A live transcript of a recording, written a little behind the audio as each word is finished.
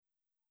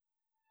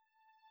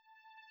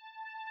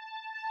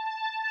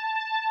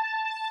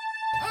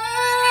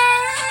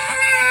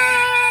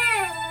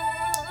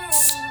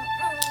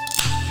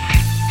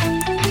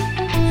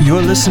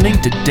You're listening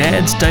to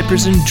Dads,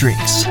 Diapers, and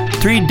Drinks.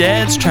 3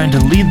 dads trying to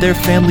lead their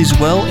families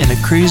well in a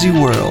crazy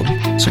world.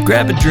 So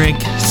grab a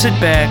drink, sit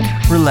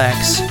back,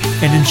 relax,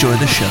 and enjoy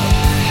the show.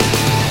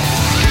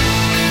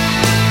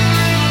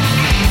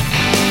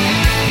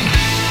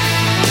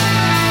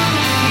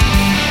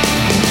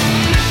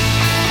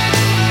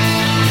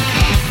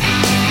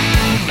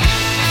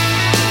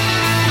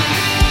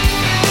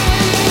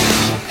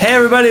 Hey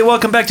everybody,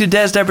 welcome back to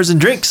Dads, Diapers, and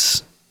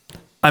Drinks.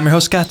 I'm your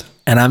host, Scott.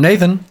 And I'm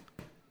Nathan.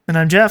 And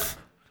I'm Jeff.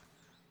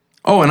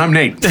 Oh, and I'm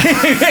Nate.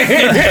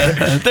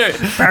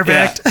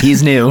 Perfect.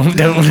 He's new. We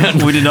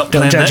did not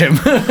plan Don't judge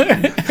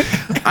that.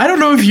 him. I don't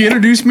know if you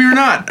introduced me or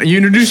not. You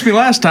introduced me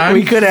last time.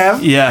 We could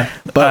have. Yeah.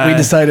 But we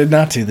decided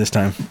not to this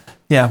time.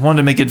 Yeah, wanted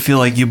to make it feel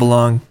like you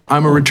belong.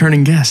 I'm a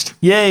returning guest.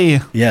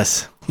 Yay.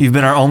 Yes. You've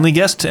been our only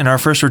guest and our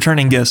first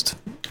returning guest.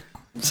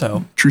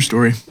 So, True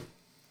story.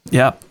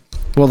 yeah.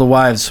 Well, the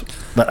wives,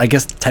 but I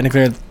guess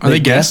technically Are they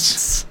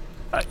guests?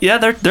 Yeah,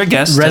 they're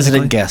guests.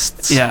 Resident technically.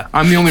 guests. Yeah.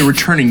 I'm the only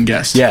returning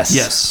guest. Yes.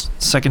 Yes.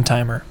 Second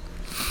timer.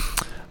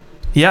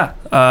 Yeah.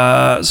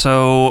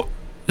 So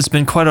it's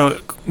been quite a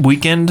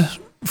weekend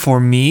for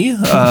me.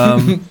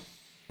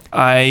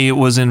 I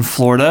was in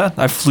Florida.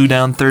 I flew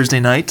down Thursday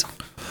night.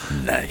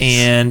 Nice.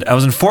 And I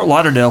was in Fort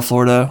Lauderdale,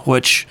 Florida,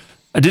 which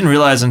I didn't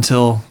realize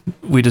until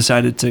we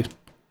decided to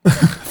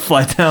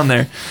fly down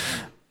there.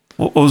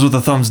 What was with the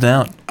thumbs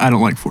down? I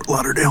don't like Fort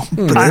Lauderdale.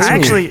 But I that's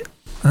actually,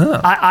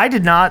 I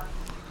did not.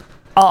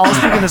 I'll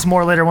speak on this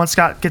more later once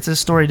Scott gets his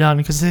story done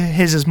because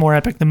his is more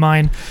epic than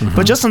mine.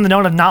 But just on the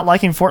note of not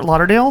liking Fort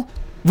Lauderdale,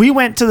 we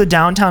went to the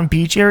downtown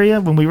beach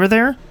area when we were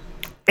there,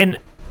 and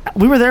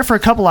we were there for a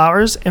couple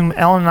hours. And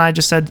Ellen and I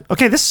just said,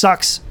 "Okay, this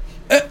sucks."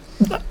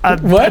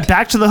 What?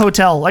 Back to the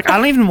hotel. Like I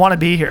don't even want to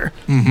be here.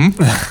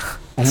 Oh,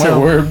 my So-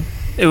 word.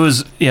 It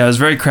was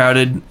very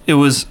crowded. It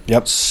was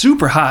Yep.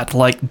 super hot,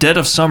 like dead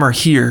of summer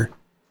here.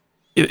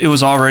 It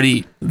was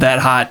already that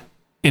hot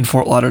in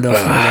Fort Lauderdale,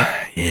 Florida.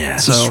 Yeah.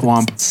 So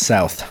swamp.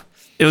 South.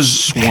 it was,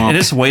 swamp. and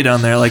it's way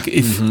down there. Like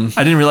if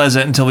I didn't realize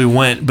that until we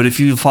went, but if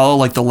you follow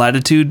like the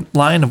latitude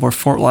line of where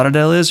Fort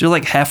Lauderdale is, you're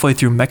like halfway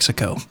through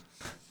Mexico.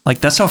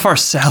 Like that's how far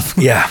south,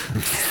 Yeah.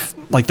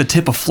 like the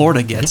tip of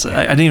Florida gets.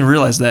 I didn't even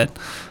realize that.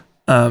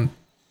 But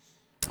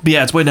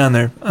yeah, it's way down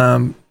there.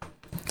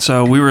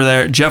 So we were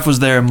there. Jeff was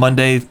there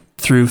Monday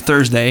through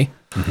Thursday,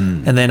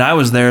 and then I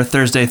was there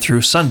Thursday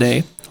through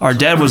Sunday. Our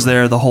dad was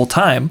there the whole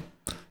time,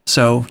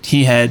 so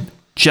he had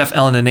Jeff,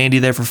 Ellen, and Andy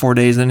there for 4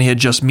 days. Then he had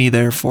just me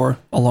there for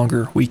a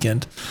longer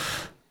weekend.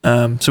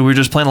 So we were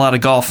just playing a lot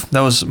of golf.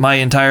 That was my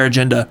entire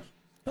agenda,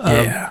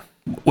 Yeah.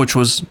 which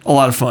was a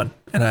lot of fun,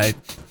 and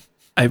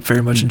I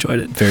very much enjoyed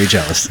it. Very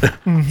jealous.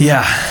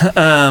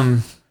 Yeah,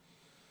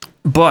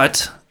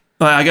 but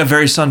I got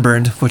very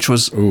sunburned, which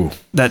was Ooh.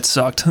 that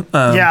sucked.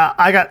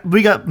 Yeah,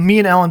 me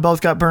and Ellen both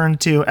got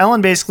burned too.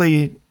 Ellen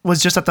basically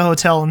was just at the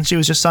hotel and she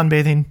was just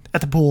sunbathing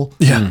at the pool.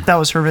 Yeah. That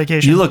was her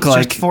vacation. You look It was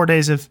like- just 4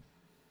 days of.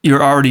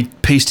 You're already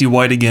pasty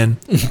white again.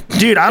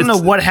 Dude, I don't know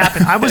what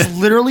happened. I was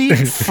literally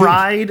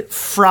fried.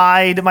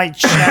 My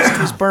chest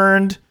was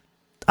burned.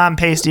 I'm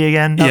pasty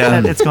again.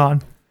 Yeah. It's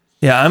gone.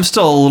 Yeah, I'm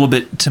still a little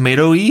bit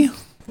tomato-y,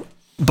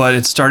 but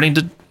it's starting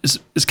to.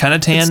 It's kind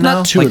of tan It's now.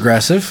 not too Like,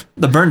 aggressive.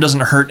 the burn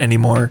doesn't hurt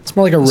anymore. It's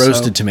more like a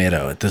roasted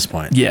tomato at this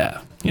point. Yeah,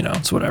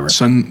 it's whatever.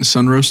 Sun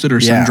roasted or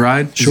Yeah, sun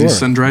dried? sure.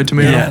 Sun dried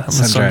tomato? Yeah, I'm a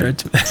Sun-dried.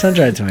 sun-dried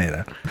Sun-dried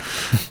tomato.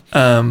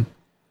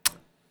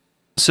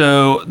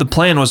 So the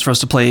plan was for us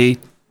to play,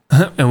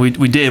 and we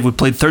did. We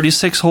played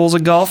 36 holes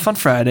of golf on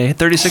Friday,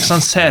 36 on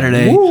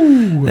Saturday,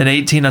 then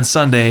 18 on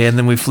Sunday, and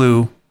then we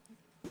flew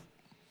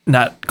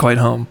not quite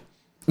home.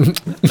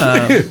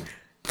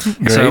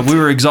 So we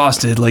were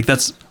exhausted. Like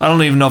I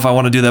don't even know if I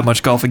want to do that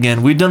much golf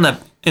again. We've done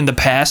that in the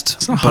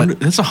past.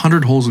 That's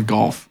 100 holes of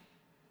golf.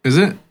 Is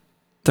it?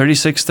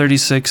 36,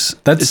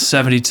 That's- is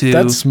 72.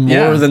 That's more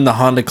Yeah. than the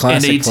Honda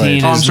Classic 18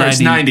 played. Oh, I'm It's sorry. It's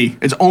 90. 90.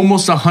 It's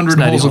almost 100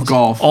 90 holes of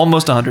golf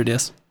Almost 100,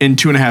 yes. in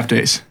 2.5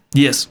 days.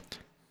 Yes.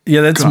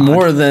 Yeah, that's God.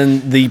 more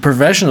than the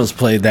professionals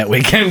played that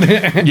weekend.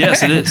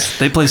 Yes, it is.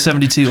 They play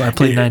 72. I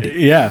played 90.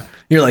 Yeah.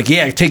 You're like,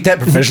 yeah, take that,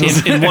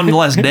 professionals. In one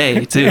less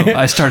day, too.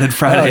 I started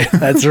Friday.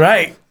 That's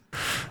right.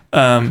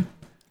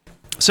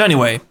 So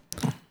anyway,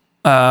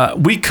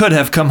 we could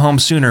have come home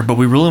sooner, but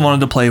we really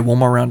wanted to play one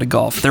more round of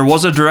golf. There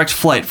was a direct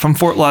flight from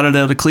Fort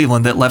Lauderdale to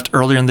Cleveland that left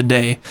earlier in the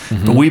day,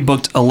 but we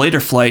booked a later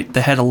flight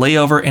that had a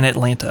layover in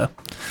Atlanta.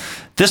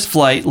 This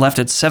flight left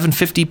at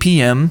 7:50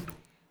 p.m.,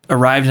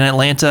 arrived in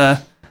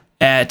Atlanta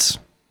at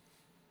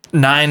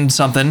 9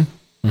 something,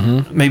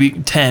 maybe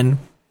 10.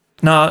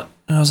 No,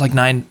 it was like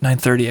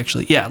 9:30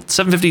 actually. Yeah,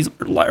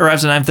 7:50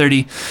 arrives at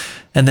 9:30,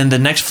 and then the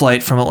next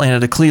flight from Atlanta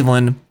to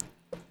Cleveland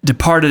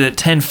departed at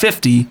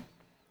 10:50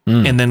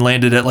 and then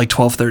landed at like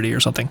 12:30 or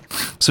something.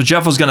 So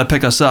Jeff was going to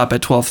pick us up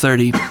at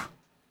 12:30,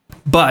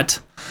 but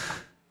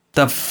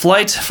the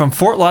flight from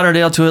Fort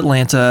Lauderdale to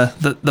Atlanta,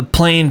 the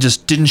plane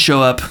just didn't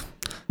show up.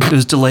 It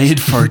was delayed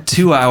for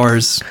 2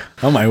 hours,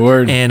 Oh, my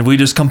word. and we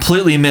just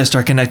completely missed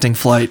our connecting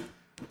flight,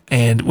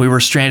 and we were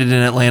stranded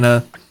in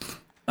Atlanta.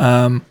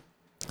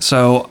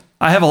 So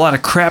I have a lot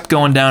of crap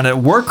going down at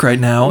work right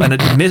now,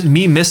 and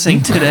me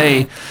missing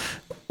today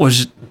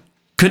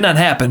could not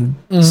happen.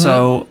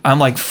 So I'm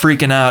like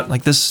freaking out.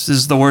 Like, this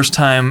is the worst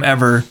time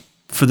ever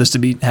for this to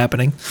be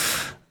happening.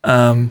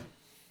 But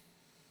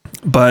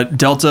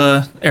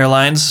Delta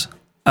Airlines,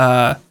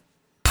 they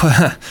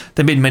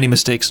made many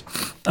mistakes.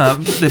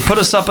 They put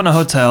us up in a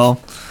hotel,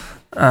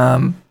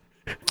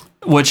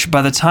 which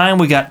by the time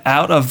we got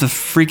out of the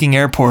freaking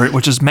airport,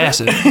 which is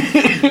massive.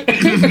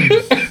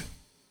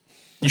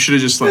 You should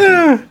have just slept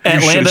in.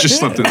 You should have just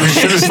slept in. We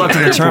should have slept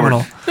in the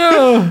terminal.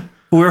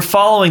 We were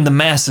following the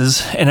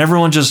masses, and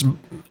everyone just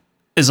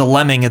is a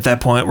lemming at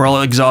that point. We're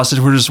all exhausted.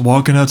 We're just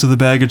walking out to the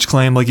baggage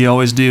claim like you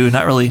always do.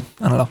 Not really,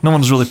 I don't know. No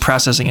one's really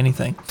processing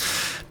anything.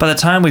 By the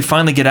time we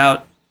finally get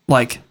out,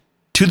 like,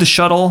 to the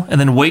shuttle and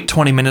then wait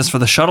 20 minutes for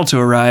the shuttle to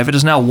arrive, it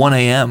is now 1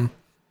 a.m.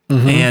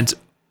 And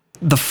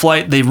the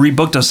flight they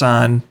rebooked us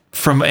on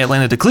from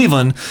Atlanta to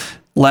Cleveland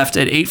left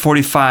at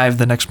 8:45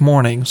 the next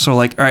morning. So,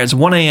 like, all right, it's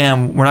 1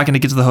 a.m. We're not going to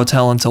get to the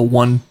hotel until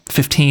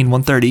 1:15,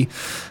 1:30.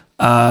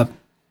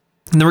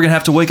 And then we're going to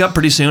have to wake up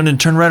pretty soon and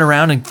turn right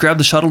around and grab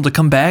the shuttle to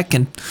come back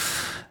and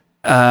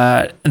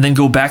then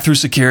go back through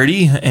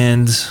security.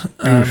 And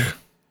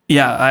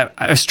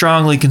I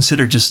strongly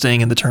considered just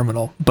staying in the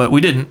terminal, but we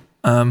didn't.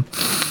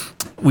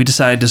 We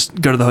decided to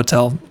just go to the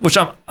hotel, which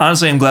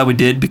I'm glad we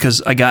did,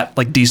 because I got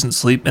like decent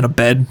sleep in a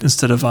bed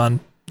instead of on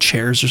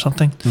chairs or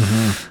something.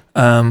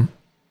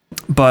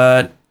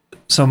 But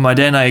so my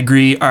dad and I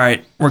agree, all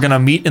right, we're going to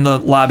meet in the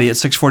lobby at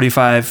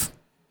 6:45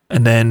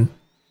 and then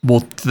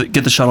we'll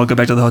get the shuttle, go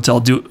back to the hotel,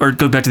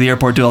 go back to the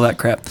airport, do all that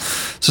crap.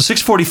 So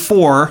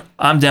 6:44,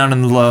 I'm down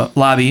in the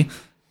lobby,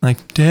 like,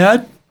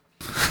 Dad?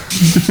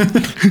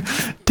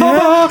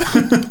 Dad?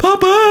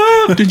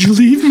 Papa? Did you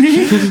leave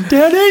me?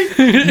 Daddy?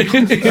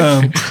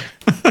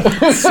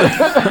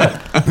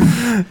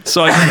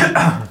 So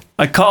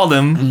I called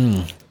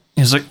him.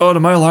 He's like, oh,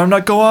 did my alarm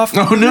not go off?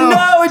 Oh, no.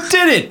 No, it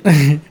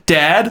didn't.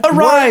 Dad?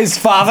 Arise,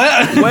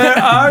 father. Where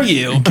are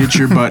you? Get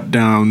your butt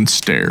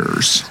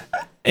downstairs.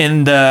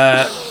 And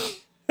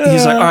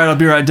he's like, all right, I'll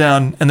be right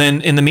down. And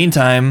then in the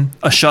meantime,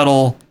 a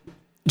shuttle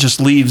just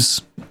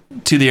leaves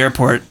to the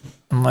airport.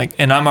 I'm like,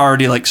 and I'm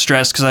already like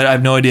stressed because I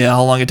have no idea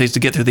how long it takes to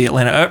get through the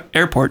Atlanta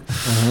airport.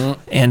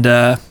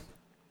 And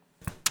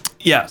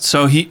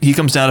so he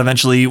comes down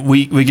eventually.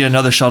 We get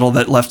another shuttle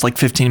that left like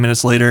 15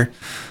 minutes later.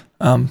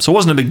 So it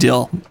wasn't a big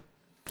deal.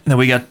 And then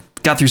we got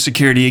through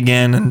security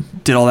again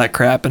and did all that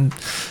crap and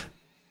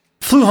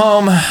flew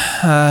home.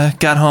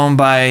 Got home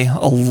by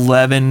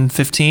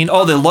 11:15.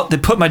 Oh, they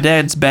put my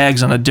dad's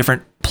bags on a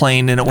different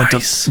plane and it went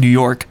to New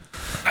York.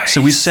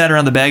 So we sat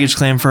around the baggage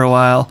claim for a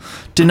while.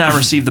 Did not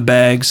receive the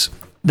bags.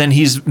 Then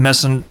he's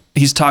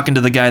talking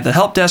to the guy at the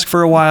help desk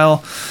for a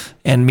while.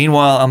 And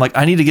meanwhile, I'm like,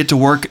 I need to get to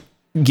work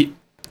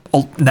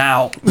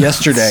now.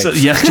 Yesterday.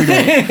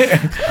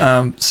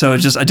 So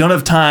it's just, I don't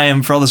have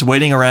time for all this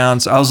waiting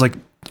around. So I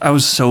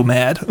was so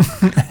mad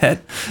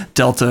at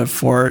Delta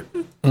for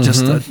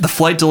just the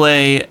flight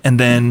delay and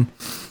then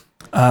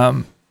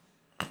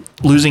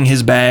losing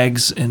his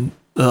bags, and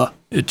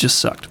it just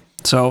sucked.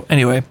 So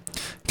anyway,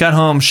 got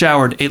home,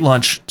 showered, ate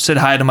lunch, said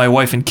hi to my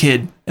wife and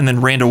kid, and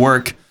then ran to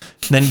work.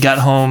 Then got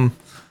home.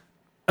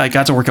 I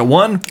got to work at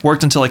 1,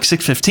 worked until like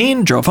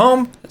 6:15, drove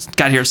home,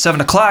 got here at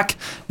 7 o'clock.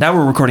 Now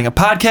we're recording a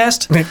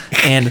podcast,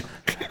 and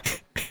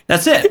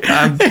that's it.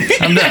 I'm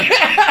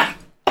done.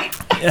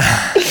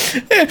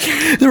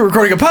 They're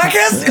recording a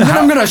podcast, and then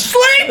I'm gonna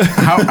sleep.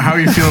 How are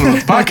you feeling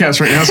about the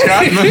podcast right now,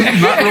 Scott?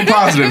 Not real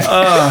positive.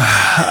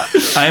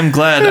 I am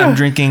glad I'm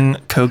drinking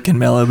Coke and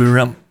Malibu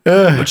rum,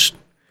 which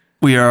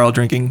we are all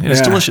drinking.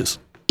 It's delicious.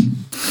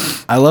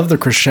 I love the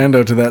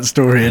crescendo to that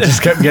story. It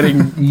just kept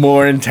getting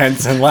more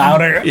intense and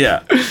louder.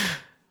 Yeah.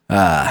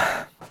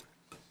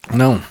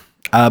 No.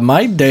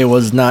 My day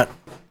was not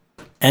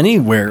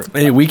anywhere.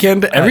 Any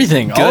weekend,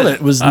 everything. Good. All of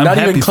it was I'm not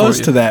happy even for close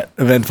you. to that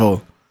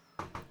eventful.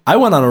 I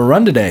went on a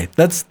run today.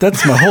 That's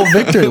my whole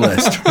victory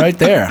list right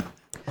there.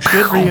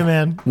 Good for you,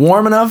 man.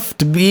 Warm enough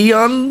to be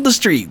on the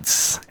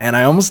streets, and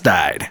I almost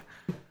died.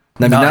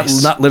 I mean,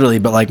 Nice. not literally,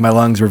 but like my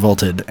lungs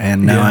revolted,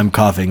 and now I'm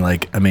coughing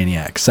like a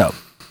maniac. So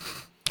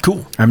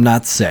Cool. I'm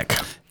not sick.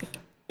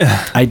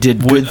 I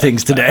did good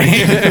things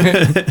today.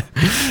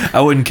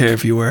 I wouldn't care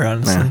if you were,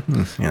 honestly.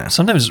 Yeah.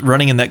 Sometimes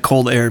running in that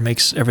cold air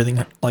makes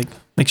everything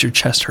makes your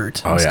chest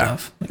hurt and Oh, yeah.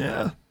 stuff.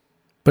 Yeah.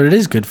 But it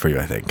is good for you,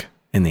 I think,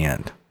 in the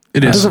end.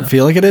 It It is. doesn't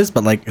feel like it is,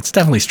 but like it's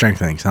definitely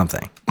strengthening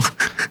something.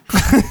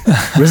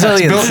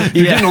 Resilience.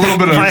 You're getting a little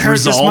bit If I of hurt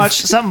this resolve.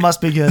 much, something must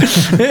be good.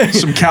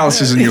 Some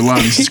calluses in your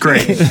lungs. It's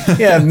great.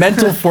 Yeah,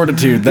 mental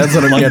fortitude. That's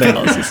what I'm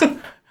getting.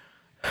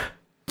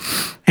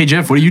 Hey,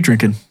 Jeff, what are you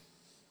drinking?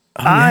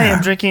 I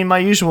am drinking my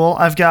usual.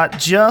 I've got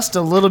just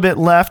a little bit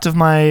left of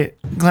my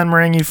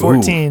Glenmorangie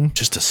 14. Ooh,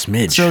 just a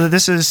smidge. So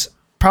this is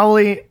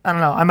probably, I don't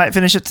know, I might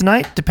finish it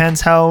tonight.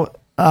 Depends how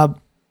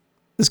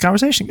this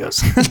conversation goes.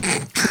 Depends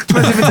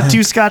if it's a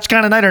 2-scotch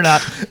kind of night or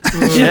not.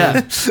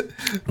 Yeah.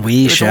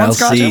 we If it's shall one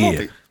scotch, I won't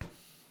see. be.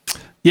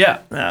 Yeah.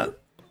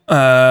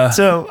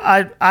 So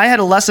I had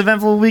a less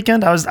eventful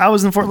weekend. I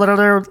was in Fort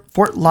Lauderdale.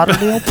 Only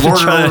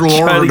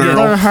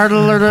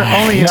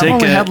I've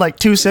only had like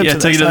 2 sips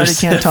of this, so I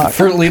can't talk.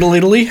 For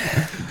Italy.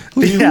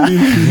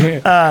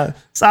 Yeah.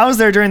 So I was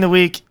there during the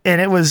week, and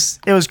it was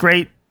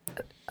great.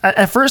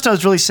 At first, I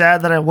was really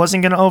sad that I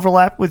wasn't going to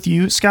overlap with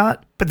you,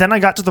 Scott. But then I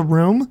got to the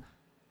room,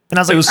 and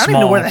I was like, I don't even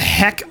know where the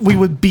heck we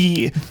would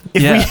be if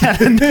we had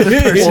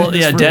another person. Well,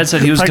 yeah, Dad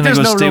said he was going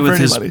to go stay with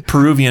his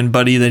Peruvian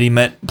buddy that he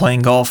met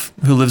playing golf,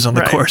 who lives on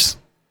the course.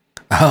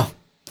 Oh,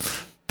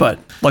 but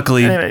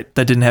luckily that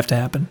didn't have to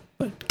happen.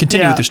 But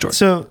continue with your story.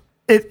 So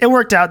it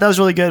worked out. That was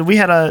really good. We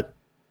had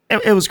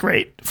it was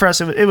great for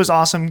us. It was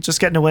awesome just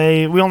getting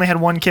away. We only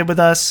had one kid with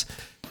us.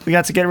 We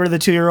got to get rid of the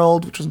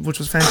 2-year-old, which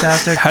was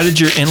fantastic. How did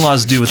your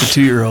in-laws do with the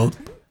 2-year-old?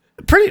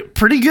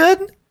 Pretty good.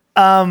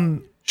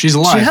 She's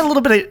alive. She had a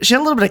little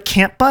bit of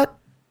camp butt.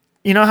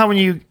 You know how when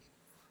you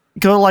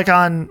go like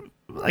on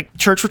like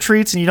church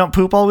retreats and you don't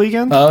poop all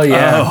weekend? Oh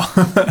yeah.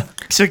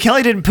 So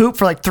Kelly didn't poop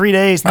for like 3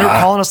 days, and they were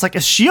calling us like,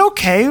 "Is she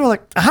okay?" We're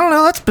like, "I don't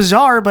know. That's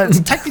bizarre, but it's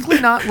technically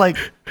not like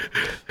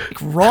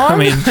wrong." I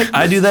mean,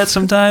 I do that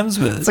sometimes,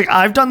 but it's like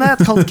I've done that.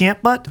 It's called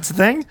camp butt. It's a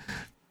thing.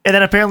 And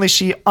then apparently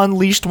she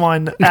unleashed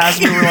one as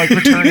we were like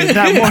returning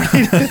that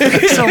morning.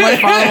 So my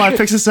father-in-law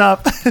picks us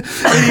up,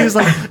 and he was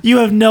like, "You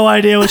have no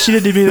idea what she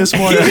did to me this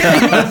morning."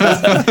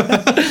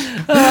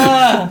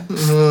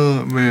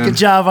 Oh man! Good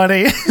job,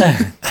 honey.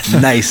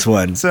 Nice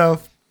one.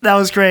 So that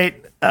was great.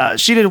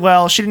 She did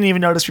well. She didn't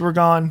even notice we were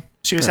gone.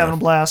 She was having a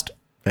blast.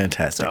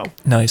 Fantastic. So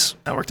nice.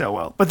 That worked out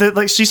well.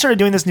 But she started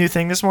doing this new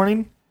thing this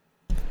morning.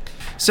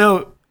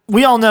 So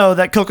we all know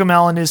that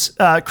Cocomelon is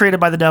created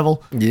by the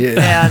devil.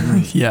 Yeah.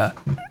 And yeah.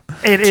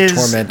 It is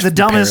torment the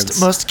dumbest,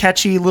 parents. most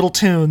catchy little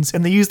tunes,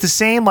 and they use the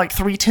same like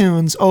 3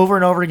 tunes over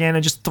and over again,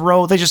 and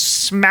they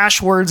just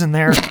smash words in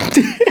there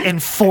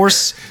and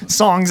force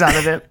songs out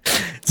of it.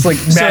 It's like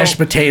mashed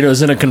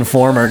potatoes in a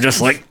conformer, just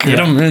like get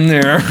them in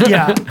there.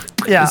 Yeah,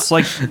 yeah. It's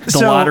like the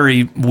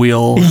lottery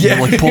wheel. You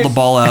like pull the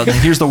ball out, and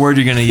here's the word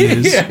you're going to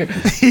use.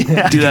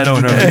 Yeah. Do that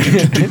over and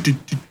over.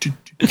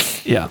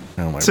 Yeah.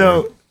 Oh my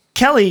So word.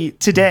 Kelly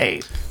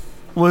today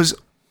was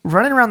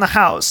running around the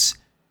house,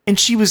 and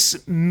she was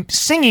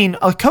singing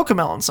a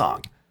Cocomelon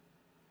song.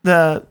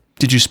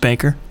 Did you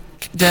spank her?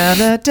 Da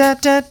da da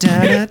da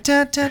da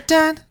da da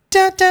da.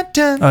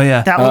 Oh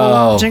yeah, that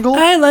little jingle.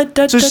 I like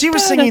that. So she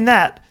was singing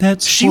that.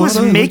 She was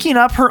making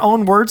up her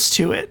own words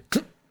to it.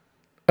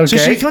 Okay. So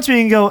she comes to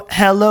me and go,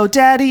 hello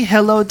daddy,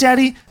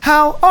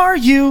 how are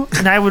you?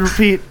 And I would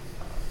repeat,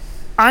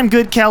 I'm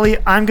good, Kelly,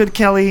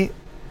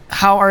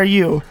 how are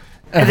you?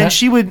 And then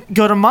she would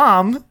go to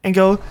mom and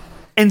go,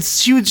 and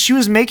she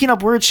was making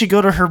up words. She'd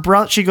go to her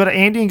brother, she'd go to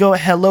Andy and go,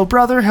 hello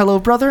brother,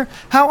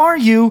 how are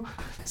you?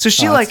 So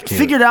she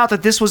figured out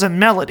that this was a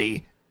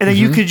melody, and then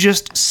you could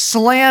just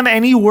slam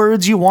any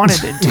words you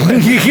wanted into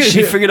it.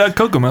 She figured out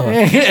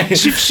Cocomelon.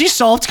 She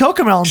solved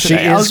Cocomelon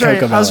today. I was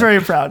very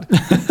proud.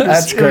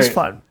 That's great. It was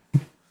fun.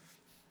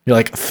 You're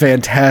like,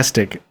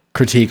 fantastic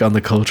critique on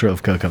the culture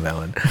of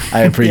Cocomelon.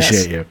 I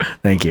appreciate you.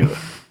 Thank you.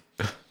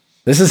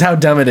 This is how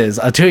dumb it is.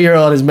 A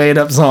 2-year-old has made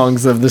up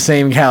songs of the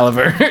same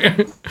caliber.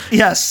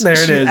 Yes, there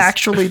it is. She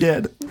actually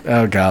did.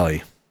 Oh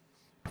golly,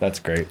 that's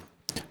great.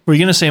 Were you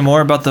gonna say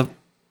more about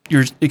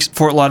your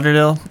Fort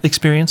Lauderdale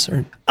experience?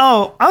 Or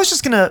I was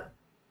just gonna.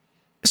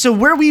 So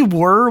where we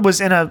were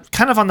was in a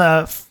kind of on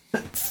the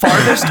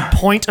farthest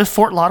point of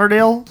Fort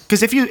Lauderdale,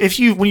 because if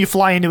you when you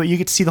fly into it, you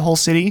get to see the whole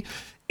city.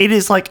 It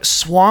is like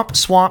swamp,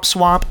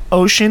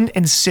 ocean,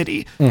 and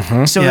city.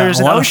 So there's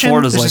an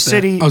ocean, there's a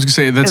city. I was gonna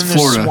say that's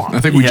Florida. Swamp.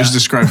 I think we just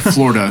described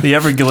Florida. the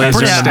Everglades are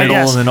in the Yeah, middle,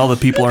 yes. and then all the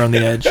people are on the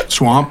edge.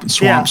 Swamp,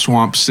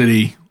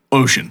 city,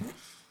 ocean.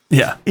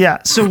 Yeah.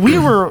 Yeah. So we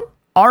were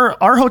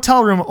our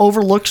hotel room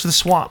overlooked the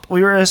swamp.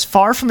 We were as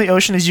far from the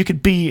ocean as you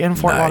could be in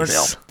Fort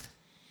Lauderdale,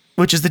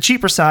 which is the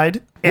cheaper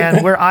side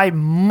and where I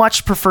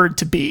much preferred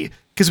to be,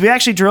 because we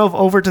actually drove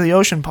over to the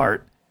ocean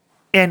part,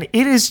 and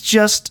it is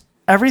just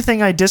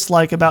everything I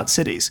dislike about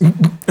cities.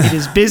 It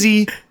is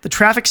busy. The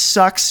traffic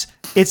sucks.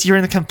 You're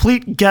in the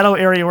complete ghetto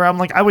area where I'm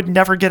like, I would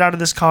never get out of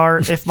this car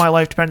if my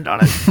life depended on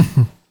it.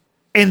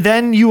 And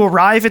then you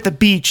arrive at the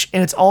beach,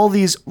 and it's all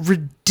these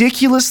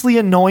ridiculously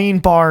annoying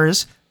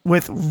bars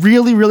with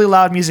really, really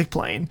loud music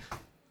playing.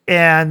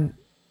 And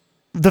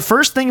the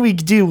first thing we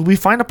do, we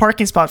find a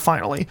parking spot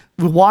finally.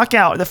 We walk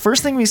out. The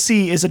first thing we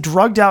see is a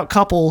drugged out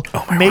couple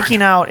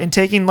making out and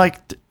taking like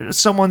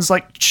someone's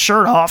like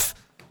shirt off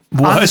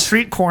on the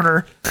street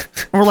corner.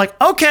 And we're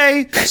like,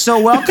 okay, so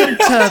welcome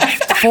to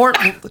Fort.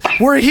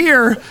 We're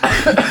here.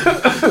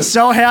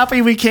 So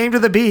happy we came to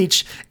the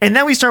beach. And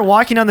then we start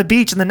walking on the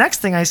beach, and the next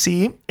thing I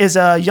see is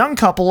a young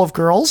couple of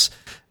girls,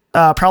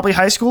 probably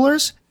high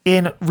schoolers,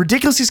 in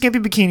ridiculously skimpy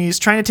bikinis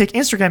trying to take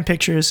Instagram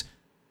pictures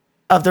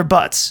of their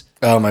butts.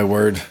 Oh my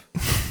word.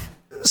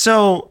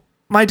 So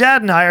my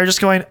dad and I are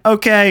just going,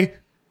 okay,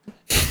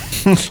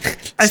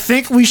 I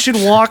think we should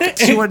walk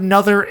to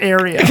another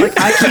area. Like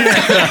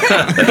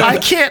I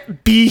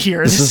can't be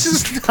here. This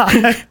is not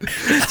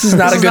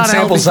a good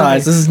sample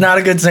size. This is not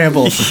a good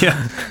sample.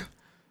 Yeah.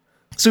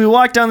 So we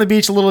walked down the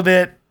beach a little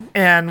bit,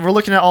 and we're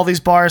looking at all these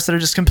bars that are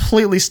just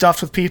completely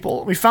stuffed with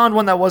people. We found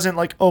one that wasn't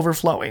like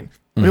overflowing.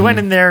 We went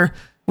in there,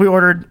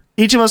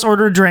 each of us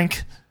ordered a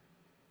drink,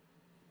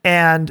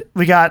 and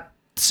we got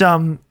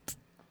some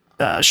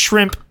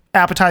shrimp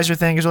appetizer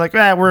things. We're like,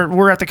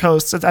 we're at the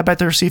coast. I bet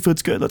their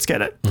seafood's good. Let's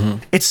get it.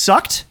 It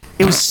sucked.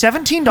 It was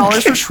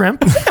 $17 for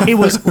shrimp. It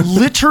was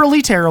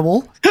literally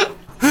terrible.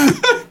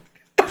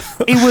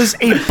 It was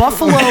a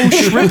buffalo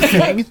shrimp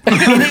thing,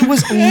 and it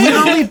was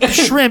literally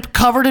shrimp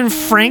covered in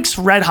Frank's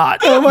Red Hot.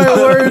 Oh my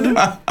word!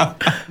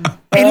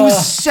 And it was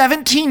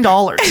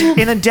 $17.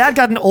 And then Dad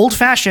got an old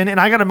fashioned, and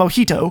I got a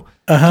mojito.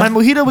 My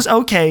mojito was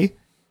okay.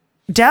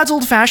 Dad's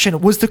old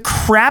fashioned was the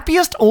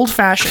crappiest old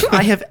fashioned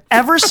I have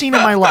ever seen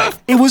in my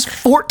life. It was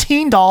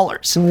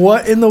 $14.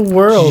 What in the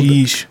world?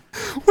 Yeesh.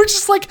 We're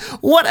just like,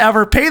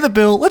 whatever, pay the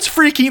bill. Let's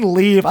freaking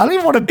leave. I don't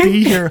even want to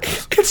be here.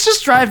 Let's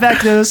just drive back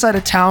to the other side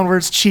of town where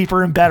it's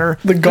cheaper and better.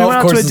 The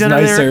golf course is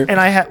nicer.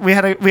 And we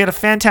had a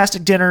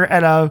fantastic dinner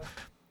at a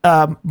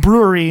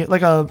brewery,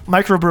 like a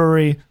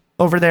microbrewery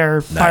over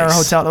there by our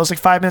hotel. That was like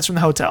 5 minutes from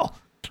the hotel.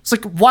 It's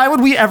like, why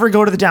would we ever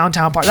go to the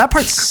downtown part? That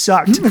part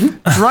sucked.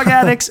 Drug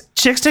addicts,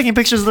 chicks taking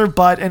pictures of their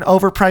butt, and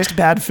overpriced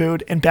bad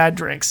food and bad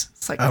drinks.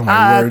 It's like,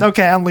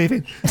 okay, I'm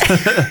leaving.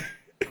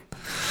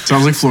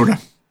 Sounds like Florida.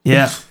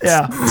 Yeah.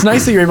 Yeah. It's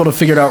nice that you're able to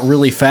figure it out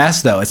really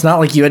fast, though. It's not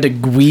like you had to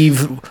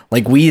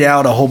weed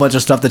out a whole bunch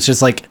of stuff that's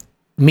just like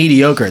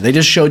mediocre. They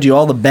just showed you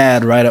all the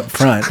bad right up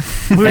front,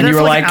 and you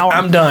were like,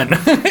 "I'm done."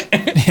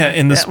 Yeah.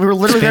 We were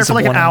literally there for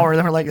like an hour.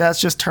 Then we're like, "Let's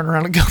just turn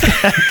around and go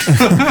back."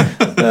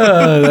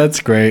 Oh, that's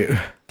great.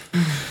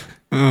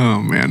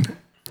 Oh man,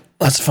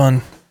 That's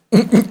fun.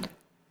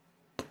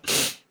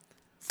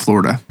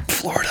 Florida.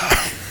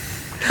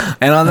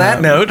 And on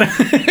that note,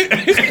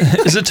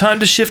 Is it time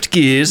to shift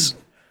gears?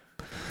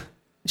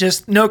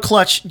 Just no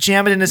clutch,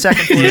 jam it into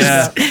second place.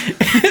 Yeah.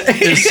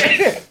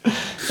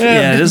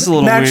 Yeah, it is a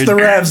little match weird. the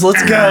revs.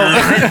 Let's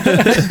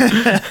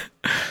go.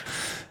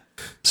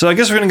 So I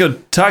guess we're going to go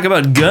talk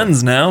about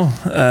guns now.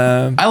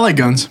 I like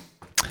guns.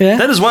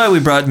 That is why we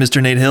brought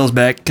Mr. Nate Hills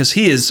back, because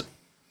he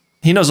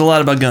knows a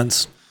lot about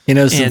guns. He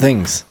knows some And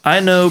things. I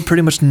know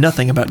pretty much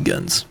nothing about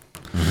guns.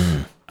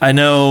 I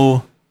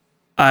know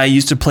I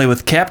used to play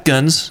with cap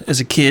guns as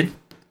a kid.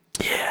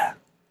 Yeah.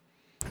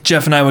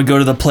 Jeff and I would go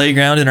to the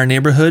playground in our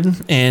neighborhood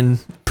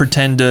and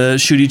pretend to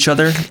shoot each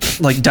other,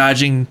 like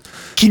dodging,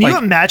 Can you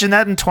like, imagine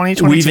that in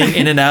 2022? weaving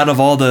in and out of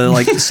all the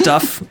like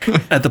stuff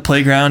at the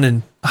playground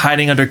and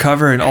hiding under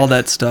cover and all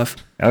that stuff.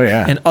 Oh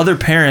yeah. And other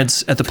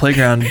parents at the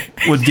playground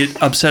would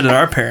get upset at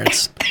our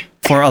parents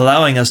for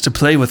allowing us to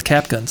play with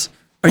cap guns.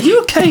 Are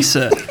you okay,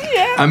 sir?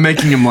 I'm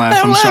making him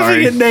laugh. I'm laughing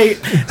sorry. at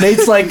Nate.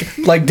 Nate's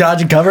like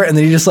dodging cover, and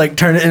then he just like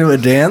turned it into a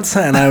dance,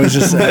 and I was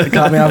just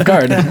caught me off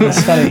guard.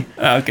 It's funny.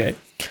 Okay.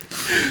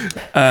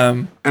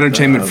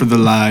 Entertainment for the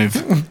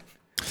live.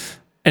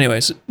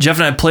 Anyways, Jeff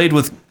and I played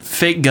with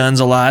fake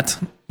guns a lot.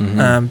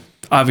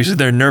 Obviously,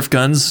 they're Nerf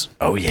guns.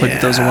 Oh yeah. Played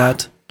with those a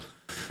lot.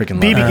 Freaking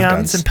BB love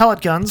guns and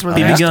pellet guns were the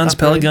BB best guns,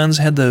 pellet upgrade. guns,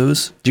 had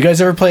those. Do you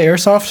guys ever play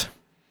airsoft?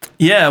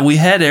 Yeah, we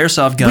had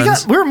airsoft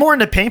guns. We were more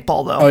into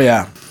paintball though. Oh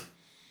yeah.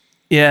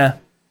 Yeah.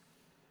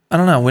 I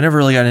don't know. We never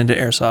really got into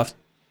airsoft.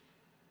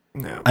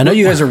 I know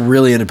you guys are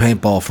really into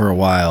paintball for a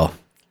while.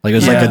 Like it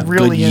was Yeah, like a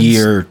really good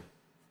year.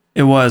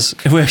 It was.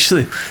 We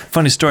actually,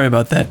 funny story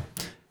about that.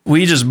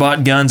 We just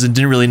bought guns and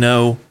didn't really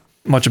know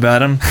much about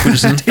them. We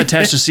just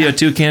attached a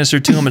CO2 canister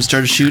to them and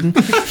started shooting.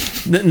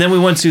 Then we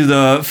went to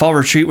the fall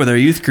retreat with our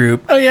youth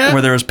group. Oh, yeah?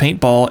 Where there was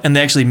paintball, and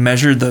they actually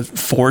measured the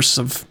force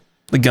of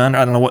the gun.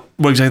 I don't know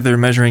what exactly they were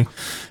measuring,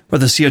 or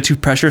the CO2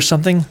 pressure or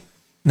something.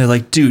 And they're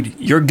like, dude,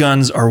 your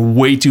guns are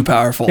way too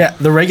powerful. Yeah,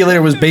 the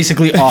regulator was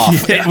basically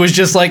off. Yeah. It was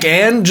just like,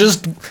 and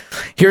just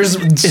here's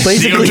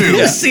basically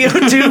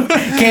CO2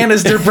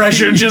 canister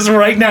pressure just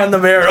right down the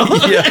barrel.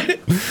 Yeah.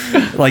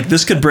 Like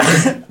this could break.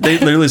 They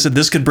literally said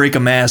this could break a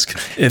mask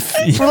if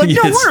We're like, you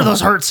no hit wonder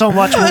those hurt so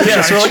much.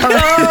 Yeah, so we're like,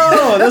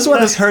 oh, that's why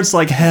this hurts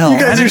like hell. You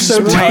guys are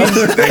so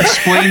tough.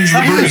 Explains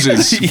the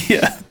bruises.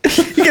 Yeah.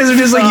 You guys are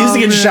just like used to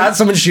get shot.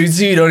 Someone shoots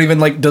you. You don't even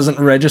like doesn't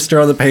register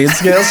on the pain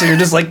scale. So you're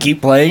just like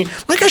keep playing.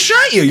 Like I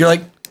shot you. You're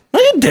like, no,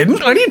 you didn't.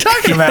 What are you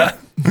talking about?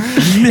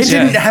 It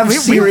didn't have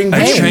searing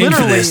I pain. trained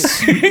for literally-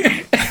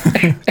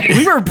 this.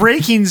 We were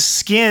breaking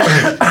skin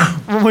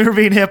when we were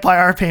being hit by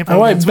our paintball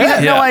Oh, I guns. We bet.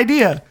 had no Yeah.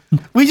 idea.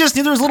 We just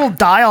knew there was a little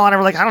dial on it.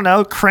 We're like, I don't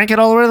know, crank it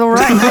all the way to the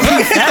right.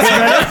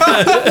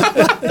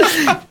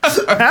 That's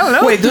better. I don't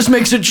know. Wait, this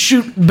makes it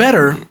shoot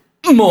better.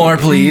 More,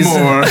 please.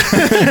 More.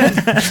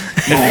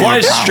 It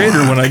flies straighter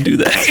when I do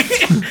that.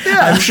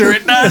 I'm sure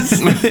it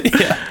does.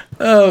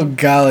 Oh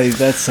golly,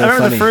 that's so I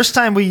remember funny. the first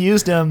time we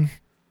used them,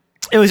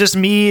 it was just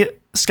me,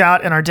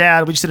 Scott, and our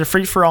dad. We just did a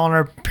free for all in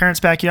our parents'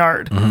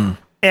 backyard. Mm-hmm.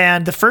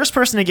 And the first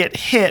person to get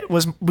hit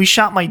was we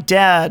shot my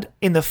dad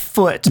in the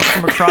foot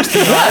from across the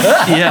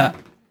yard. Yeah.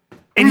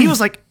 And he was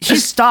like, he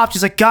stopped.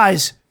 He's like,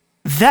 guys,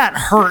 that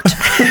hurt.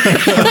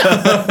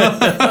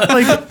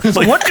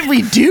 like, what did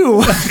we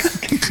do?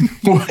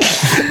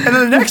 And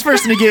then the next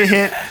person to get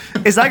hit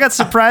is I got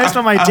surprised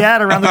by my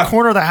dad around the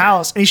corner of the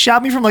house, and he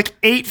shot me from like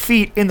 8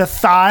 feet in the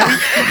thigh.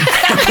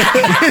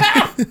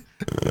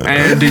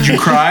 And did you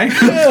cry?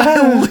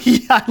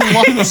 Yeah,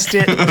 I lost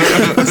it.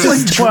 I was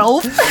like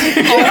 12.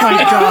 Oh my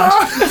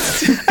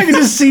gosh. I can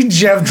just see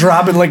Jeff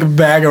dropping like a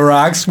bag of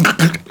rocks.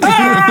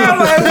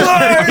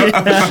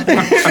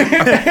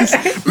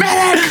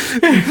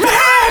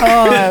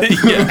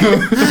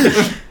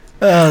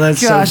 Oh,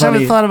 that's Gosh, so I funny.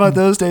 haven't thought about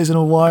those days in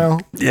a while.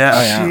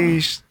 Yeah.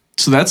 Sheesh.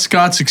 So that's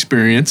Scott's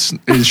experience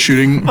is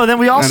shooting. Oh, then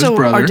we at his also,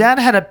 brother. our dad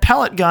had a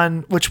pellet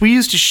gun, which we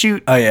used to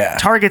shoot yeah.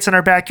 targets in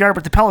our backyard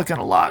with the pellet gun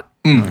a lot.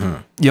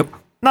 Yep.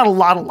 Not a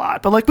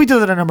lot, but like we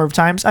did it a number of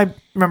times. I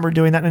remember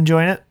doing that and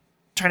enjoying it,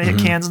 trying to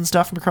hit cans and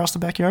stuff from across the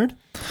backyard.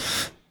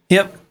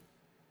 Yep.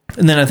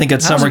 And then I think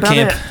at That was summer about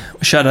camp, it.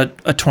 I shot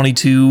a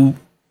 22,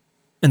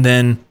 and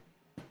then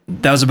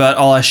that was about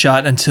all I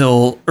shot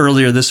until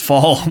earlier this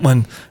fall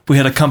when we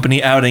had a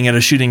company outing at a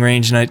shooting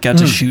range, and I got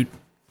to shoot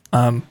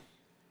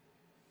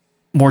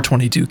more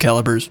 22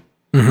 calibers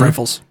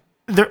rifles.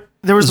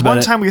 There was about one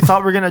it. time we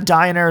thought we were going to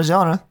die in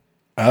Arizona.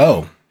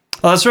 Oh.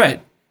 Oh, that's right.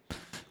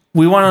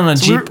 We went on a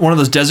So Jeep, one of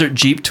those desert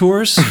Jeep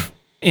tours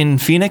in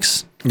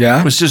Phoenix. Yeah.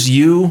 It was just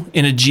you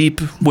in a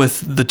Jeep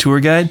with the tour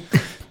guide.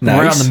 Nice.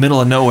 We're out in the middle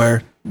of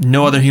nowhere,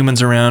 no other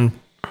humans around.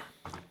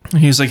 And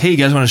he was like, "Hey, you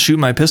guys want to shoot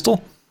my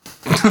pistol?"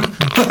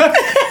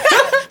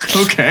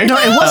 Okay. No,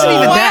 it wasn't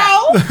even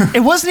that. It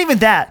wasn't even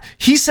that.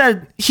 He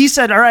said,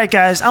 "All right,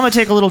 guys, I'm going to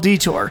take a little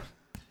detour."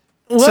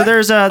 So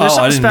there's I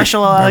something didn't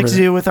special I like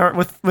to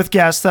remember do with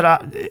guests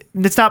that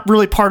it's not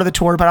really part of the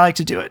tour, but I like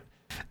to do it.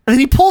 And then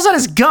he pulls out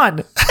his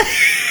gun.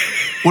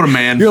 What a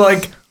man. You're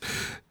like,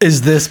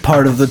 is this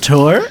part of the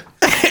tour?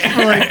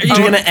 Like, Are you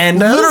going to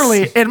end us?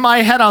 literally, in my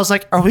head, I was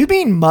like, "Are we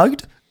being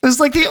mugged?" It was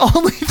like the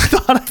only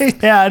thought I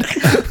had.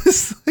 It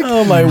was like,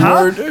 Oh, my huh?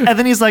 word. And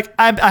then he's like,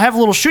 I have a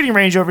little shooting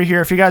range over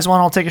here. If you guys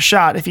want, I'll take a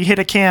shot. If you hit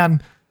a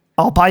can,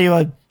 I'll buy you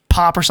a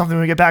pop or something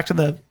when we get back to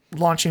the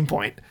launching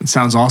point. It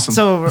sounds awesome.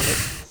 So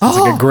It's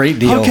like a great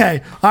deal.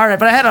 Okay. All right.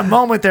 But I had a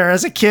moment there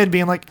as a kid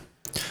being like,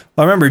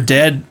 I remember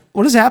Dad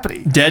what is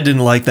happening? didn't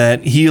like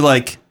that. He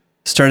like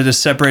started to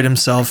separate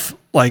himself.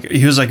 Like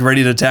he was like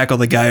ready to tackle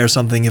the guy or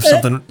something if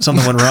something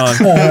went wrong.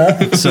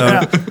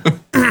 So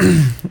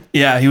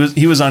yeah,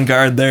 he was on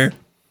guard there.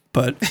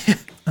 But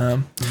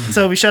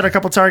So we shot a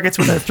couple targets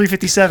with a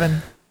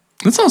 357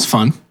 that sounds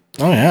fun.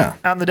 Oh, yeah.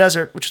 out in the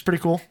desert, which is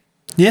pretty cool.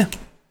 yeah,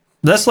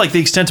 that's like the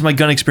extent of my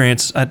gun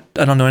experience. I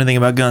don't know anything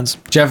about guns.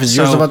 Jeff, is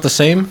yours So- about the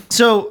same?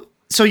 So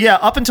yeah,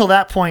 up until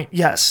that point,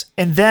 yes.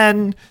 And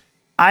then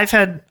I've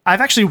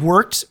actually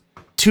worked.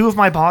 2 of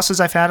my bosses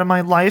I've had in my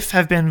life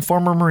have been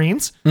former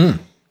Marines.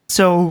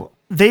 So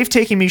they've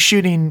taken me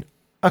shooting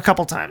a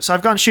couple times. So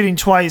I've gone shooting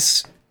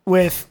twice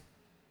with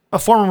a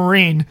former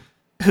Marine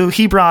who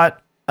he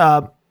brought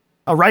a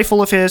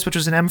rifle of his, which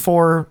was an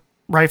M4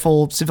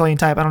 rifle, civilian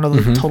type. I don't know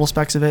the total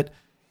specs of it.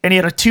 And he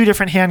had 2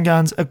 different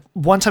handguns,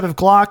 one type of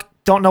Glock,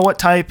 don't know what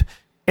type,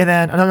 and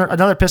then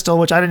another pistol,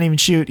 which I didn't even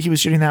shoot. He was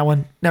shooting that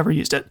one, never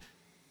used it.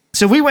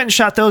 So we went and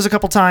shot those a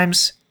couple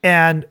times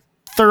and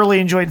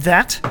thoroughly enjoyed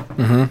that.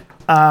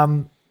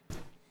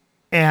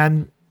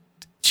 And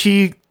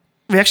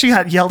we actually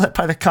got yelled at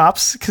by the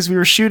cops because we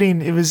were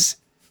shooting. It was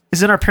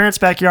in our parents'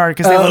 backyard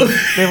because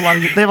they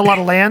have a lot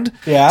of land.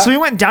 Yeah. So we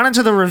went down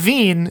into the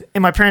ravine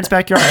in my parents'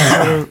 backyard,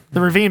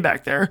 the ravine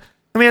back there,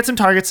 and we had some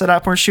targets set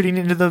up. We're shooting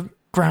into the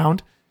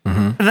ground,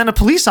 and then a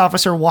police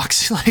officer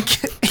walks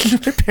like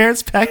into my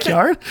parents'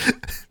 backyard,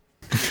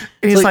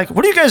 and he's like,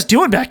 "What are you guys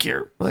doing back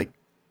here?" We're like,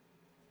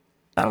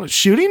 "I don't know,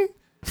 shooting."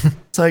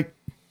 It's like,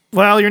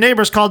 "Well, your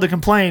neighbors called to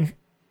complain."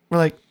 We're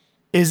like,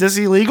 "Is this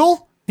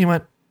illegal?" He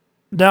went,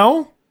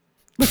 "No,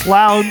 it's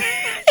loud."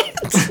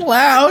 It's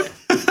loud.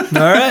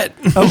 All right.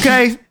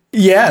 Okay,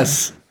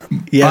 Yes.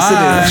 Yes,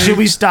 it is. should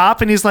we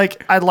stop? And he's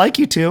like, "I'd like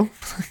you to."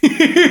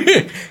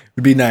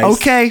 Would be nice.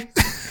 Okay.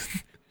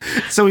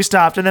 So we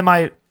stopped, and then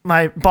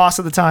my boss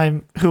at the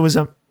time, who was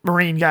a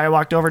Marine guy,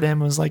 walked over to him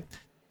and was like,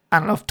 I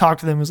don't know, talked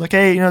to them, was like,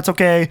 "Hey, it's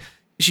okay."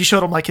 She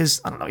showed him like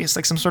his, I don't know, he has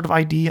like some sort of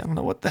ID. I don't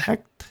know what the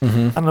heck. I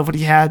don't know what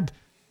he had.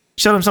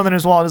 Showed him something in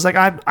his wallet. It's like,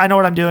 I know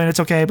what I'm doing. It's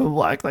okay, but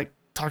like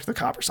talk to the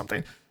cop or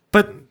something.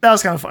 But that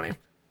was kind of funny.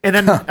 And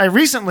then I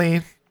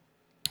recently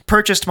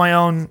purchased my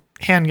own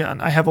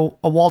handgun. I have a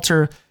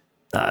Walter,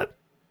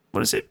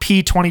 what is it?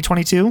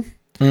 P2022,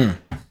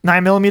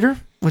 9mm,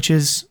 which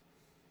is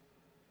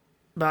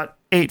about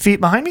 8 feet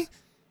behind me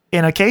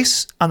in a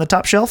case on the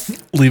top shelf.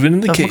 Leave it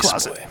in the Of my case.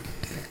 closet. Boy.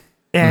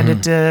 And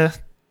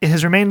it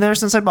has remained there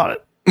since I bought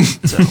it.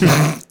 So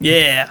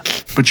Yeah.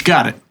 But you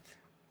got it.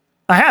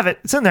 I have it.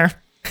 It's in there.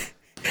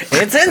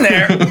 It's in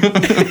there.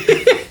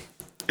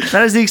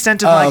 That is the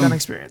extent of my gun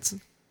experience.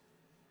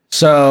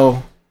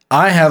 So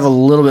I have a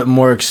little bit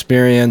more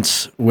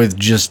experience with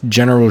just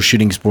general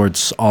shooting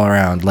sports all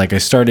around. Like I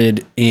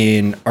started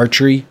in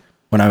archery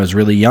when I was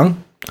really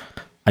young.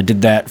 I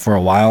did that for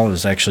a while. I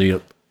was actually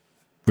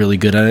really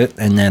good at it.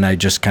 And then I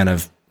just kind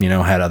of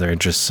had other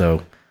interests,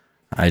 so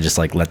I just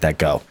like let that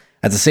go.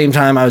 At the same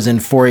time, I was in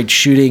 4-H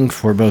shooting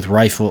for both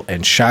rifle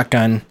and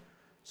shotgun.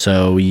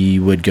 So we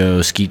would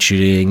go skeet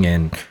shooting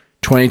and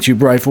 22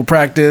 rifle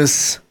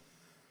practice.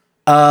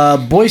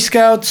 Boy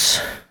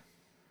Scouts,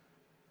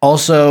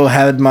 also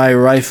had my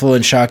rifle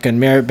and shotgun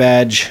merit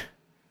badge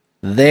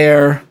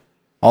there.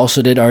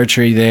 Also did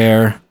archery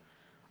there.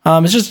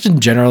 It's just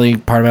generally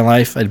part of my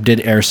life. I did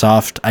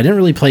airsoft. I didn't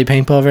really play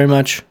paintball very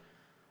much.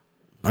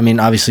 I mean,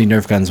 obviously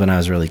Nerf guns when I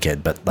was a really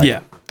kid, but like,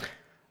 Yeah.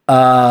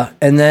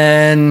 And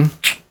then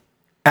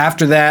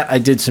after that, I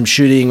did some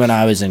shooting when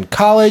I was in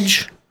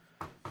college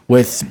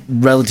with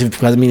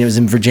because it was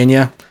in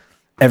Virginia.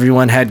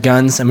 Everyone had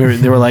guns, and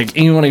they were like,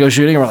 "You want to go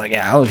shooting?" And we're like,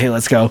 "Yeah, okay,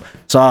 let's go."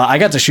 So I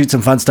got to shoot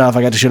some fun stuff.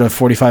 I got to shoot a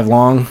 45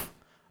 long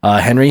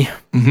Henry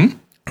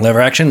lever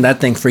action. That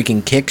thing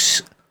freaking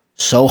kicks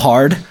so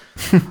hard,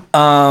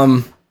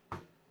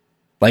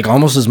 like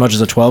almost as much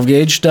as a 12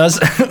 gauge does,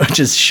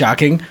 which is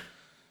shocking.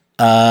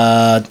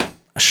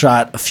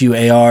 Shot a few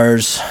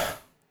ARs,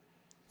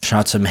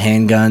 shot some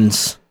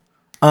handguns.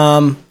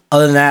 Other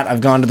than that,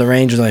 I've gone to the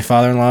range with my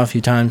father-in-law a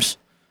few times.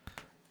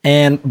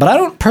 But I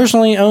don't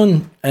personally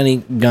own any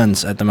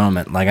guns at the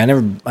moment. Like I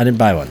didn't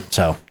buy one.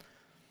 So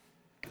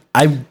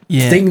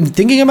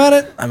thinking about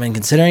it. I've been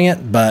considering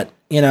it, but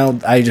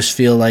I just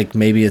feel like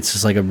maybe it's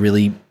just like a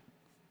really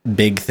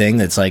big thing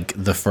that's like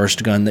the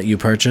first gun that you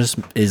purchase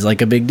is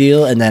like a big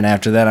deal, and then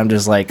after that I'm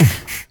just like,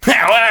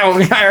 I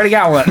already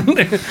got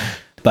one.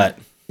 But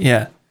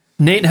yeah,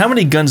 Nate, how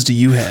many guns do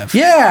you have?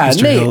 Yeah,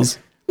 Mr. Nate, Hills?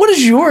 what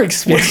is your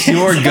experience? What's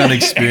your gun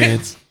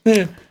experience?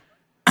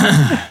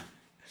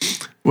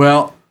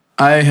 Well,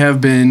 I have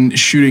been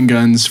shooting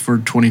guns for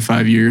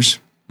 25 years.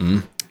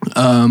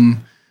 I've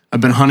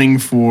been hunting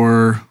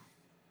for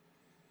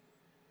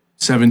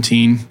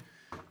 17.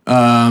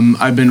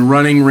 I've been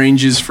running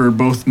ranges for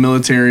both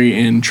military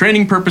and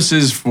training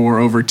purposes for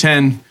over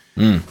 10.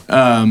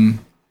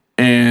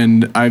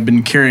 And I've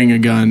been carrying a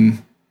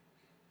gun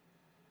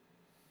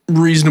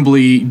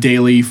reasonably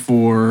daily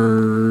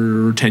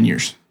for 10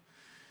 years.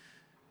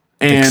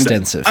 And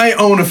extensive. I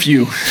own a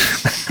few.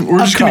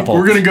 We're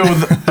gonna go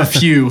with a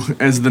few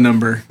as the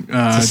number.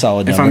 It's a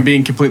solid if number. I'm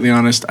being completely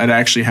honest, I'd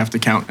actually have to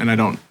count, and I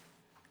don't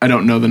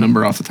know the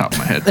number off the top of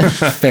my head.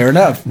 Fair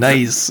enough.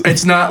 Nice.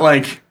 It's not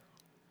like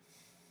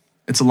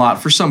it's a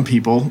lot for some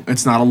people.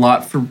 It's not a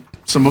lot for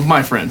some of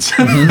my friends.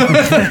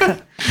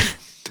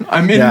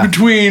 I'm in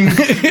between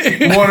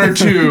one or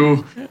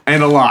two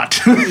and a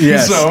lot.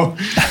 Yes.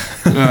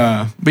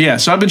 But yeah,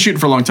 so I've been shooting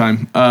for a long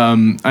time.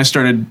 I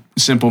started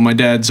simple. My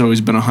dad's always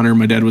been a hunter.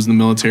 My dad was in the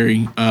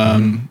military.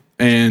 And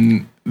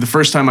the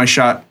first time I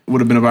shot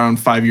would have been around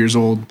 5 years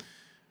old,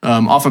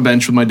 off a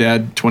bench with my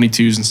dad,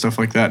 22s and stuff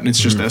like that. And it's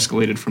just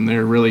escalated from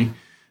there, really.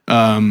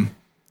 I'm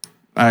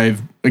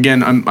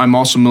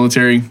also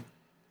military.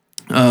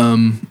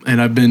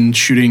 And I've been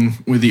shooting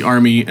with the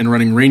Army and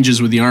running ranges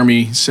with the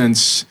Army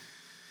since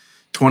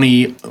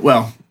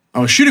I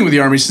was shooting with the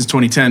Army since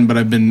 2010, but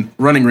I've been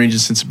running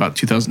ranges since about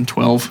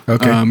 2012,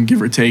 give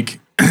or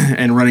take,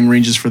 and running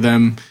ranges for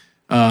them.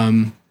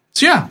 So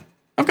yeah,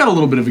 I've got a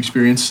little bit of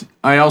experience.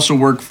 I also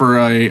work for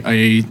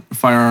a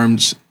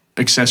firearms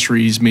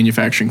accessories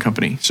manufacturing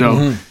company.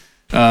 So,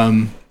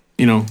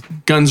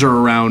 guns are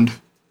around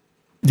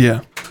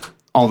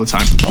all the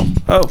time.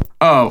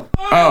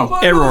 Oh.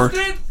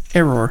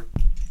 Error.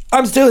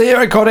 I'm still here.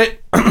 I caught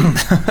it.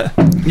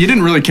 You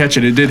didn't really catch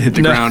it. It did hit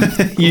the ground.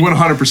 100% hit the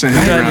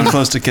Not even ground.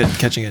 close to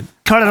catching it.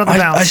 Cut it on the I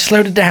bounce.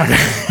 slowed it down.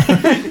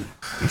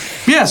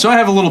 Yeah, so I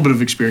have a little bit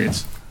of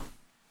experience.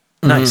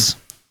 Nice.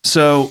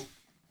 So,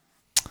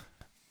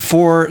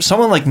 for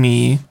someone like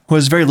me who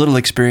has very little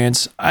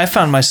experience, I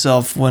found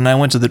myself when I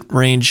went to the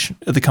range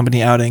at the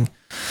company outing,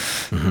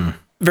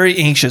 very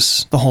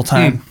anxious the whole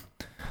time.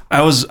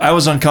 I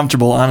was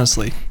uncomfortable,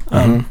 honestly,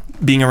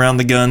 being around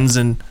the guns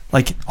and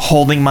like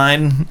holding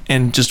mine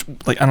and just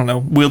like, I don't know,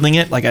 wielding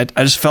it. Like I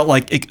just felt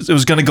like it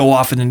was going to go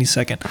off at any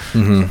second.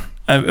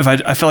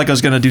 I felt like I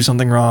was going to do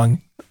something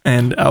wrong,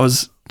 and I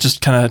was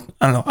just kind of,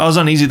 I don't know, I was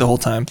uneasy the whole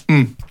time.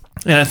 And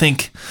I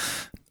think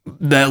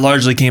that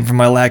largely came from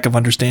my lack of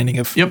understanding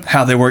of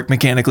how they work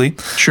mechanically.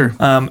 Sure.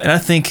 And I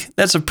think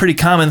that's a pretty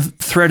common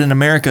thread in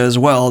America as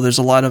well. There's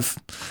a lot of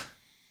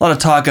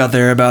talk out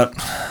there about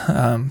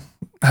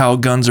how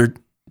guns are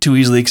too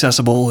easily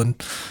accessible,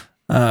 and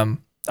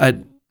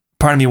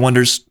part of me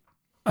wonders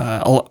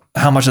how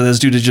much of that is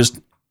due to just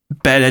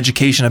bad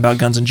education about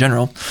guns in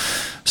general.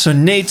 So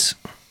Nate,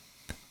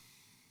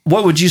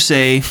 what would you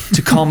say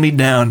to calm me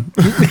down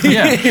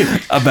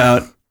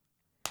about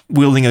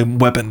wielding a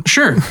weapon?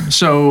 Sure.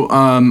 So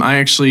I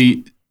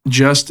actually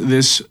just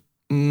this,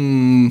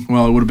 it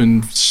would have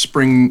been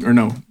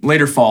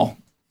later fall,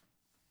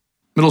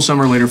 middle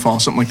summer, later fall,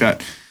 something like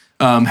that.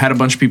 Had a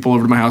bunch of people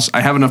over to my house.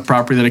 I have enough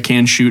property that I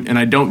can shoot, and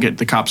I don't get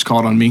the cops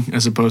called on me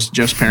as opposed to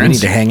Jeff's We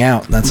parents. need to hang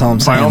out. That's all I'm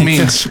saying. By all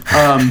means.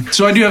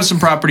 So I do have some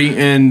property,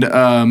 and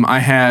I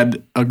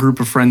had a group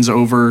of friends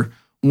over,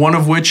 one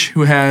of which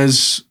who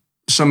has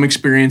some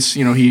experience.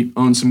 He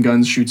owns some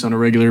guns, shoots on a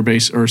regular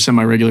basis or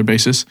semi-regular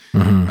basis.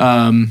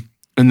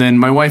 And then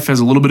my wife has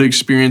a little bit of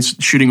experience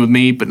shooting with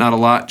me, but not a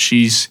lot.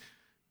 She's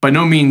by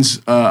no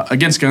means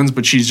against guns,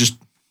 but she's just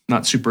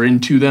not super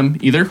into them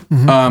either.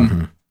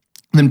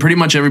 Then pretty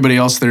much everybody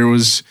else there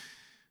was,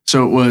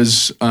 so it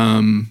was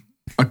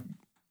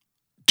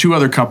 2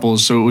 other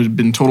couples. So it would have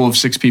been a total of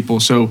 6 people.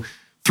 So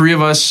 3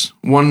 of us,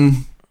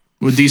 one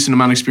with decent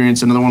amount of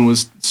experience, another one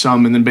was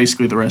some, and then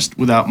basically the rest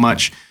without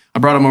much. I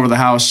brought them over to the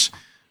house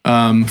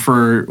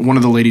for one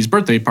of the ladies'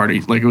 birthday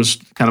party. Like it was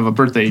kind of a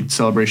birthday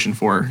celebration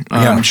for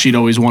her. She'd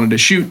always wanted to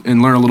shoot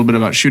and learn a little bit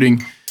about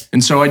shooting.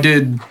 And so I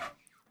did,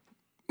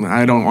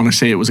 I don't want to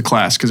say it was a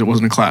class because it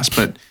wasn't a class,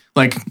 but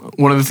like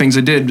one of the things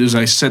I did is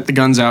I set the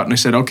guns out and I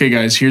said, okay,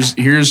 guys,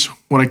 here's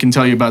what I can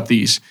tell you about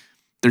these.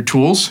 They're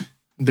tools.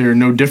 They're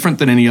no different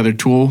than any other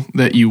tool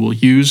that you will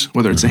use,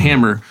 whether it's a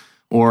hammer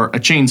or a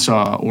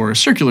chainsaw or a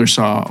circular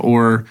saw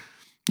or,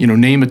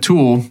 name a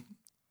tool.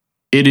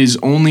 It is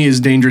only as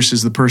dangerous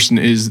as the person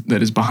is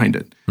that is behind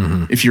it.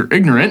 If you're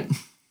ignorant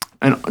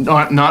and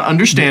not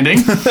understanding,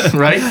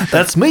 right?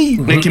 That's me.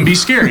 It can be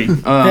scary.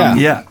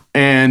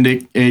 And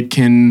it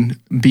can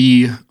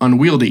be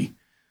unwieldy.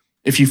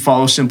 If you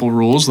follow simple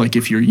rules, like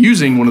if you're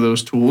using one of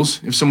those tools,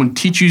 if someone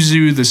teaches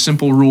you the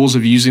simple rules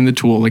of using the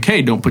tool, like,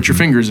 hey, don't put your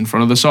fingers in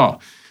front of the saw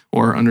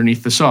or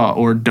underneath the saw,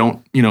 or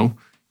don't,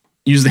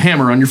 use the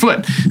hammer on your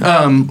foot,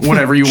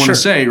 whatever you want to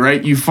say,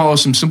 right? You follow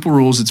some simple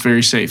rules, it's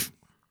very safe.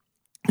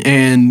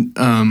 And,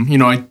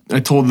 I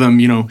told them,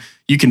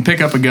 you can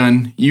pick up a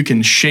gun, you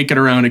can shake it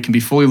around, it can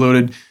be fully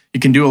loaded. You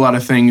can do a lot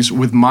of things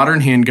with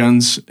modern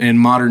handguns and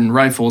modern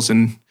rifles.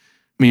 And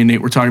me and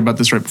Nate were talking about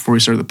this right before we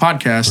started the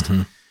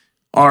podcast.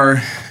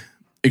 Are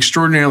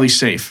extraordinarily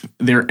safe.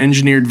 They're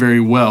engineered very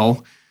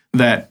well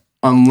that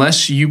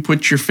unless you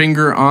put your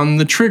finger on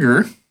the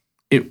trigger,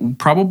 it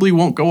probably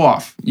won't go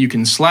off. You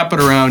can slap it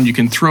around, you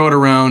can throw it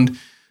around,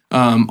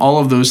 all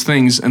of those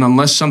things. And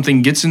unless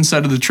something gets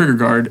inside of the trigger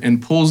guard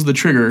and pulls the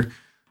trigger,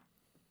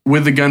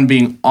 with the gun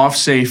being off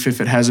safe, if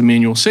it has a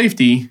manual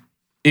safety,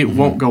 it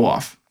won't go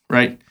off,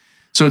 right?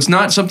 So it's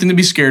not something to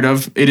be scared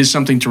of. It is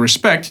something to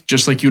respect,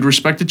 just like you'd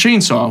respect a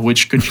chainsaw,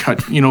 which could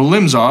cut,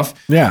 limbs off.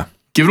 Yeah.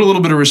 Give it a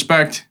little bit of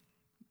respect,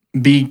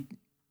 be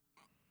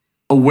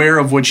aware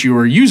of what you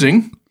are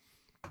using,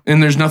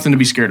 and there's nothing to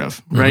be scared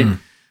of, right?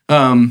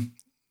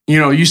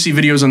 You see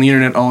videos on the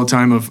internet all the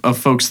time of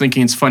folks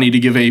thinking it's funny to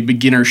give a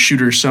beginner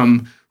shooter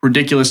some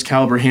ridiculous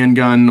caliber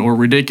handgun or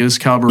ridiculous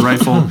caliber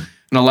rifle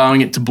and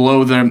allowing it to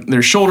blow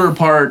their shoulder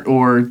apart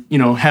or,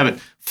 have it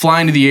fly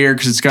into the air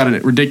because it's got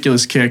a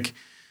ridiculous kick.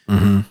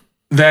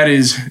 That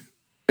is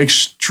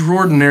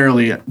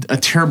extraordinarily a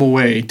terrible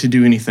way to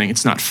do anything.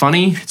 It's not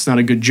funny. It's not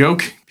a good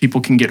joke.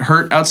 People can get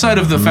hurt outside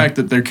of the fact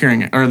that they're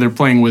carrying it or they're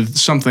playing with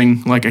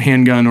something like a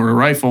handgun or a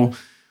rifle.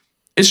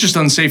 It's just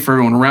unsafe for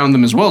everyone around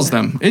them as well as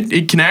them.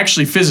 It can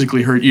actually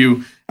physically hurt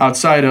you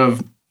outside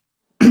of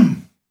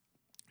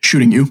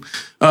shooting you.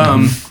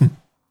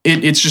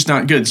 It's just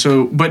not good.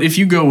 So, but if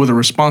you go with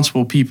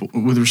responsible people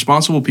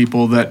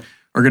that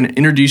are going to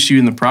introduce you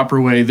in the proper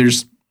way,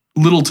 there's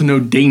little to no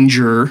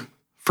danger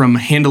from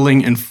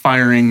handling and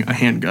firing a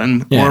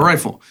handgun or a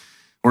rifle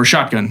or a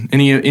shotgun.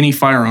 Any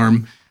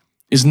firearm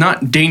is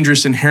not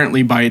dangerous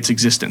inherently by its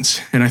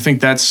existence. And I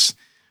think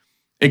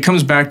it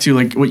comes back to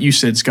like what you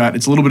said, Scott.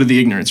 It's a little bit of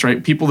the ignorance,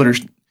 right? People that are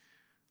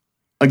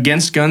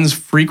against guns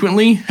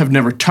frequently have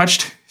never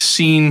touched,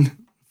 seen,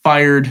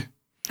 fired,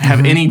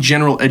 have any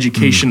general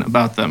education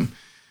about them.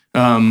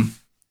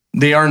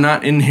 They are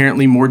not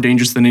inherently more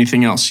dangerous than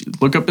anything else.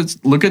 Look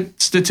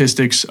at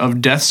statistics of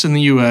deaths in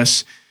the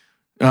U.S.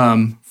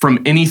 From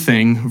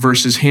anything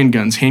versus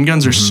handguns.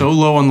 Handguns are so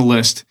low on the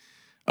list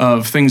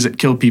of things that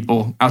kill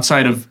people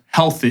outside of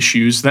health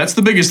issues. That's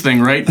the biggest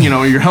thing, right?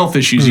 Your health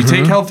issues. You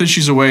take health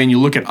issues away and you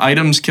look at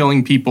items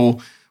killing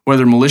people,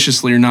 whether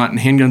maliciously or not, and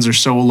handguns are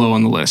so low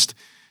on the list.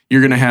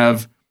 You're going to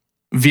have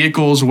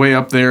vehicles way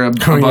up there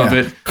above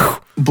it,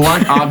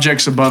 blunt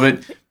objects above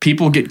it.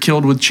 People get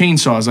killed with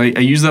chainsaws. I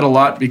use that a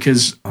lot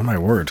because my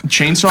word,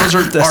 chainsaws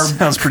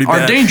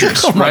are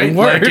dangerous, right?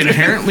 Like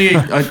inherently,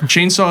 a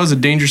chainsaw is a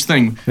dangerous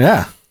thing.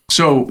 Yeah.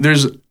 So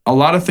there's a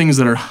lot of things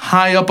that are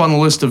high up on the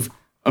list of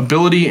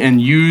ability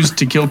and used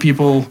to kill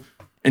people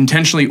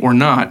intentionally or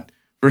not,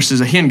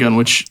 versus a handgun,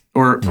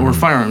 or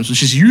firearms,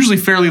 which is usually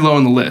fairly low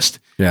on the list.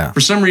 Yeah.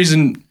 For some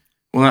reason,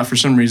 not for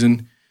some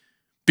reason,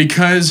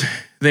 because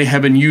they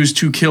have been used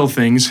to kill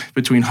things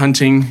between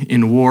hunting,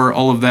 in war,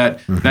 all of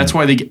that. That's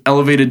why they get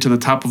elevated to the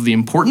top of the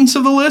importance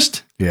of the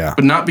list. Yeah.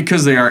 But not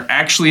because they are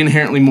actually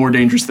inherently more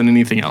dangerous than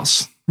anything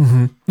else.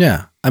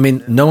 Yeah. I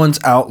mean, no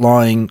one's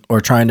outlawing or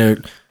trying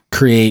to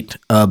create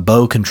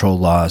bow control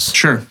laws.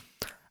 Sure.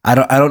 I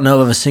don't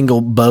know of a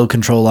single bow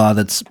control law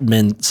that's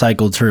been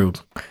cycled through.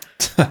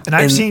 And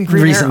I've seen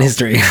Green recent Arrow.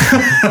 history.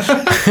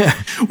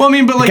 Well, I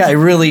mean, but like, guy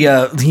really, he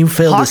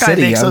failed the Hawkeye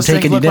city. makes I'm those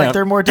taking things you look down. like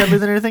they're more deadly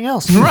than anything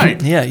else.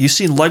 right? Yeah, you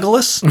seen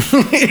Legolas?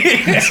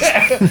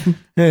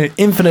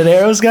 Infinite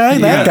arrows guy?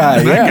 That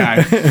guy.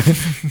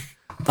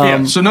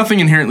 Yeah. So nothing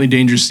inherently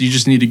dangerous. You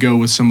just need to go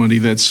with somebody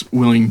that's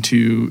willing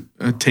to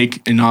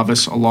take a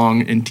novice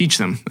along and teach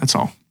them. That's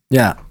all.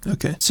 Yeah.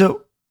 Okay.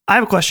 So I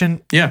have a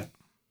question. Yeah.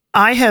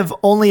 I have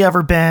only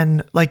ever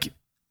been like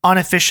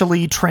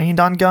unofficially trained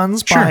on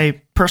guns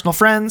by personal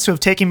friends who have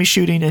taken me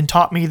shooting and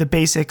taught me the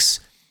basics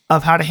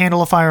of how to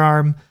handle a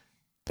firearm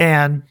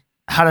and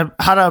how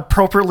to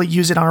appropriately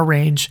use it on a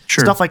range,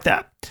 stuff like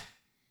that.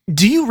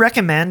 Do you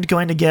recommend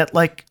going to get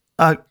like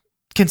a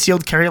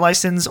concealed carry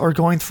license or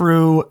going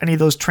through any of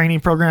those training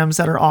programs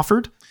that are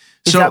offered?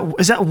 Is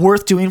that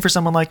worth doing for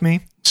someone like me?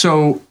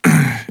 So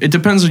it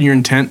depends on your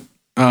intent.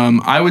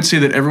 I would say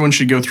that everyone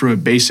should go through a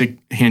basic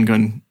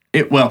handgun,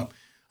 a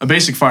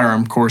basic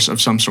firearm course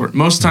of some sort.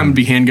 Most of the time it'd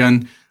be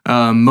handgun.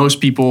 Most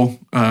people,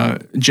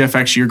 Jeff,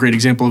 actually, you're a great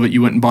example of it.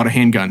 You went and bought a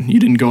handgun. You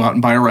didn't go out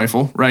and buy a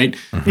rifle, right?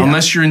 Yeah.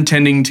 Unless you're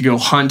intending to go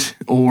hunt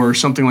or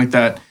something like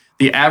that.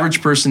 The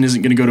average person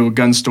isn't going to go to a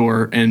gun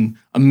store and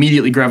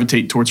immediately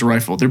gravitate towards a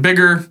rifle. They're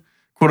bigger,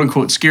 quote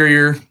unquote,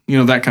 scarier,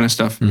 that kind of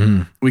stuff.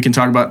 Mm-hmm. We can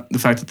talk about the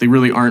fact that they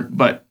really aren't,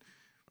 but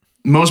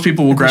most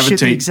people will gravitate.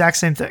 Shoot the exact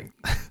same thing.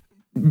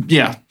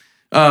 Yeah.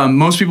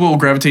 Most people will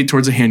gravitate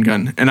towards a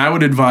handgun. And I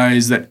would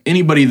advise that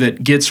anybody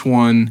that gets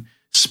one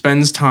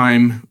spends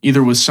time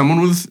either with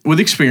someone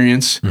with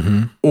experience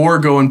or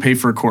go and pay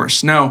for a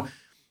course. Now,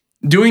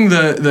 doing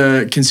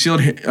the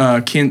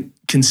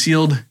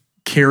concealed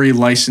carry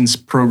license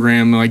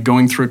program, like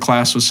going through a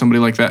class with somebody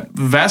like that,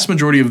 the vast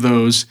majority of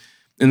those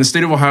in the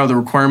state of Ohio, the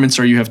requirements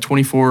are you have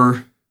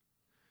 24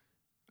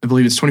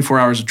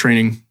 hours of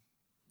training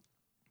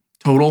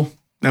total.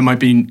 That might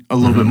be a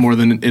little bit more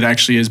than it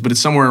actually is, but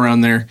it's somewhere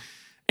around there.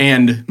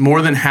 And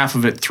more than half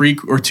of it,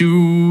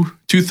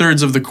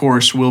 two-thirds of the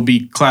course will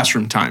be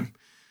classroom time.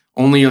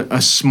 Only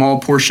a small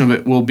portion of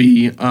it will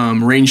be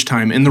range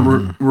time. And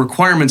the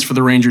requirements for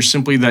the range are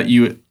simply that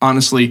you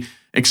honestly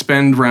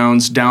expend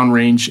rounds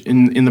downrange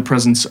in the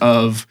presence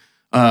of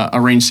a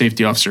range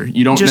safety officer.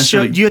 You don't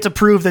necessarily... you have to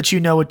prove that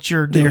you know what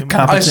you're doing. You're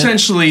competent.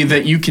 Essentially,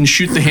 that you can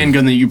shoot the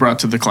handgun that you brought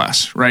to the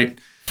class, right?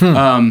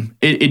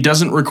 It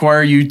doesn't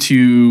require you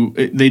to,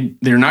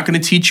 they're not going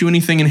to teach you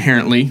anything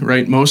inherently,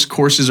 right? Most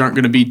courses aren't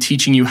going to be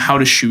teaching you how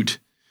to shoot.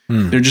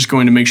 They're just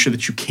going to make sure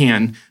that you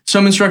can.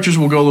 Some instructors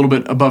will go a little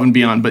bit above and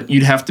beyond, but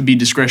you'd have to be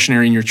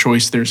discretionary in your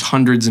choice. There's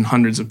hundreds and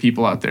hundreds of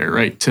people out there,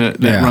 right, that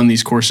run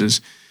these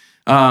courses.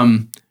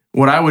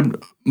 What I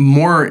would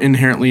more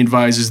inherently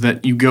advise is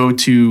that you go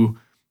to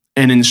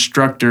an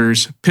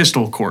instructor's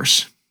pistol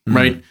course,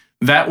 right?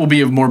 That will be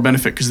of more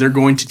benefit because they're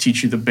going to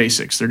teach you the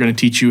basics. They're going to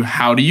teach you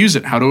how to use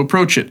it, how to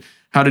approach it,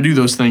 how to do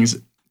those things.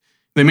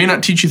 They may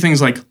not teach you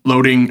things like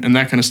loading and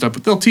that kind of stuff,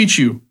 but they'll teach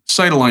you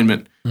sight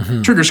alignment,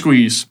 trigger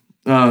squeeze,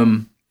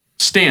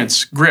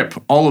 stance, grip,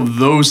 all of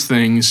those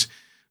things,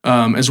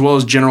 as well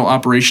as general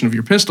operation of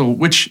your pistol,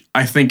 which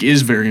I think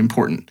is very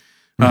important.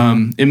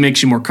 It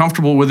makes you more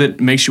comfortable with it.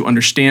 It makes you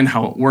understand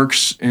how it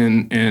works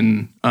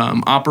and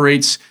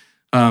operates.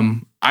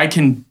 I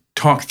can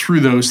talk through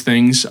those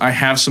things. I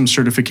have some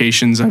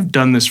certifications. I've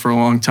done this for a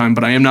long time,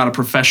 but I am not a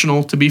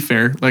professional, to be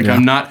fair.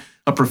 I'm not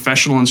a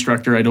professional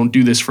instructor. I don't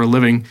do this for a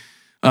living.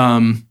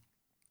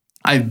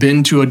 I've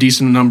been to a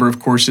decent number of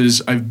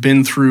courses. I've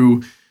been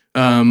through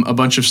a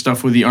bunch of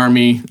stuff with the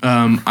Army.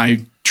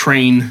 I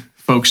train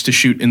folks to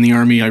shoot in the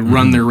Army. I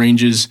run their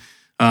ranges.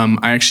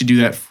 I actually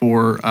do that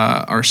for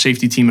our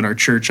safety team at our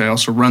church. I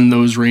also run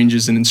those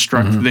ranges and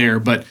instruct there,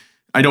 but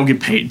I don't get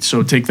paid.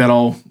 So take that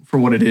all for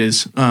what it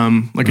is.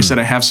 Like I said,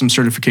 I have some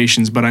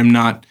certifications, but I'm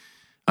not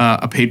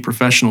a paid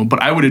professional.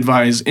 But I would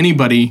advise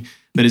anybody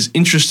that is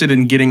interested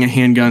in getting a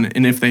handgun,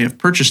 and if they have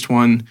purchased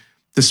one,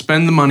 to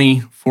spend the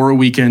money for a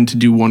weekend to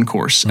do one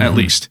course at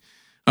least.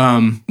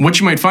 What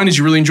you might find is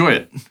you really enjoy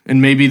it,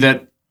 and maybe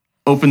that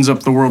opens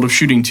up the world of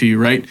shooting to you,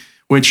 right?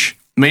 Which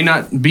may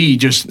not be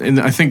just, and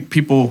I think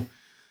people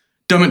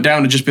dumb it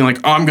down to just being like,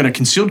 oh, I'm going to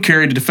concealed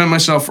carry to defend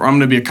myself, or I'm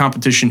going to be a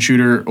competition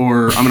shooter,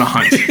 or I'm going to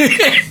hunt.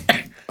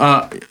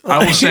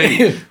 I will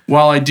say,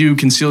 while I do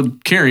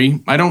concealed carry,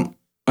 I don't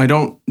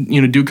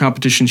do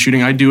competition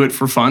shooting. I do it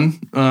for fun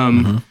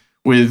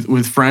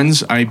with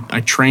friends.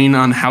 I train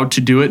on how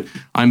to do it.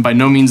 I'm by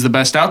no means the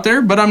best out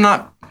there, but I'm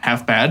not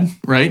half bad,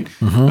 right?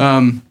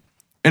 And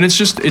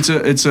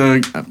it's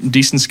a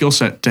decent skill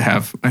set to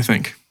have, I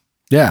think.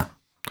 Yeah.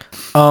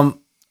 Going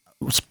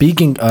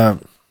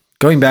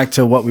back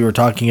to what we were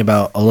talking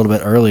about a little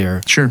bit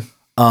earlier. Sure.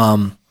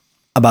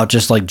 About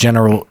just like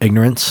general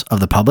ignorance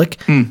of the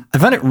public. I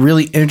find it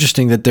really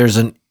interesting that there's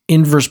an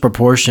inverse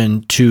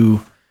proportion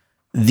to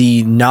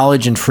the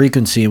knowledge and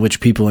frequency in which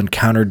people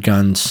encountered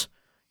guns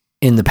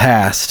in the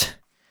past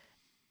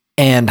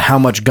and how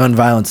much gun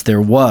violence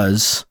there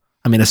was.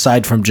 I mean,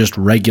 aside from just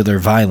regular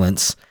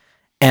violence,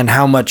 and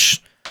how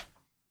much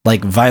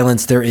like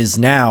violence there is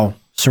now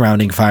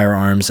surrounding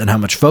firearms and how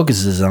much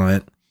focus is on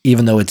it,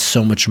 even though it's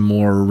so much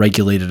more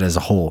regulated as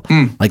a whole.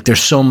 Like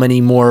there's so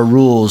many more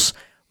rules.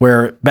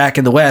 Where back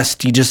in the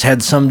West, you just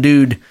had some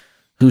dude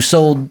who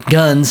sold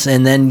guns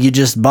and then you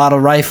just bought a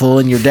rifle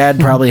and your dad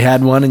probably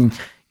had one and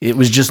it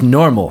was just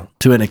normal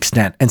to an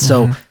extent. And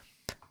so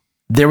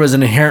there was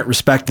an inherent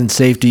respect and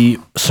safety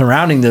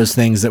surrounding those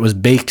things that was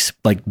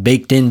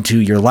baked into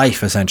your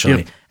life essentially.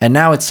 Yep. And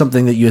now it's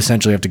something that you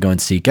essentially have to go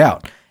and seek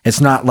out. It's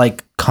not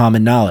like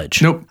common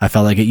knowledge. Nope. I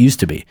felt like it used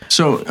to be.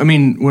 So, I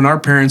mean, when our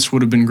parents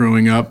would have been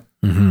growing up,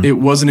 it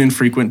wasn't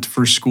infrequent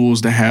for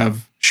schools to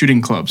have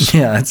shooting clubs.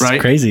 Yeah, that's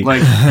right? crazy.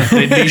 Like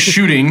they'd be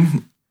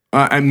shooting.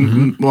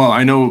 Well,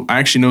 I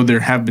actually know there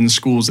have been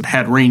schools that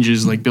had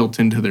ranges like built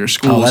into their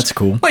schools. Oh, that's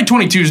cool. Like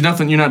 22 is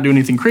nothing. You're not doing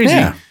anything crazy.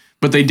 Yeah.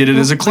 But they did it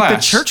as a Like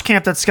class. the church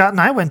camp that Scott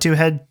and I went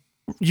to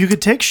you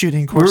could take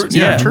shooting courses. We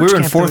Church were in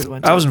camp that fourth. we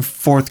went to. I was in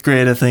fourth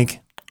grade, I think,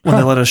 when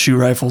they let us shoot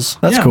rifles.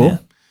 That's Yeah. cool.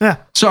 Yeah.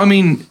 So, I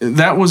mean,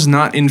 that was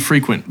not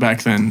infrequent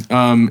back then.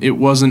 It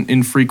wasn't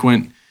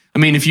infrequent. I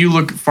mean, if you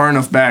look far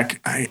enough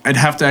back, I'd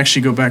have to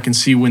actually go back and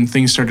see when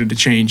things started to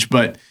change.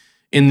 But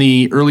in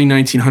the early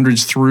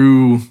 1900s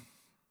through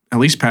at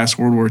least past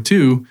World War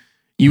II,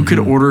 you could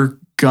order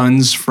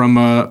guns from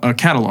a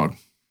catalog.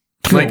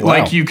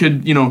 Like you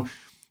could,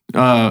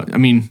 I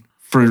mean,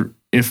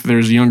 if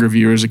there's younger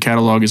viewers, a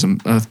catalog is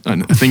a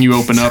thing you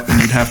open up and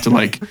you'd have to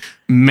like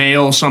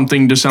mail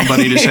something to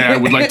somebody to say, I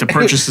would like to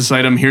purchase this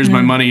item. Here's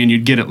my money. And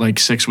you'd get it like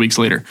 6 weeks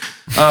later.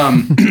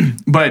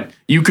 But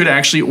you could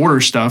actually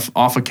order stuff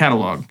off a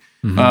catalog.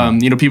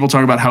 People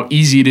talk about how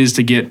easy it is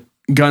to get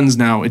guns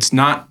now. It's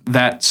not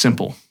that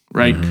simple,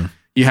 right?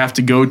 You have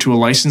to go to a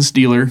licensed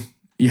dealer.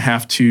 You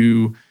have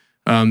to,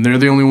 they're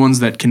the only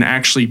ones that can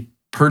actually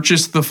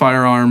purchase the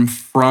firearm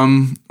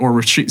from or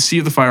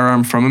receive the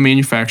firearm from a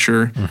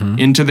manufacturer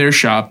into their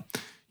shop.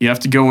 You have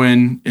to go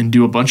in and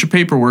do a bunch of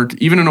paperwork.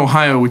 Even in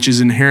Ohio, which is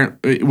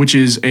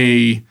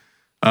a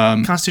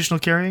Constitutional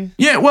carry?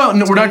 yeah. Well,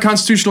 no, we're not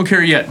constitutional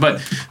carry yet.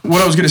 But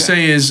what I was going to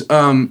say is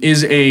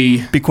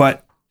a Be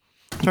quiet.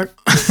 Sorry.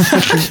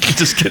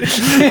 Just kidding.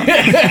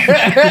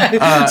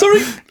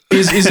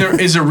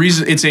 is a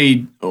reason. It's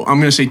I'm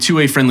going to say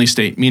 2A friendly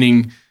state,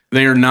 meaning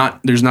there's not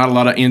a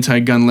lot of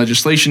anti-gun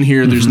legislation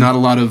here. There's not a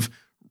lot of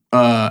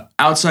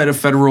outside of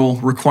federal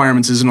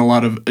requirements. Isn't a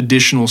lot of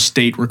additional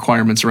state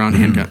requirements around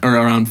handgun or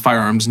around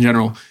firearms in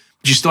general.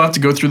 But you still have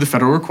to go through the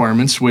federal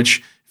requirements.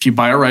 Which, if you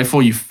buy a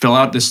rifle, you fill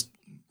out this.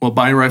 Well,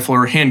 buy a rifle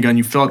or a handgun,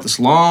 you fill out this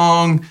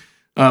long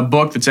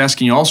book that's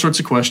asking you all sorts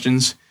of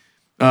questions.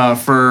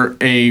 For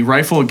a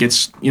rifle, it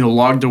gets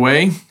logged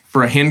away.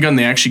 For a handgun,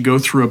 they actually go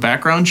through a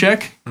background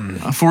check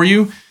for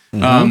you.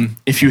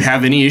 If you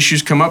have any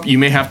issues come up, you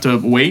may have to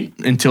wait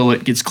until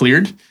it gets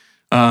cleared.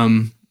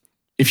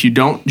 If you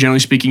don't, generally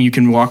speaking, you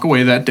can walk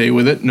away that day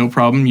with it, no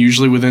problem,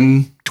 usually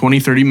within 20,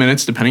 30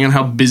 minutes, depending on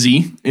how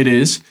busy it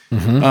is.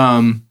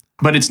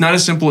 But it's not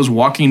as simple as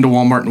walking into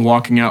Walmart and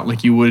walking out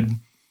like you would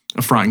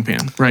a frying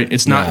pan, right?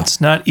 It's not.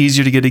 It's not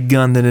easier to get a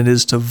gun than it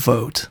is to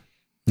vote.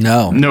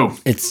 No.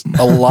 It's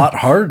a lot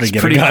harder to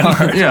get a gun.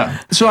 hard.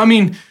 Yeah. So, I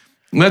mean,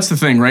 that's the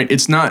thing, right?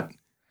 It's not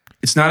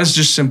as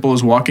just simple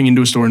as walking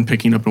into a store and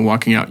picking it up and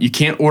walking out. You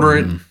can't order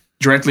it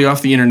directly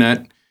off the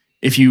internet.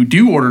 If you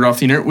do order it off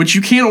the internet, which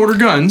you can order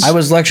guns. I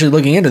was actually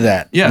looking into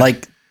that. Yeah.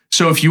 Like,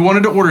 so if you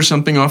wanted to order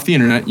something off the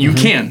internet, you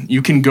can.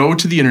 You can go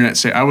to the internet,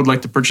 say, I would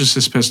like to purchase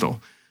this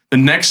pistol. The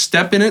next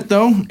step in it,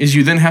 though, is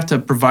you then have to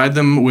provide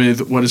them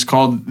with what is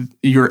called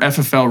your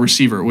FFL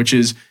receiver, which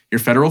is your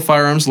Federal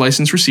Firearms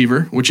License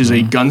Receiver, which is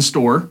a gun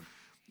store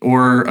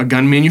or a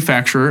gun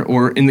manufacturer,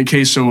 or in the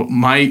case, so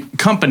my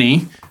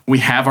company, we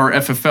have our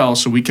FFL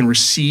so we can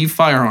receive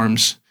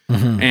firearms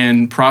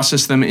and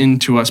process them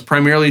into us.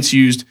 Primarily, it's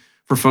used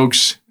for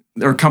folks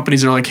or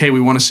companies that are like, hey,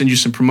 we want to send you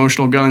some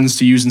promotional guns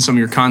to use in some of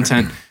your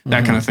content,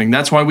 that kind of thing.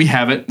 That's why we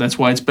have it. That's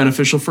why it's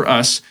beneficial for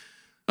us.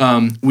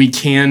 We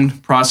can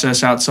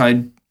process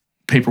outside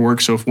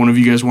paperwork. So if one of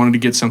you guys wanted to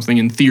get something,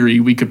 in theory,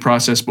 we could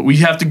process, but we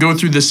have to go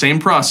through the same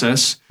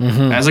process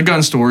as a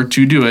gun store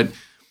to do it.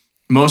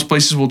 Most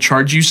places will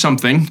charge you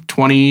something,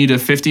 $20 to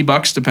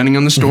 $50, depending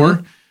on the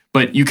store.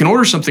 But you can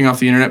order something off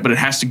the internet, but it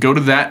has to go to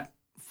that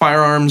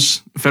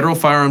federal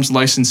firearms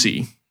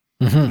licensee.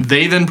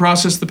 They then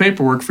process the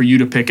paperwork for you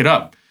to pick it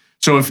up.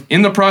 So if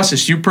in the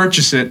process you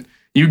purchase it,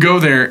 you go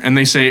there and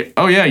they say,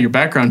 oh yeah, your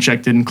background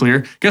check didn't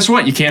clear. Guess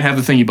what? You can't have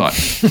the thing you bought.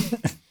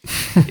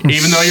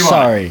 Even though you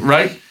bought it,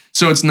 right?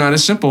 So it's not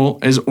as simple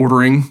as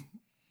ordering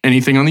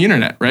anything on the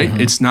internet,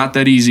 right? It's not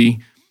that easy.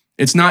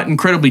 It's not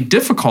incredibly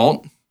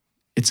difficult.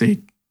 It's a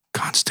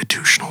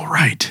constitutional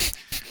right.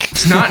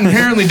 It's not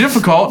inherently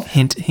difficult.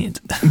 Hint, hint.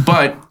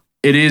 But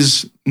it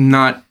is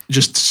not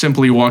just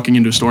simply walking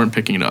into a store and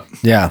picking it up.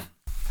 yeah.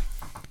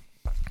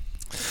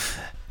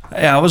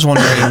 Yeah, I was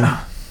wondering,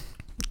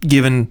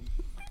 given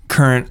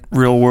current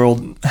real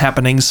world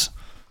happenings,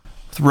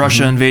 with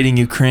Russia invading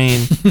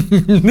Ukraine,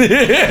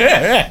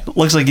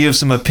 looks like you have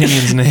some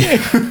opinions, Nate.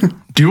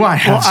 Do I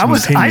have some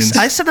opinions?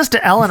 I said this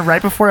to Ellen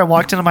right before I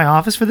walked into my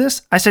office for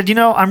this. I said,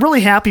 I'm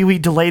really happy we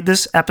delayed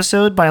this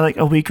episode by like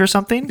a week or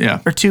something.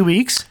 Yeah. Or 2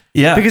 weeks.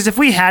 Yeah. Because if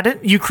we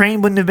hadn't,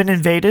 Ukraine wouldn't have been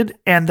invaded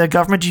and the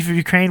government of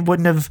Ukraine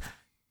wouldn't have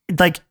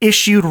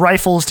issued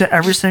rifles to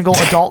every single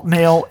adult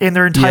male in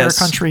their entire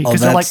country. Because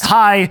they're like,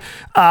 hi,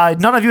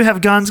 none of you have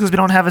guns because we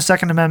don't have a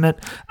Second Amendment.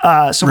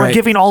 So we're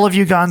giving all of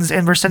you guns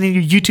and we're sending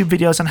you YouTube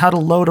videos on how to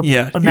load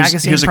a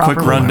magazine Here's a quick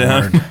properly.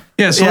 rundown.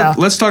 So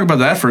let's talk about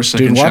that for a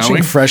second, Dude, shall watching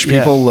we? fresh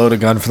people load a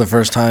gun for the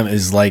first time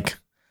is like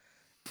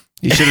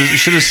You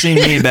should have seen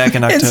me back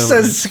in October. It's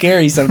so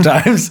scary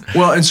sometimes.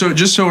 Well, and so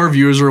just so our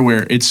viewers are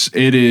aware, it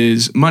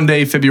is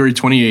Monday, February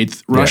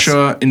 28th.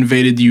 Russia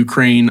invaded the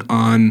Ukraine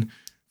on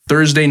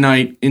Thursday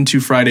night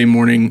into Friday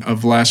morning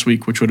of last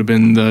week, which would have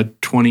been the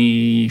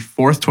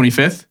 24th,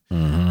 25th.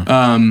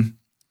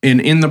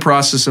 And in the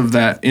process of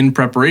that, in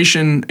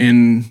preparation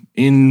and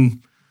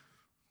in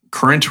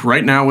current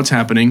right now, what's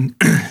happening,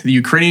 the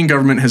Ukrainian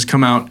government has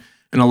come out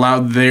and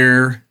allowed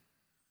their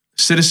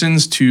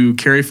citizens to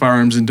carry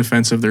firearms in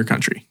defense of their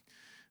country.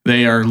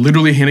 They are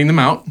literally handing them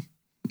out.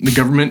 The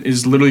government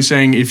is literally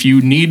saying, if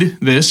you need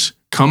this,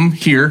 come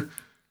here.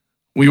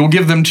 We will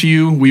give them to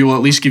you. We will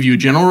at least give you a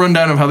general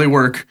rundown of how they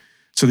work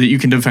so that you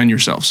can defend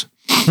yourselves.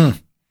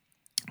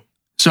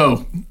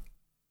 So,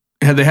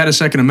 had they had a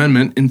Second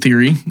Amendment, in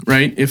theory,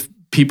 right, if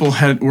people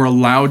were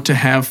allowed to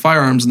have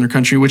firearms in their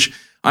country, which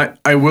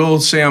I will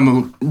say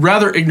I'm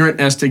rather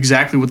ignorant as to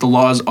exactly what the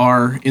laws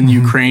are in the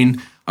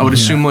Ukraine. I would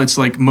assume it's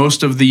like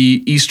most of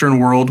the Eastern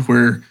world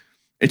where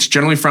it's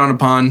generally frowned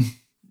upon.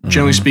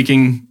 Generally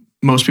speaking,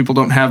 most people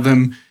don't have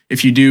them.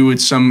 If you do,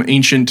 it's some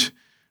ancient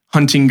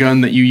hunting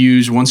gun that you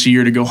use once a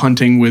year to go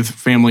hunting with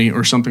family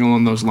or something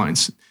along those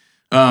lines.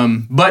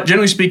 But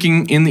generally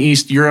speaking, in the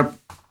East, Europe,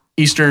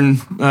 Eastern,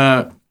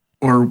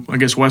 or I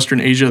guess Western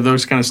Asia,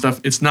 those kind of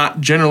stuff, it's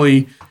not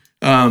generally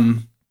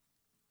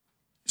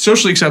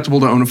socially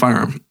acceptable to own a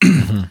firearm.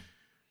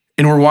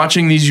 And we're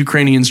watching these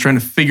Ukrainians trying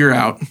to figure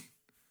out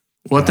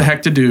what the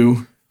heck to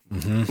do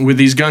with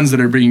these guns that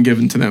are being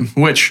given to them,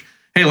 which,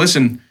 hey,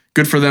 listen,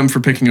 good for them for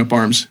picking up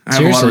arms. I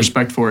have a lot of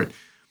respect for it.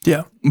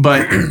 Yeah.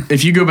 But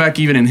if you go back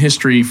even in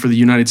history for the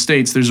United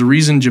States, there's a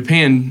reason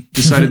Japan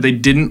decided they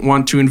didn't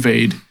want to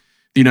invade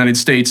the United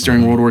States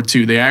during World War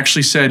II. They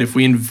actually said, if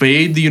we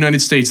invade the United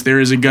States, there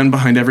is a gun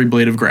behind every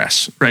blade of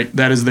grass, right?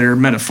 That is their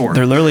metaphor.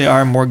 There literally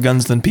are more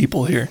guns than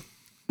people here.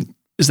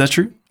 Is that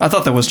true? I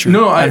thought that was true.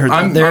 No, I'm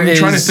trying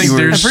to think.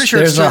 I'm pretty sure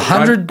there's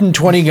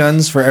 120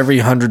 guns for every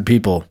 100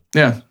 people.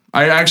 Yeah.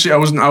 I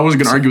wasn't going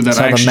to argue with that.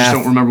 I actually just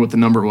don't remember what the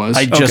number was.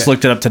 I just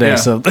looked it up today,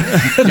 so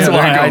that's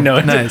why I know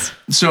it. Nice.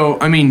 So,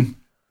 I mean,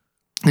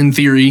 in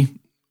theory,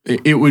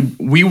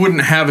 we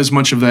wouldn't have as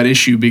much of that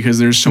issue because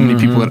there's so many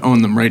people that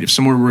own them, right? If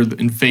someone were to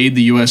invade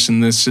the U.S. in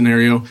this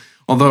scenario,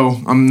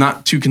 although I'm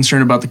not too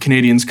concerned about the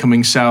Canadians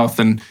coming south,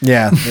 and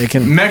they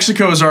can.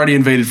 Mexico has already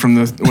invaded from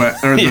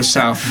the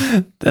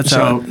south. That's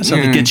how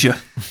they get you.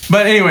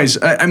 But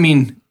anyways, I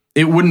mean,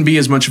 it wouldn't be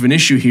as much of an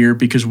issue here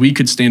because we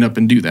could stand up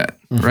and do that,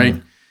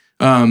 right?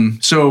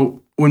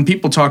 So when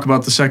people talk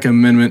about the Second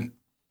Amendment,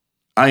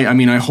 I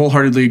mean, I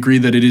wholeheartedly agree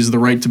that it is the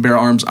right to bear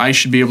arms I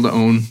should be able to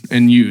own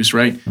and use,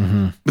 right?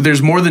 But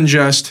there's more than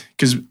just,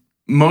 because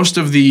most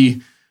of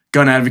the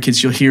gun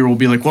advocates you'll hear will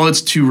be like, well,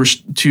 it's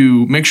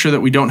to make sure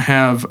that we don't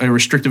have a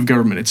restrictive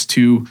government. It's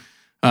to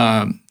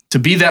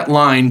be that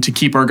line to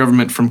keep our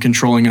government from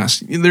controlling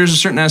us. There's a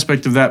certain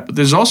aspect of that, but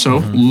there's also,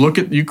 look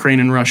at Ukraine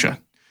and Russia.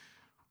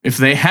 If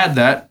they had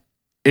that,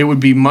 it would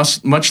be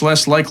much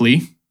less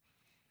likely,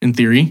 in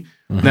theory,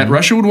 that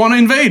Russia would want to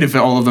invade if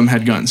all of them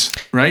had guns,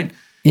 right?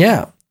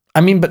 Yeah.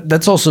 I mean, but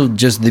that's also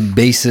just the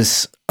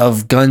basis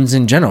of guns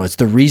in general. It's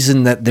the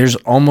reason that there's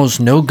almost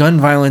no gun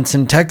violence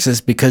in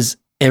Texas because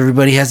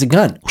everybody has a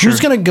gun. Who's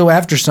going to go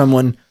after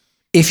someone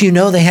if you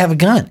know they have a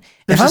gun?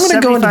 There's a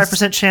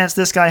 75% chance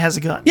this guy has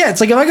a gun. Yeah,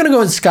 it's like if I'm going to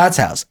go in Scott's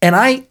house and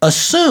I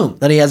assume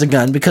that he has a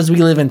gun because we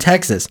live in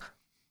Texas,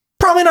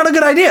 probably not a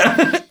good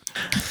idea.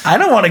 I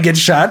don't want to get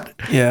shot.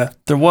 Yeah,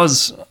 there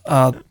was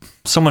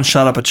someone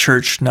shot up a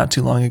church not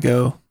too long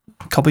ago,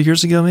 a couple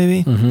years ago maybe,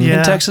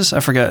 in Texas. I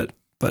forget,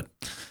 but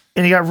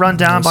and he got run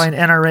down by an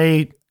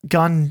NRA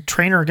gun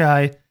trainer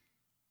guy.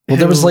 Well,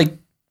 there was like,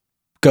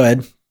 go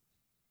ahead.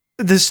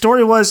 The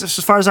story was,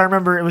 as far as I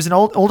remember, it was an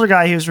older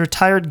guy. He was a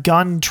retired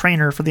gun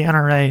trainer for the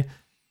NRA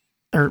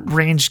or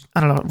range.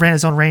 I don't know, ran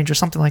his own range or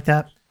something like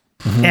that.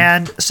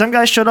 And some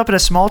guy showed up at a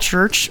small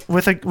church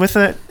with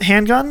a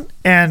handgun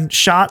and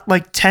shot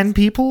like 10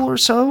 people or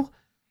so.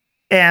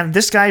 And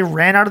this guy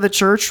ran out of the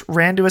church,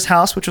 ran to his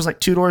house, which was like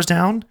 2 doors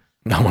down.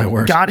 Oh my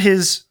word! Got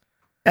his,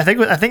 I think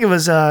it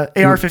was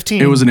AR-15.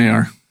 It was an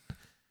AR.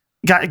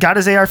 Got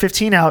his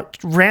AR-15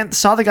 out.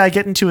 Saw the guy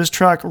get into his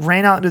truck,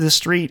 ran out into the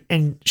street,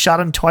 and shot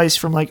him twice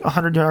from like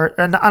 100 yards.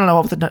 And I don't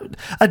know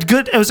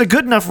what it was a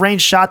good enough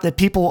range shot that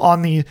people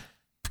on the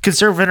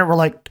conservative internet were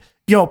like,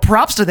 "Yo,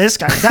 props to this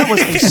guy. That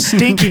was a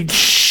stinking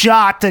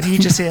shot that he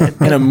just hit."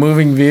 And a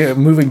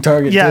moving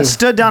target. Yeah, too.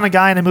 stood down a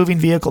guy in a moving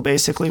vehicle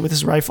basically with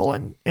his rifle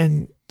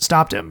and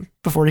stopped him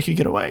before he could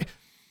get away.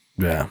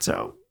 Yeah.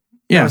 So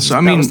yeah,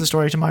 that was the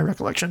story to my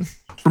recollection.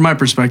 From my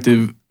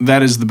perspective,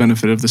 that is the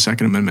benefit of the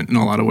Second Amendment in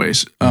a lot of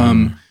ways.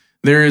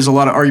 There is a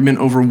lot of argument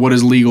over what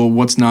is legal,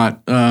 what's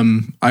not.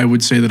 I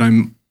would say that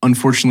I'm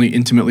unfortunately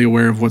intimately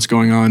aware of what's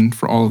going on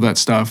for all of that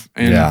stuff.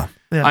 And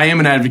I am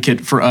an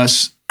advocate for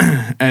us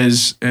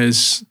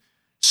as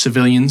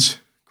civilians,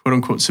 quote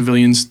unquote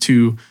civilians,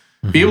 to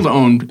be able to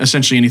own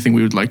essentially anything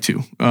we would like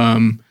to.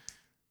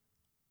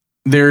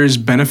 There is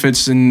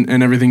benefits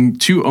and everything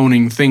to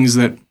owning things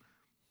that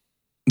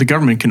the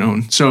government can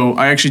own. So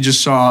I actually just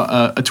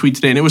saw a tweet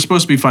today, and it was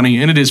supposed to be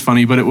funny, and it is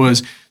funny, but it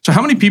was, so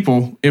how many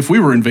people, if we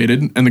were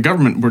invaded and the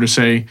government were to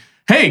say,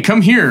 hey,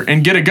 come here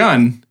and get a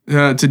gun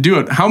to do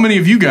it, how many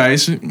of you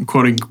guys,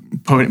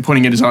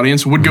 pointing at his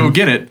audience, would go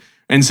get it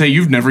and say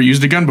you've never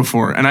used a gun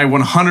before? And I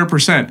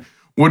 100%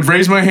 would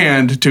raise my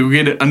hand to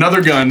get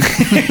another gun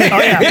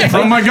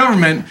from my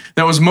government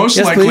that was most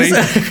likely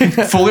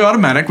fully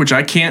automatic, which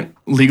I can't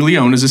legally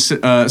own as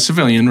a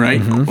civilian,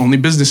 right? Only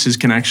businesses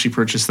can actually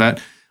purchase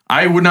that.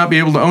 I would not be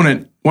able to own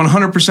it.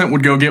 100%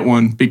 would go get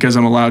one because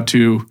I'm allowed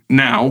to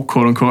now,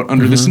 quote unquote,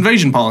 under this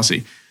invasion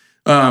policy.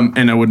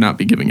 And I would not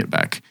be giving it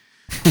back.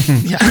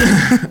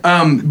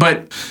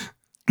 But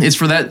it's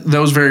for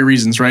those very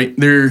reasons, right?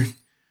 There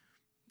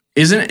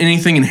isn't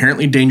anything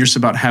inherently dangerous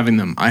about having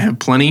them. I have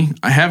plenty.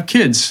 I have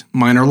kids.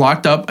 Mine are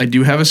locked up. I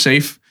do have a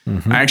safe.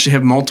 I actually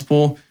have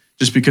multiple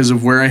just because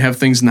of where I have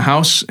things in the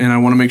house, and I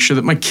want to make sure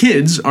that my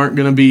kids aren't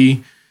going to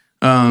be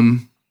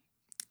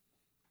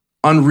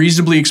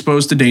unreasonably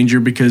exposed to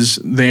danger because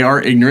they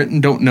are ignorant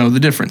and don't know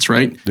the difference,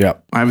 right? Yeah.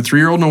 I have a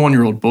 3-year-old and a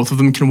 1-year-old. Both of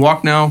them can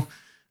walk now.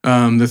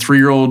 The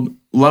 3-year-old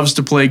loves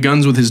to play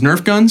guns with his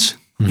Nerf guns.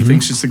 He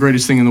thinks it's the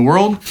greatest thing in the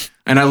world.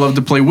 And I love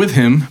to play with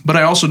him, but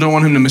I also don't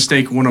want him to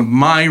mistake one of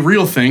my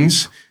real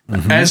things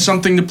as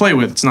something to play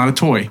with. It's not a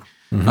toy.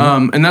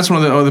 And that's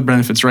one of the other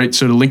benefits, right?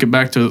 So to link it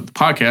back to the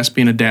podcast,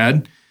 being a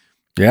dad,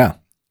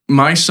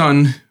 my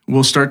son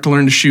will start to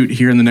learn to shoot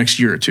here in the next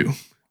year or two.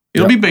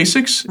 It'll be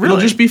basics. Really?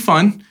 It'll just be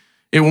fun.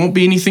 It won't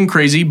be anything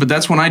crazy, but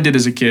that's when I did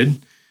as a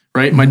kid,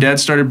 right? My dad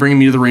started bringing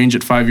me to the range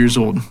at 5 years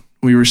old.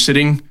 We were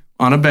sitting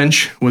on a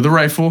bench with a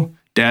rifle,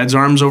 dad's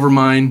arms over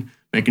mine,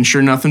 making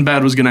sure nothing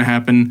bad was going to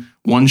happen,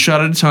 one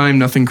shot at a time,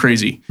 nothing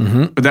crazy.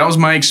 But that was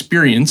my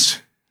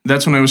experience.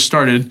 That's when I was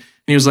started. And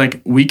he was like,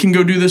 we can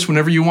go do this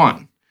whenever you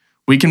want.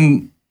 We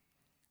can,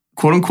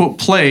 quote unquote,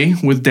 play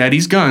with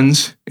daddy's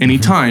guns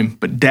anytime,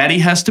 but daddy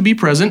has to be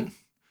present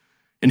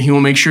and he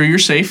will make sure you're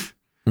safe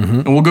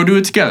and we'll go do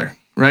it together.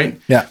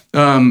 Right? Yeah.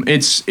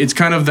 It's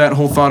kind of that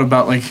whole thought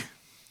about, like,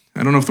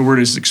 I don't know if the word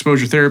is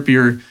exposure therapy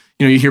or,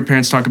 you hear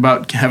parents talk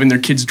about having their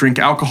kids drink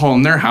alcohol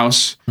in their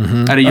house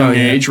at a young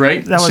age,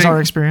 right? That was our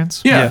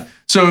experience. Yeah.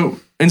 So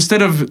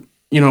instead of,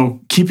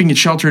 keeping it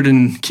sheltered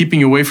and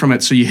keeping you away from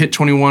it so you hit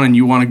 21 and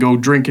you want to go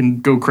drink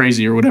and go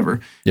crazy or whatever.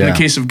 In the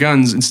case of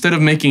guns, instead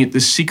of making it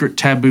this secret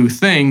taboo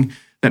thing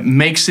that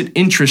makes it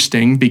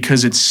interesting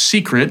because it's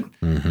secret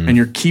and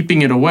you're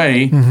keeping it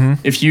away.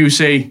 If you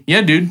say,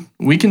 yeah, dude,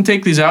 we can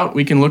take these out,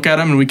 we can look at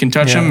them and we can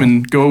touch them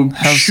and go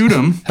shoot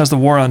them. How's the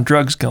war on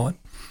drugs going?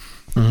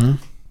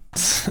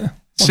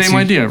 Same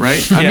idea,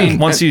 right? I mean,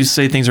 once you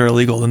say things are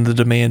illegal, then the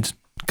demand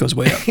goes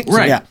way up.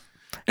 Right. Yeah.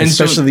 And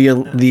especially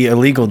the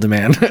illegal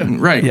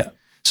demand. Right. Yeah.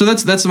 So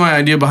that's my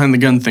idea behind the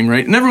gun thing,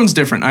 right? And everyone's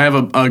different. I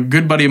have a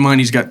good buddy of mine.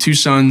 He's got 2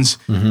 sons.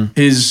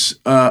 His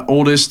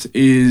oldest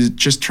is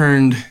just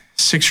turned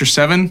 6 or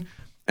 7,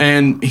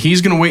 and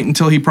he's going to wait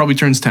until he probably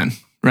turns 10,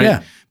 right?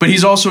 Yeah. But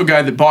he's also a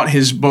guy that bought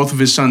both of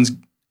his sons.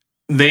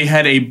 They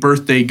had a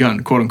birthday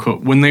gun, quote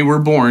unquote. When they were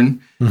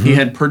born, he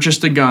had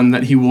purchased a gun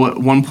that he will at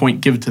one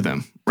point give to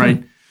them,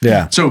 right?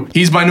 Yeah. So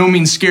he's by no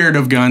means scared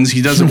of guns.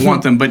 He doesn't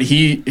want them, but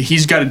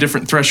he's got a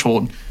different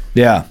threshold.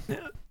 Yeah.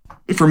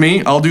 For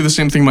me, I'll do the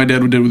same thing my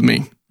dad did with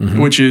me,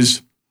 which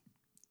is,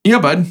 yeah,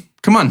 bud,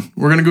 come on,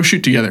 we're going to go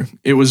shoot together.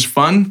 It was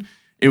fun.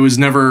 It was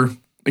never,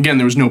 again,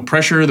 there was no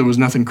pressure. There was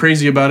nothing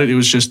crazy about it. It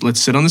was just, let's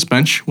sit on this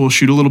bench. We'll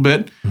shoot a little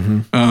bit,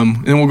 and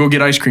then we'll go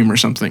get ice cream or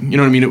something. You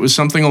know what I mean? It was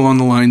something along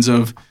the lines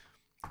of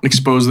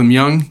expose them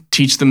young,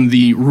 teach them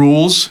the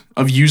rules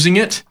of using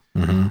it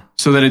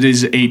so that it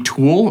is a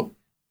tool,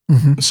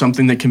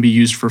 something that can be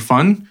used for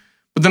fun,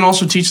 but then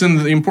also teach them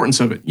the importance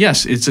of it.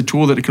 Yes, it's a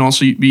tool that it can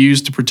also be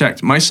used to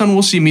protect. My son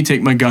will see me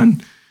take my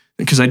gun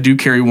because I do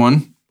carry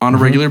one on a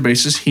regular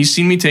basis. He's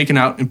seen me take it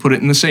out and put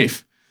it in the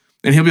safe.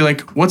 And he'll be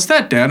like, what's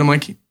that, Dad? I'm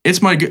like,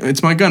 it's my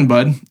gun,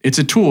 bud. It's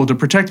a tool to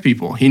protect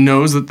people. He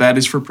knows that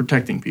is for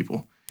protecting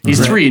people.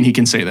 He's 3 and he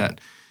can say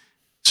that.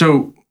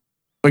 So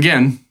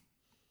again,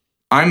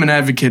 I'm an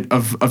advocate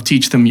of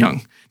teach them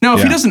young. Now,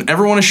 if he doesn't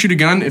ever want to shoot a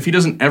gun, if he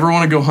doesn't ever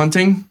want to go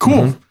hunting,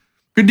 cool.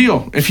 Good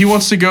deal. If he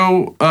wants to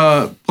go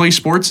play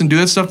sports and do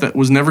that stuff, that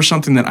was never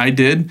something that I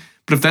did.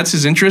 But if that's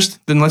his interest,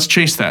 then let's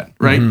chase that,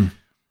 right?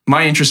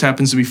 My interest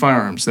happens to be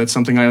firearms. That's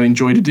something I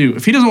enjoy to do.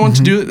 If he doesn't want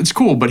to do it, it's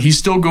cool. But he's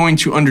still going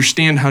to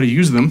understand how to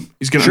use them.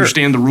 He's going to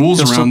understand the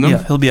rules around them.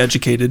 Yeah, he'll be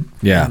educated.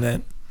 Yeah.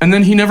 And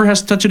then he never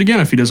has to touch it again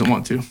if he doesn't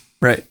want to.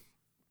 Right.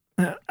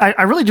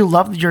 I really do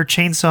love your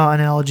chainsaw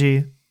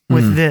analogy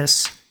with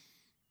this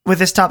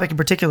topic in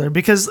particular,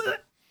 because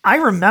I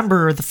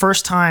remember the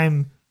first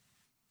time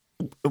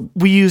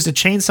we used a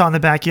chainsaw in the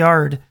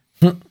backyard,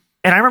 and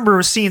I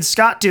remember seeing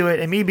Scott do it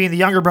and me being the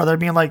younger brother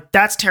being like,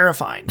 that's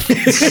terrifying.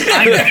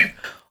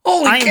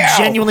 I am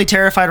genuinely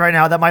terrified right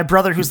now that my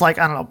brother, who's like,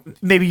 I don't know,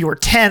 maybe you were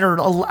 10 or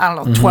I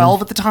don't know,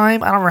 12 at the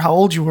time. I don't remember how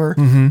old you were.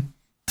 The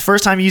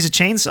first time you use a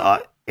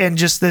chainsaw and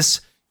just this,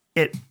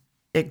 it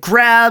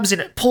grabs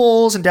and it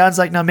pulls, and Dad's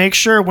like, now make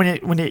sure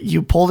when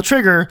you pull the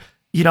trigger,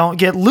 you don't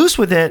get loose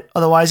with it.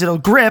 Otherwise it'll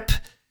grip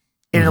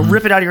and it'll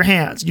rip it out of your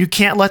hands. You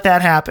can't let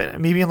that happen.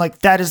 And me being like,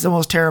 that is the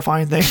most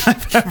terrifying thing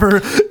I've ever.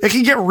 It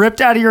can get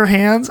ripped out of your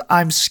hands.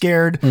 I'm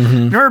scared. I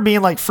remember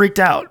being like freaked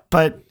out,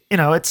 but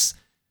it's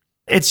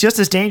just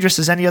as dangerous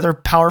as any other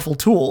powerful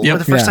tool. Yep. Or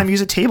the first time you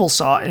use a table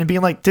saw and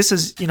being like, this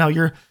is,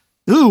 you're,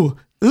 ooh,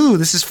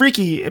 this is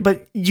freaky.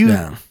 But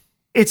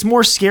it's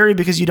more scary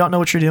because you don't know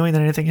what you're doing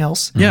than anything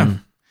else. Yeah.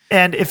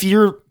 And if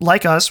you're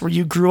like us, where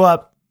you grew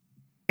up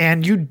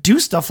and you do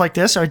stuff like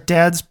this, our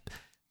dad's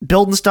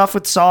building stuff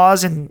with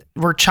saws and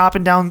we're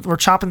chopping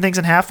things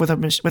in half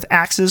with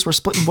axes. We're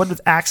splitting wood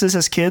with axes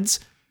as kids.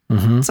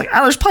 It's like, I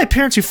don't know, there's probably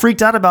parents who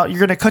freaked out about you're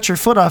going to cut your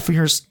foot off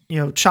when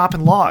you're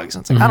chopping logs.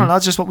 And it's like, I don't know.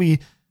 It's just what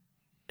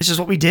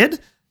we did.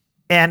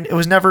 And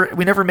we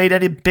never made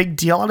any big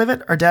deal out of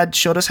it. Our dad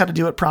showed us how to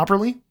do it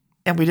properly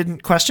and we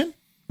didn't question.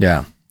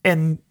 Yeah.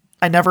 And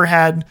I never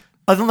had,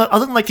 other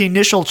than like the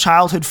initial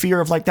childhood fear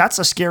of like, that's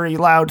a scary,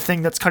 loud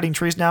thing that's cutting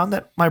trees down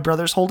that my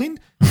brother's holding.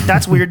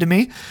 That's weird to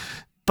me.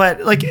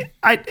 But like,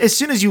 as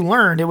soon as you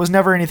learned, it was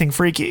never anything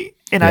freaky.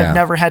 And I've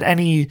never had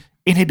any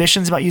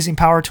inhibitions about using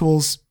power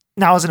tools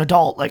now as an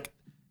adult. Like,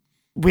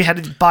 we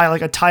had to buy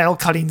like a tile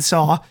cutting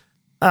saw.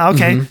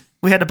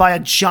 We had to buy a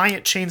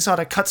giant chainsaw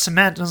to cut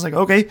cement. And I was like,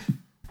 okay,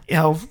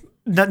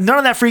 none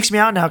of that freaks me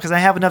out now because I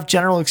have enough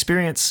general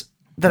experience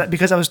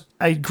because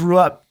I grew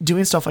up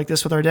doing stuff like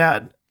this with our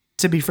dad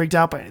to be freaked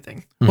out by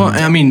anything. Well,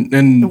 I mean,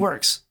 and it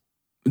works.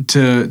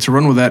 To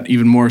run with that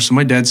even more. So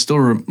my dad still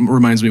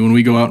reminds me when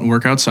we go out and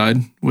work outside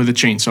with a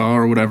chainsaw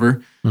or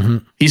whatever,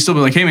 he still be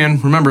like, hey man,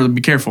 remember,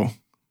 be careful.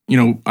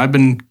 I've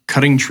been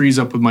cutting trees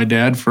up with my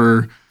dad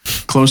for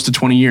close to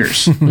 20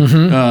 years.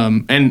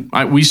 And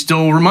we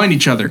still remind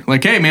each other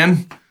like, hey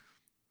man,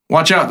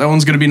 watch out. That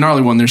one's going to be a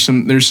gnarly one. There's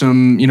some,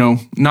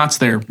 knots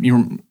there.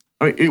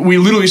 We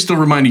literally still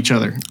remind each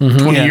other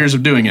 20 years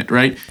of doing it.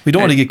 Right. We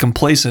don't want to get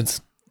complacent.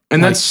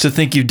 And like, that's to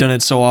think you've done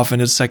it so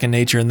often, it's second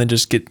nature, and then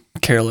just get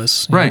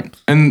careless. Right.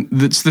 And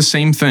it's the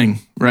same thing,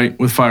 right,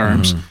 with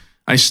firearms.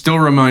 I still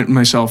remind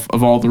myself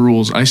of all the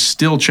rules. I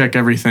still check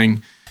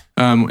everything.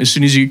 As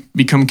soon as you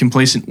become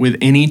complacent with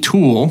any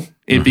tool,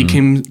 it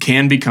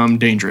can become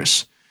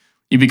dangerous.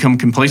 You become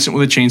complacent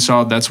with a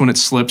chainsaw. That's when it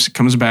slips, it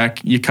comes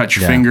back, you cut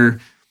your finger.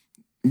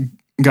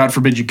 God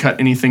forbid you cut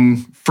anything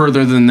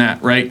further than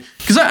that, right?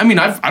 Because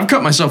I've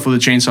cut myself with a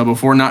chainsaw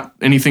before. Not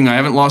anything. I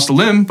haven't lost a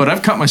limb, but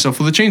I've cut myself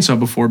with a chainsaw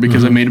before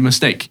because I made a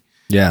mistake.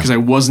 Yeah. Because I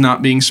was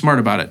not being smart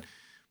about it.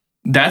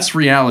 That's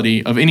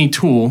reality of any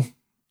tool.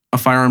 A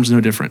firearm's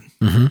no different.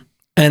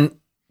 And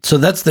so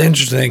that's the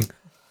interesting.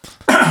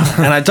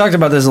 And I talked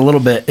about this a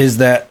little bit. Is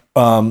that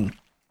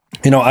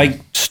I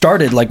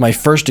started like my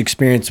first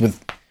experience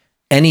with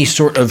any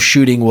sort of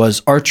shooting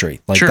was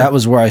archery. Like that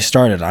was where I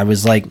started. I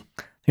was like.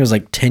 I was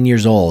like 10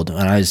 years old and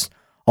I was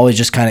always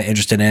just kind of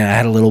interested in it. I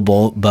had a little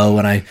bow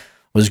when I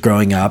was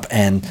growing up.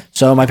 And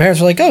so my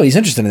parents were like, oh, he's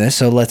interested in this.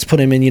 So let's put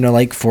him in,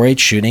 like 4-H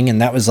shooting. And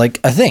that was like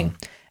a thing.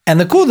 And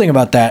the cool thing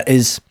about that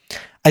is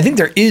I think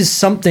there is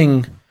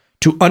something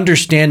to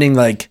understanding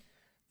like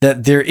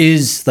that there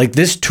is like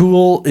this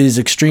tool is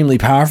extremely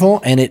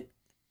powerful and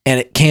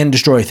it can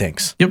destroy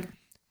things. Yep.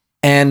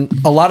 And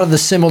a lot of the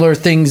similar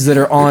things that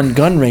are on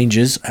gun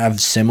ranges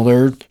have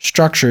similar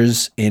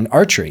structures in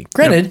archery.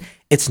 Granted,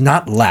 it's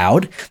not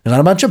loud. There's not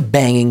a bunch of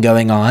banging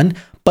going on,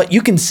 but you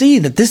can see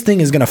that this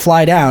thing is going to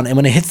fly down. And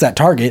when it hits that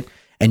target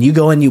and you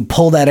go and you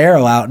pull that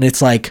arrow out and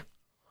it's like,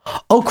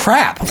 oh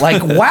crap.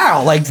 Like,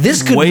 wow, like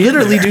this could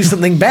literally do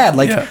something bad.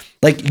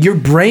 Like your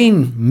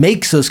brain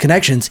makes those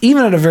connections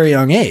even at a very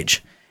young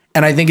age.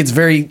 And I think it's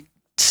very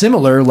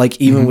similar, like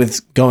even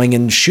with going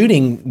and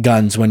shooting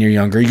guns when you're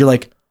younger, you're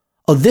like,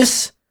 oh,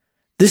 this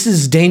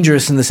is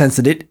dangerous in the sense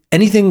that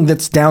anything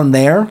that's down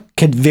there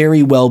could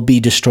very well be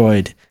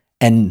destroyed.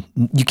 And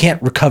you can't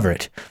recover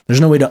it.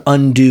 There's no way to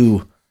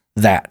undo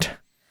that.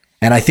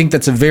 And I think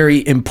that's a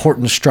very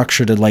important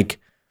structure to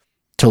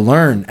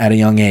learn at a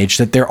young age,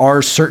 that there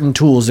are certain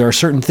tools, there are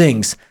certain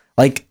things.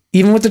 Like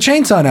even with the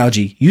chainsaw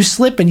analogy, you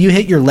slip and you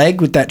hit your leg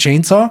with that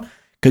chainsaw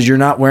because you're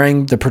not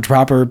wearing the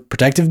proper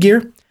protective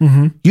gear.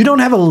 You don't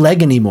have a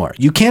leg anymore.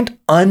 You can't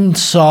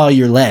unsaw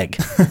your leg.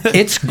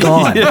 It's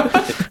gone.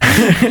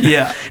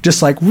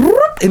 Just like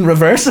in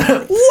reverse.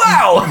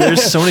 Wow.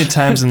 There's so many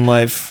times in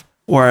life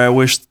where I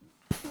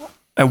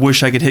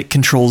wish I could hit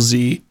Control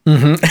Z.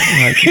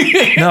 Like,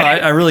 no,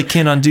 I really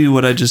can't undo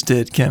what I just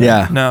did. Can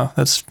I? No,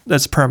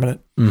 that's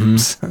permanent. And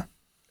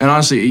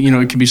honestly,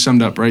 it can be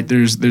summed up, right?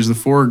 There's the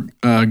 4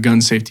 gun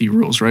safety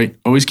rules, right?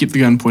 Always keep the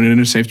gun pointed in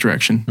a safe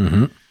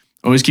direction.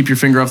 Always keep your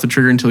finger off the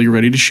trigger until you're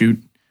ready to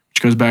shoot,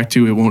 which goes back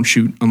to it won't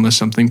shoot unless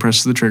something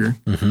presses the trigger.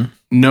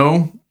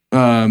 Know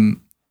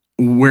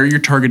where your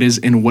target is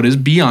and what is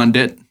beyond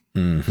it.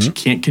 You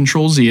can't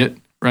Control Z it,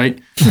 right?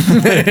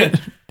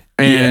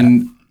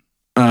 And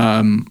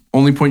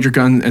only point your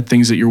gun at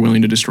things that you're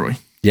willing to destroy.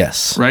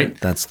 Yes. Right?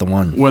 That's the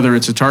one. Whether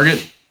it's a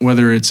target,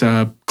 whether it's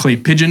a clay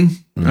pigeon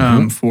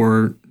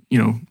for,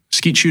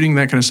 skeet shooting,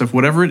 that kind of stuff,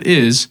 whatever it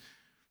is,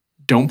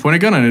 don't point a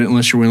gun at it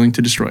unless you're willing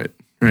to destroy it.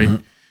 Right?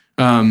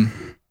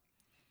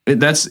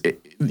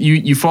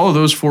 You follow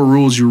those 4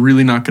 rules, you're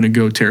really not going to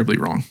go terribly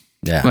wrong.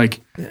 Yeah.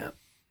 Like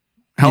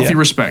healthy Yeah.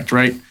 respect,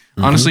 right?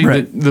 Honestly,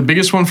 Right. the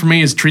biggest one for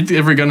me is treat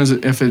every gun as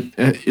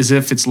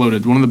if it's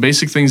loaded. One of the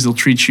basic things they'll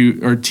teach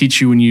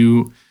you when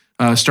you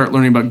start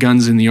learning about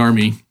guns in the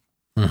Army.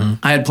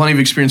 I had plenty of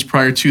experience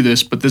prior to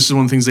this, but this is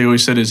one of the things they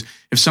always said is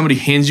if somebody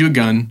hands you a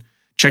gun,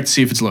 check to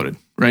see if it's loaded,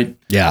 right?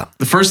 Yeah.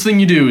 The first thing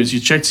you do is you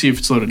check to see if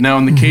it's loaded. Now,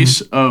 in the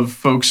case of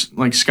folks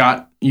like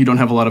Scott, you don't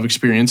have a lot of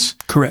experience,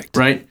 Correct.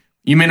 right?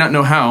 You may not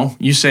know how.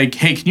 You say,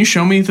 hey, can you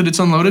show me that it's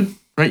unloaded?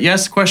 Right? You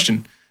ask the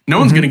question. No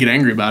one's going to get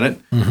angry about it.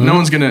 No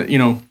one's going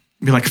to,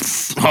 be like,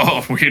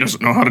 oh, well, he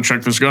doesn't know how to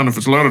check this gun if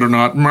it's loaded or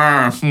not.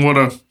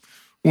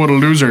 What a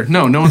loser.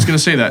 No one's going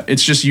to say that.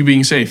 It's just you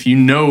being safe. You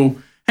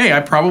know, hey, I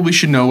probably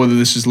should know whether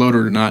this is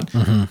loaded or not.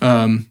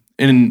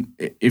 And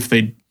if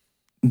they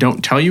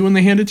don't tell you when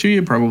they hand it to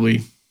you,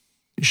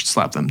 you should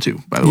slap them too,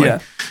 by the way.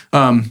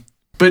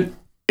 But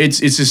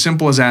it's as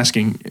simple as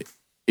asking.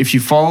 If you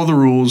follow the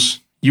rules,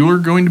 you are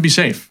going to be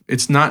safe.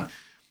 It's not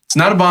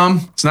a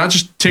bomb. It's not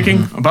just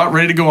ticking, about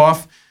ready to go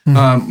off.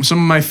 Some of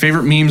my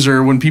favorite memes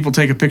are when people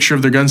take a picture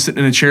of their gun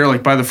sitting in a chair,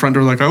 like by the front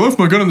door, like, I left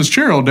my gun in this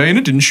chair all day and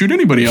it didn't shoot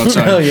anybody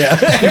outside. Oh, yeah.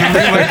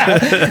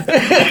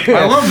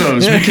 I love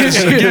those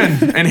because,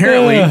 again,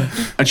 inherently,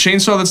 a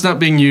chainsaw that's not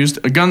being used,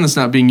 a gun that's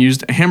not being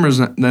used, a hammer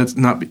that's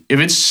not, if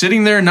it's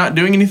sitting there not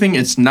doing anything,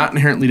 it's not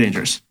inherently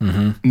dangerous.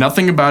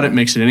 Nothing about it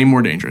makes it any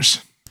more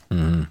dangerous.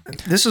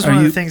 This was one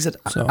of the things that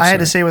I had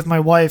to say with my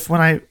wife when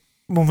I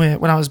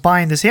was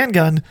buying this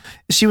handgun.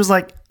 She was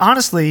like,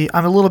 honestly,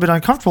 I'm a little bit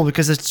uncomfortable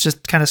because it's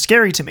just kind of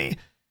scary to me.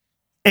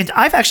 And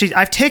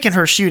I've taken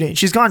her shooting.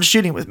 She's gone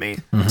shooting with me.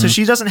 So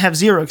she doesn't have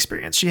zero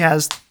experience. She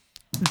has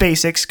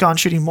basics, gone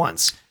shooting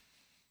once.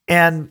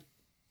 And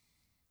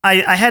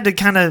I had to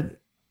kind of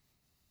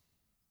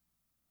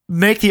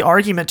make the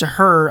argument to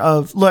her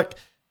of, look,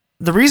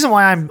 the reason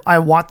why I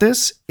want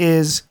this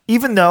is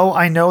even though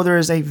I know there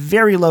is a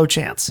very low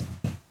chance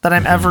that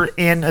I'm ever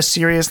in a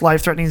serious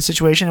life-threatening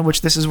situation in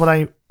which this is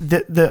what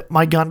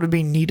my gun would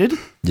be needed.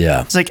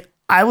 Yeah. It's like,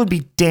 I would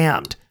be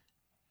damned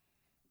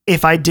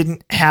if I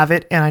didn't have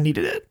it and I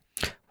needed it.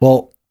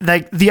 Well,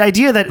 like the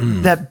idea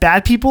that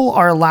bad people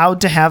are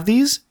allowed to have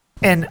these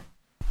and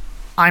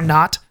I'm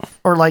not,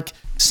 or like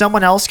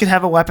someone else could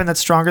have a weapon that's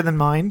stronger than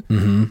mine,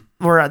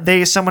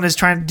 or someone is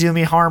trying to do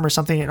me harm or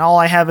something, and all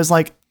I have is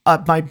like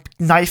my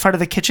knife out of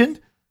the kitchen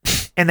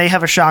and they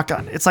have a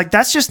shotgun. It's like,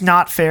 that's just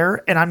not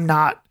fair. And I'm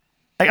not,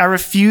 like, I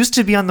refuse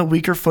to be on the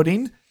weaker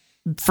footing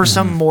for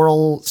some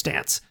moral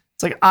stance.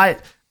 It's like,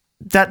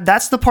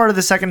 that's the part of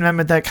the Second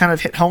Amendment that kind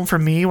of hit home for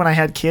me when I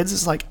had kids.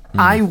 It's like,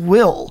 I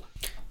will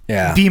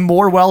be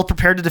more well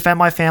prepared to defend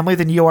my family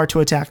than you are to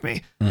attack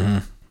me.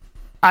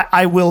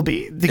 I will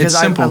be, because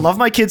I love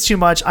my kids too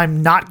much.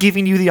 I'm not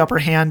giving you the upper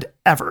hand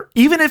ever.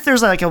 Even if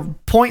there's like a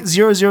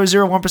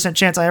 0.0001%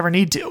 chance I ever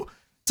need to.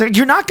 It's like,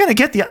 you're not going to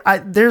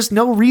get there's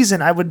no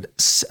reason I would,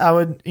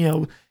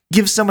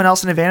 give someone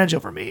else an advantage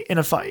over me in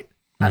a fight.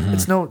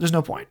 There's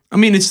no point. I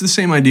mean, it's the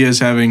same idea as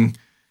having,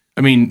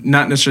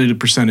 not necessarily the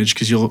percentage,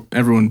 because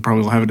everyone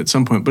probably will have it at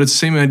some point, but it's the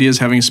same idea as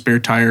having a spare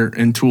tire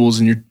and tools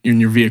in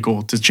your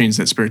vehicle to change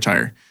that spare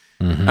tire.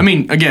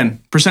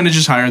 Again, percentage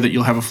is higher that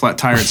you'll have a flat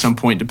tire at some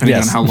point, depending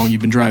on how long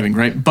you've been driving,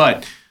 right?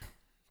 But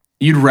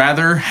you'd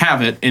rather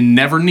have it and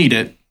never need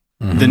it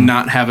than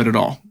not have it at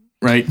all,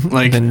 right?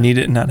 Like, than need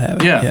it and not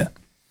have it.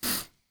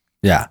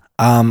 Yeah.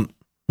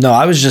 No,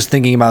 I was just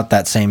thinking about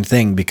that same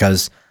thing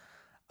because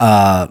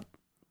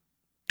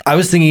I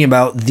was thinking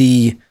about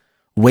the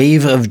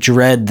wave of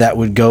dread that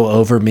would go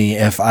over me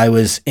if I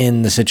was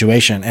in the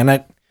situation.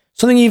 And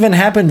something even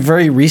happened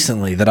very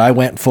recently that I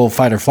went full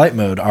fight or flight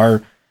mode.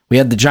 We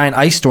had the giant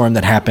ice storm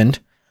that happened.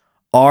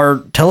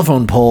 Our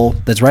telephone pole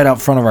that's right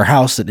out front of our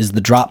house, that is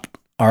the drop,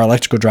 our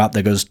electrical drop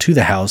that goes to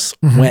the house,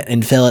 went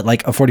and fell at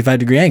like a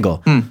 45-degree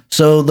angle.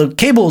 So the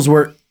cables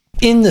were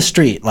in the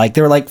street. Like,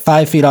 they were like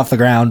 5 feet off the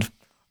ground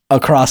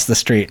across the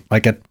street,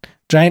 like a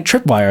giant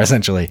tripwire,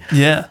 essentially.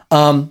 Yeah.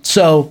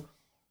 So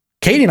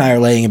Katie and I are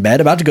laying in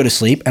bed about to go to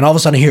sleep, and all of a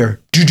sudden I hear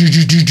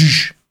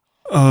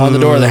on the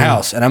door of the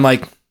house. And I'm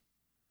like,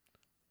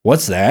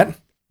 what's that?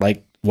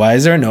 Like, why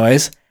is there a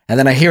noise? And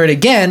then I hear it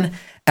again,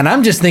 and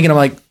I'm just thinking, I'm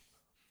like,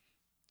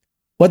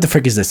 what the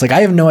frick is this? Like,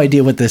 I have no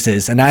idea what this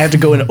is. And I have to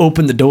go and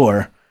open the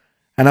door.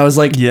 And I was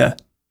like,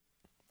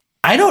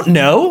 I don't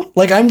know.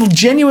 Like, I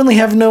genuinely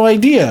have no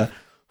idea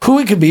who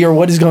it could be or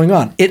what is going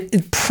on.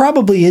 It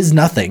probably is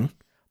nothing.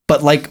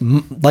 But like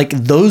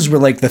those were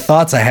like the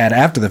thoughts I had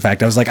after the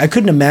fact. I was like, I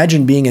couldn't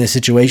imagine being in a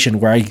situation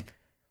where I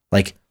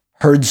like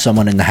heard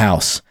someone in the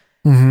house,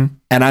 and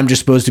I'm just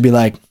supposed to be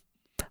like,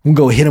 I'm gonna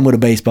go hit him with a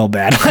baseball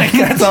bat. Like,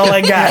 that's all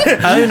I got.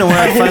 I don't even know where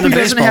I find a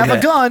baseball bat.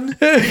 He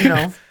doesn't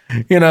have a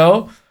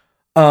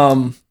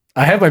gun.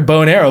 I have my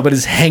bow and arrow, but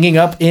it's hanging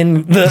up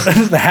in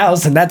the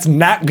house, and that's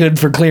not good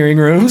for clearing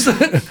rooms.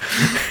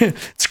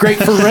 It's great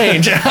for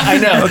range. I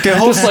know. Okay,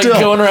 hold just still. Like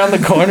going around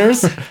the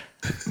corners.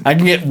 I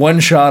can get one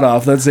shot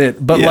off. That's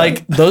it. But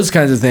like those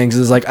kinds of things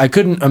is like, I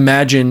couldn't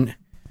imagine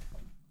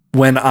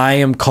when I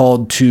am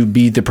called to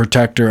be the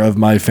protector of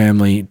my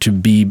family to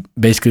be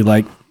basically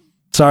like,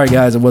 sorry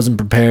guys, I wasn't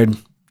prepared.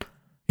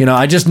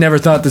 I just never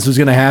thought this was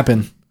going to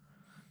happen.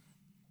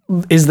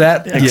 Is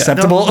that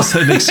acceptable? Is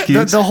that an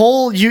excuse? The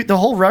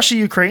whole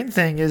Russia-Ukraine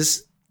thing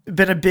has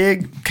been a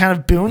big kind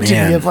of boon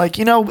to me of like,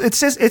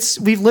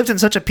 we've lived in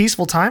such a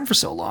peaceful time for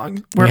so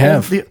long.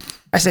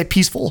 I say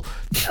peaceful,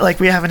 like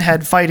we haven't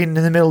had fighting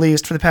in the Middle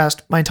East for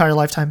my entire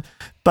lifetime,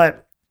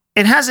 but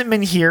it hasn't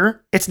been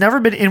here. It's never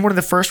been in one of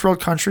the first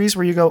world countries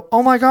where you go,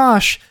 oh my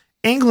gosh,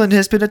 England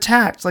has been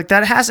attacked. Like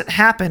that hasn't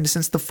happened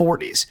since the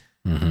 40s.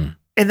 Mm-hmm.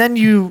 And then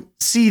you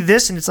see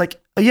this and it's like,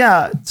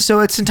 yeah, so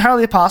it's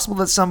entirely possible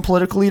that some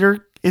political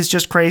leader is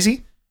just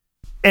crazy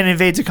and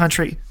invades a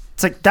country.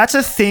 It's like, that's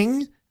a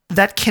thing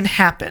that can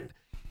happen.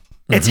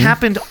 It's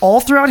happened all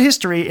throughout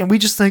history, and we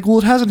just think, well,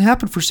 it hasn't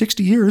happened for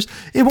 60 years.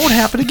 It won't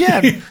happen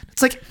again.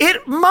 It's like,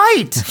 it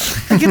might.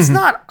 Like, it's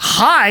not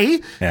high,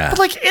 but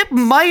like, it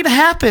might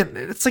happen.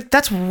 It's like,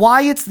 that's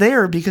why it's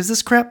there, because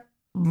this crap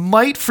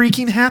might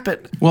freaking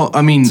happen. Well,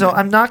 I mean... So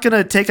I'm not going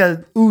to take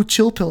a,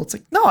 chill pill. It's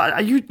like, no,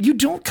 you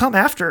don't come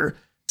after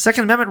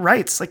Second Amendment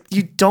rights. Like,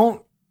 you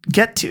don't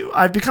get to.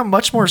 I've become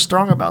much more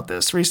strong about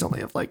this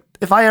recently. Of like,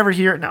 if I ever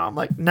hear it now, I'm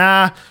like,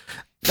 nah...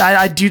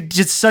 I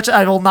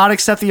will not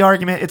accept the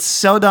argument. It's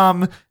so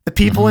dumb. The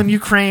people in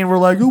Ukraine were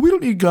like, oh, we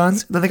don't need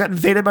guns. Then they got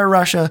invaded by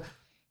Russia.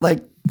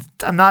 Like,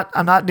 I'm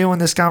not doing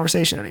this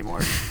conversation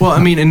anymore. Well, I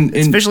mean,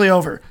 it's officially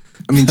over.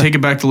 I mean, take it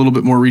back to a little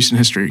bit more recent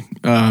history.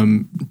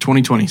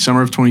 2020,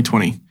 summer of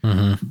 2020.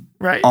 Mm-hmm.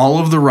 Right. All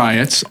of the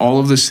riots, all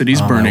of the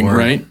cities burning,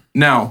 right?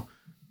 Now,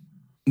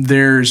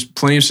 there's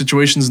plenty of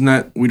situations in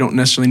that we don't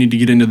necessarily need to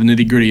get into the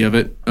nitty gritty of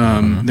it.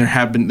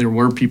 There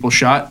were people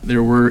shot.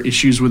 There were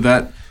issues with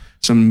that.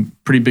 Some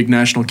pretty big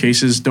national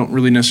cases. Don't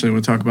really necessarily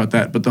want to talk about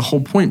that. But the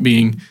whole point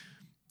being,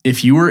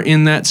 if you were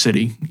in that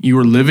city, you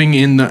were living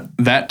in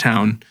that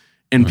town,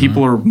 and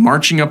people are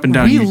marching up and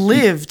down.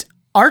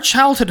 Our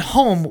childhood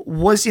home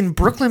was in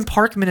Brooklyn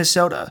Park,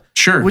 Minnesota.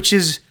 Sure. Which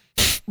is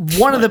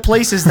one of the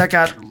places that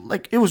got,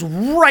 like, it was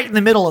right in the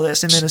middle of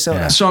this in Minnesota.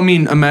 Yeah. So, I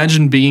mean,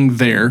 imagine being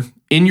there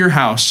in your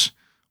house,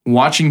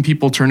 watching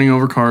people turning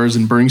over cars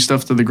and burning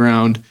stuff to the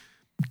ground,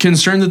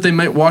 concerned that they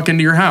might walk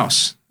into your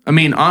house. I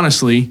mean,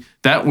 honestly,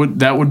 that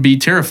would be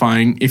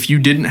terrifying if you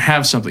didn't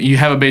have something. You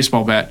have a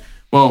baseball bat.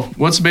 Well,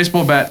 what's a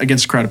baseball bat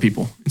against a crowd of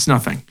people? It's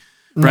nothing,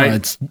 right? No,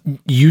 it's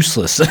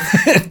useless.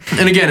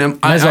 And again,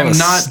 I'm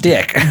not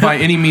by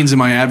any means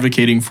am I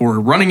advocating for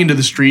running into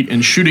the street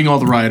and shooting all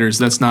the rioters.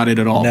 That's not it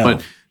at all. No.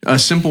 But a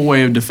simple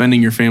way of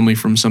defending your family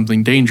from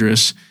something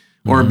dangerous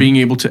or being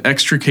able to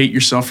extricate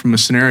yourself from a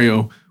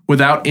scenario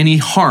without any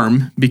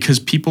harm because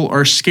people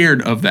are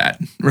scared of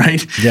that,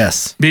 right?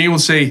 Yes. Being able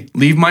to say,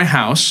 leave my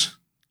house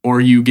or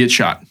you get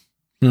shot.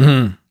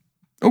 Mm-hmm.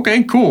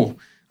 Okay, cool.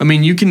 I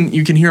mean, you can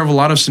hear of a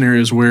lot of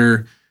scenarios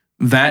where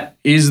that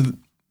is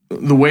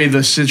the way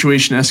the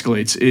situation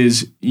escalates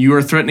is you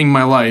are threatening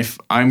my life.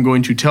 I'm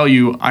going to tell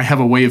you I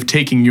have a way of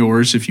taking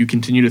yours if you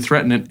continue to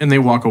threaten it, and they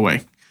walk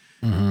away.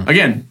 Mm-hmm.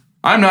 Again,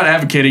 I'm not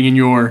advocating in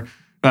your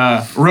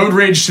road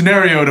rage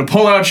scenario to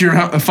pull out your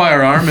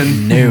firearm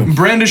and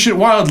brandish it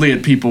wildly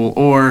at people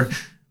or,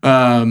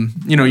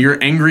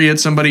 you're angry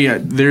at somebody.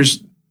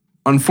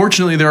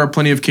 Unfortunately, there are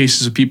plenty of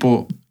cases of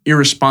people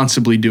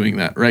irresponsibly doing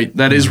that, right?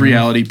 That is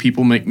reality.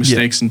 People make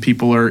mistakes and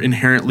people are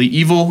inherently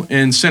evil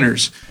and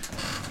sinners.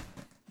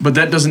 But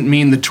that doesn't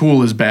mean the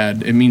tool is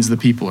bad. It means the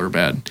people are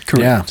bad.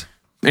 Correct.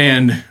 Yeah.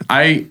 And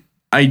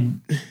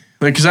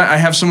because I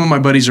have some of my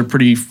buddies are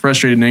pretty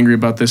frustrated and angry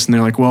about this, and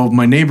they're like, well,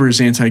 my neighbor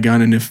is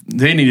anti-gun, and if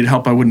they needed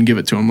help, I wouldn't give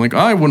it to them. Like,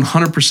 I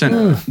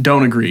 100%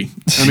 don't agree.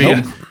 I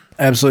mean,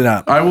 absolutely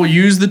not. I will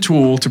use the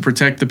tool to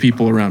protect the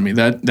people around me.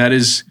 That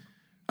is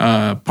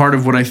part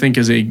of what I think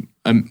is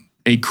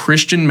a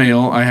Christian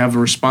male. I have a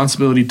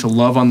responsibility to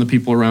love on the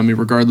people around me,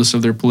 regardless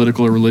of their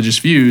political or religious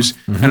views.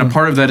 Mm-hmm. And a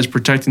part of that is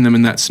protecting them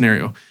in that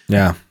scenario.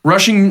 Yeah.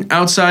 Rushing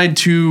outside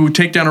to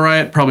take down a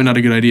riot, probably not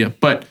a good idea.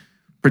 But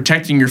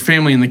protecting your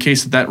family in the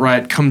case that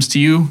riot comes to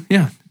you,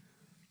 yeah.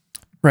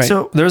 Right.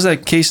 So there's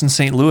that case in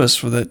St.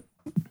 Louis where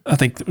I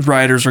think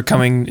rioters were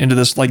coming into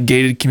this like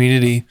gated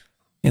community,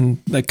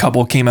 and that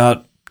couple came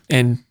out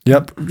and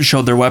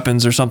showed their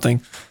weapons or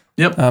something.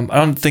 Yep. I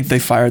don't think they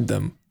fired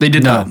them. They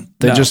did not.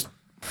 They just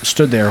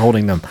stood there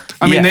holding them.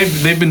 I mean,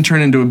 they've been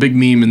turned into a big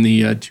meme in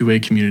the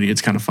 2A community.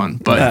 It's kind of fun,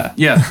 but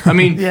I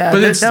mean,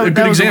 but it's a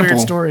good example. A weird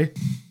story.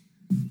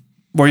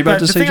 What are you about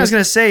to say? The thing I was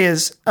going to say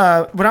is,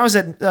 when I was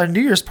at a New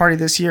Year's party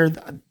this year,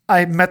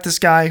 I met this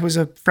guy who was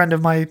a friend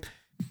of my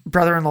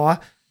brother-in-law,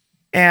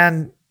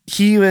 and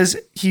he's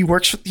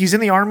in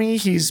the Army.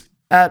 He's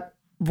at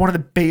one of the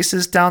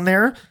bases down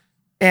there,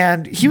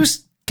 and he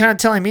was kind of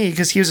telling me,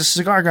 because he was a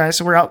cigar guy,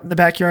 so we're out in the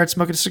backyard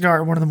smoking a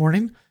cigar at 1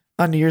 a.m.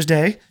 on New Year's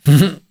Day.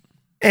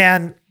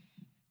 And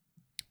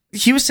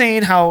he was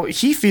saying how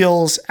he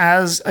feels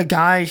as a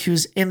guy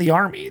who's in the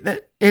Army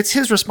that it's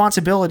his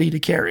responsibility to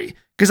carry.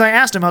 Because I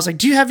asked him, I was like,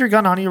 do you have your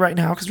gun on you right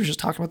now? Because we're just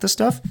talking about this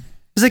stuff.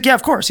 He's like, yeah,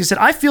 of course. He said,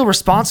 I feel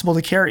responsible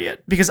to carry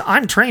it because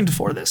I'm trained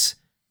for this.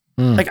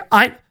 Like,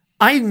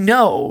 I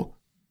know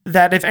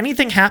that if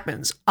anything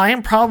happens, I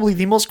am probably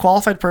the most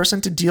qualified person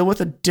to deal with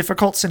a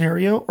difficult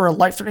scenario or a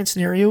life-threatening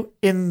scenario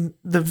in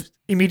the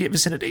immediate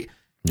vicinity.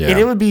 Yeah.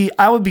 And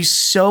I would be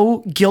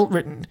so guilt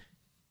ridden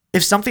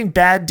if something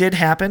bad did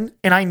happen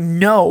and I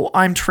know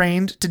I'm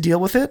trained to deal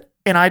with it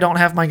and I don't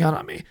have my gun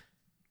on me.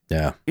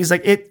 Yeah. He's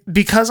like,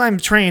 because I'm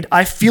trained,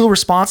 I feel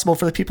responsible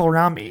for the people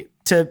around me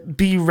to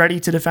be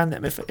ready to defend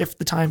them if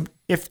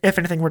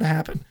anything were to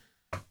happen.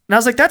 And I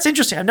was like, that's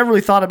interesting. I've never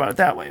really thought about it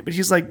that way. But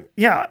he's like,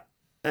 yeah,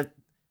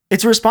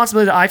 it's a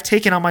responsibility that I've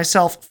taken on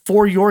myself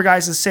for your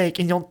guys' sake.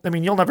 And you'll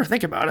never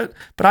think about it,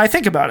 but I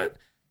think about it.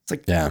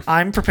 It's like,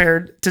 I'm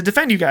prepared to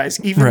defend you guys,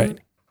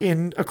 even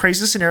in a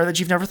crazy scenario that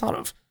you've never thought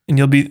of. And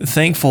you'll be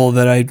thankful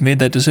that I made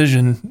that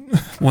decision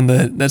when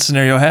that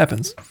scenario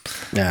happens.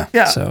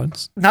 Yeah. So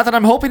it's not that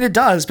I'm hoping it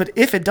does, but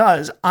if it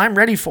does, I'm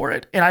ready for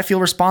it. And I feel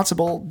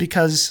responsible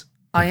because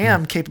I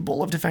am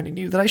capable of defending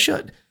you, that I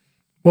should.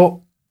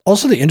 Well,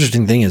 also the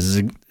interesting thing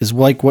is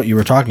like what you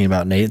were talking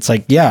about, Nate. It's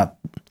like,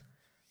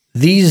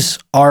 these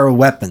are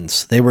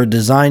weapons. They were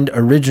designed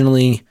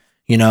originally,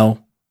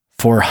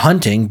 for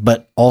hunting,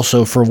 but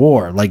also for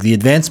war. Like the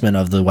advancement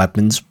of the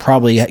weapons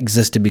probably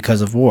existed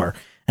because of war.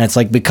 And it's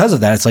like, because of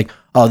that, it's like,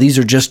 oh, these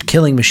are just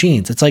killing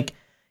machines. It's like,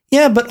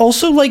 yeah, but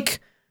also like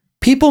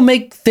people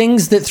make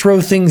things that throw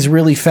things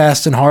really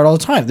fast and hard all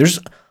the time. There's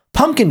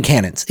pumpkin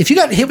cannons. If you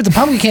got hit with a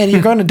pumpkin cannon,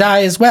 you're going to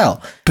die as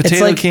well.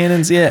 Potato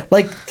cannons, yeah.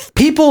 Like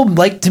people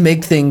like to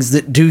make things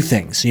that do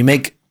things. You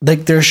make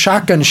like there's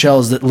shotgun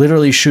shells that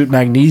literally shoot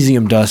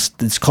magnesium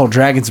dust. It's called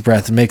Dragon's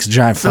Breath and makes a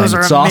giant flame. Those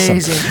are it's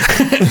amazing.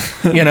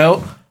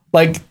 Awesome.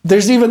 Like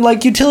there's even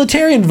like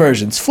utilitarian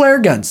versions, flare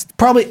guns.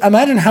 Probably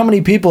imagine how many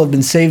people have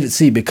been saved at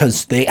sea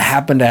because they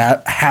happen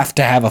to have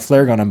to have a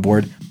flare gun on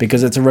board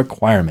because it's a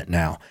requirement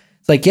now.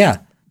 It's like,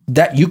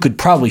 that you could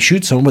probably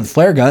shoot someone with a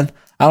flare gun.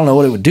 I don't know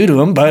what it would do to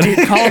them, but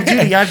Call of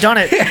Duty, I've done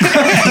it.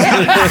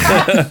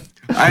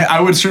 I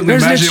would certainly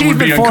There's an imagine it would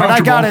be achievement for it.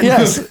 uncomfortable. I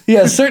got it.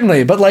 yes,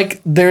 certainly. But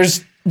like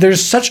there's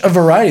such a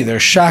variety.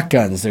 There's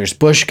shotguns, there's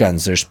bush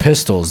guns, there's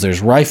pistols, there's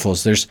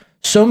rifles. There's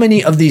so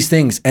many of these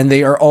things, and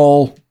they are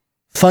all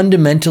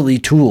fundamentally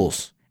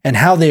tools. And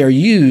how they are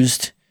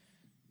used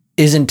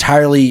is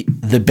entirely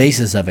the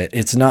basis of it.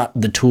 It's not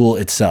the tool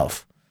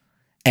itself.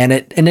 And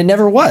it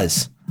never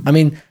was. I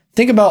mean,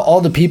 think about all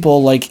the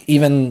people, like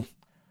even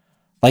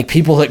like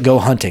people that go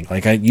hunting.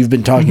 Like you've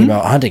been talking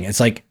about hunting.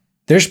 It's like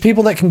there's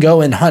people that can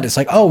go and hunt. It's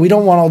like, oh, we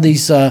don't want all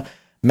these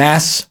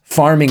mass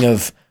farming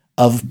of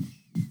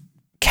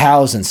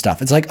cows and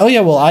stuff. It's like, oh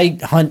yeah, well I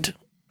hunt,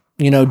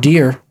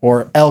 deer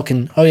or elk,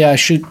 and oh yeah, I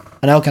shoot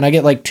an elk and I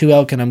get like 2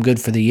 elk and I'm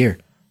good for the year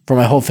for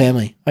my whole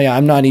family. Oh yeah,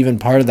 I'm not even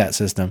part of that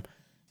system.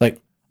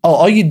 Like, oh,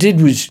 all you did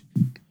was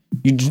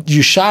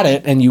you shot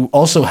it and you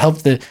also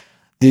helped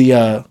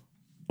the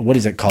what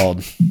is it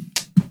called?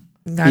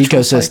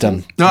 Natural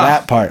ecosystem.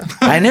 That part.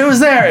 I knew it was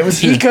there. It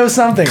was eco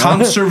something.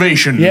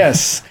 Conservation.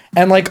 Yes.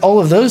 And like all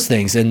of those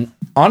things. And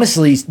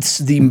honestly,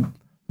 the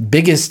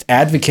biggest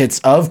advocates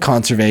of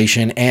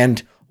conservation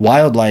and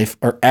wildlife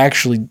are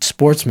actually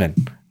sportsmen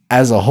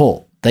as a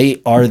whole.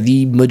 They are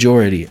the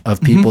majority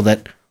of people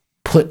that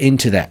put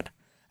into that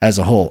as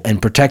a whole,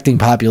 and protecting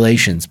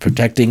populations,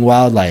 protecting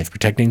wildlife,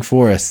 protecting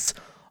forests,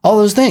 all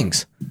those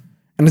things.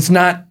 And it's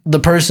not the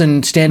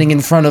person standing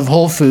in front of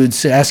Whole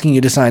Foods asking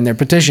you to sign their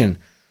petition.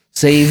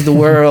 Save the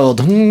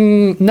world.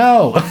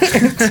 No.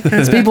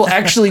 It's people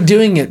actually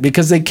doing it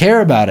because they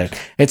care about it.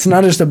 It's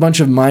not just a bunch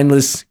of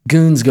mindless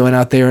goons going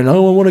out there and,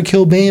 oh, I want to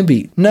kill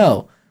Bambi.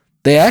 No.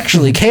 They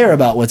actually care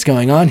about what's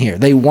going on here.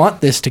 They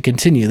want this to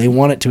continue. They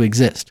want it to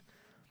exist.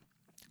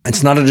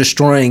 It's not a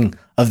destroying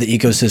of the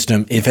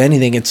ecosystem. If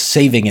anything, it's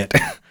saving it.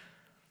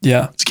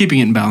 Yeah. It's keeping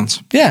it in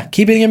balance. Yeah,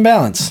 keeping it in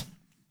balance.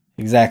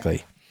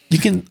 Exactly.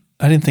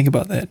 I didn't think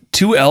about that.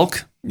 2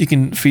 elk, you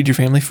can feed your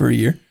family for a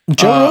year.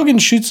 Joe Rogan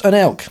shoots an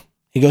elk.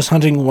 He goes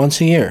hunting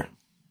once a year.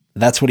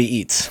 That's what he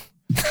eats.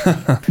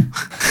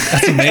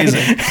 That's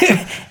amazing.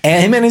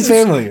 And him and his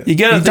family. He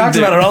talks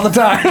about it all the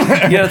time.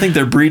 You gotta think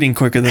they're breeding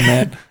quicker than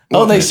that.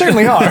 Oh, they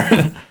certainly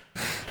are.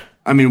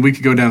 I mean, we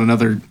could go down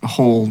another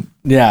whole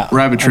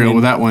rabbit trail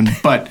with that one,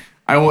 but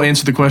I will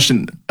answer the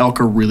question.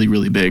 Elk are really,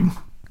 really big.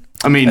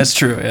 I mean, that's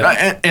true.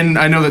 Yeah. And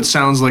I know that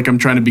sounds like I'm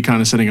trying to be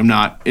condescending. I'm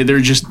not.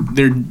 They're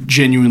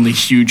genuinely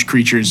huge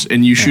creatures,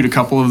 and you shoot a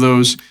couple of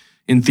those.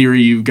 In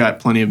theory, you've got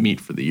plenty of meat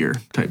for the year,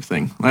 type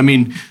thing. I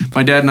mean,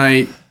 my dad and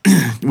I,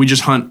 we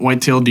just hunt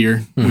white-tailed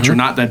deer, which are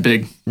not that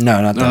big.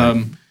 No, not that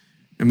big.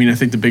 I mean, I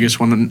think the biggest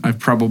one I've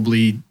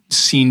probably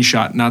seen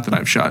shot, not that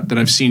I've shot, that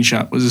I've seen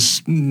shot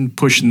was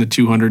pushing the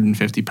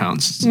 250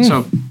 pounds.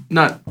 So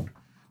not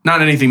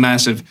anything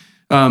massive.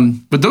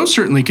 But those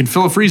certainly can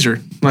fill a freezer.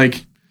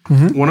 Like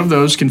one of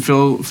those can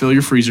fill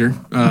your freezer.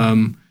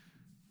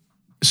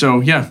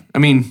 So yeah, I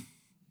mean,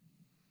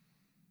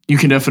 you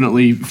can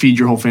definitely feed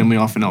your whole family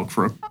off an elk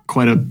for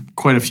quite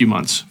a few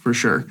months for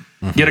sure.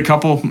 Get a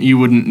couple, you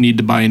wouldn't need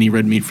to buy any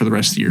red meat for the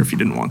rest of the year if you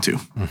didn't want to.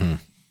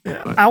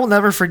 Yeah. I will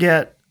never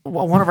forget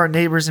one of our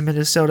neighbors in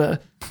Minnesota.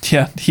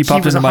 Yeah, he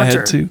popped into my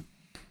head too.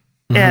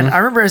 And I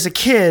remember as a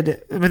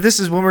kid, I mean, this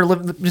is when we were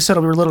living in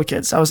Minnesota, we were little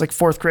kids. I was like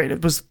 4th grade.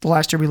 It was the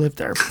last year we lived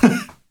there.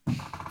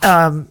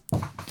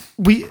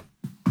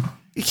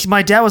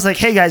 My dad was like,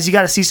 hey guys, you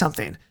got to see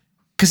something.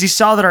 because he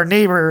saw that our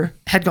neighbor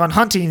had gone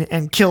hunting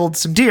and killed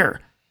some deer.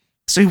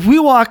 So we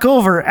walk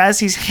over as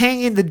he's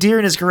hanging the deer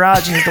in his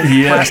garage and he's the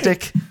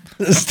plastic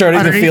Starting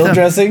the underneath field him.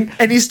 dressing.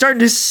 And he's starting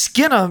to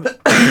skin him.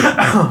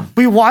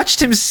 We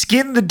watched him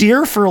skin the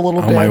deer for a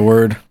little bit. Oh my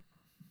word.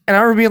 And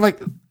I remember being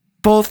like,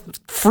 both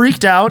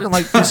freaked out and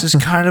like, this is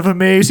kind of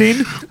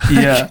amazing.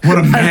 Yeah. What a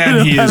I don't man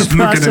know he how is. to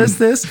Look at him. process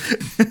this.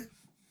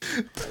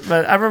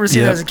 But I remember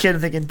seeing Yeah. that as a kid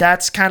and thinking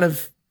that's kind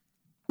of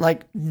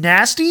like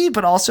nasty,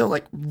 but also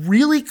like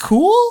really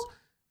cool.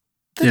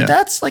 Yeah.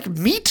 That's like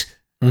meat.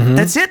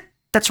 That's it.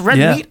 That's red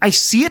Yeah. meat. I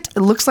see it. It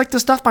looks like the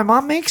stuff my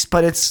mom makes,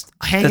 but it's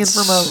hanging That's-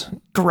 from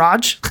a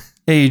garage.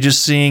 Yeah, you're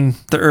just seeing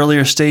the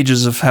earlier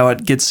stages of how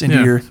it gets into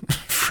Yeah. your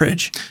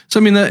fridge. So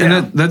I mean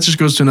that just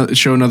goes to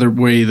show another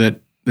way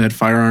that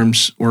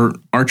firearms or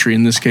archery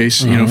in this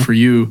case, you know, for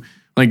you,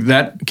 like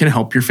that can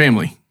help your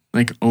family.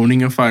 Like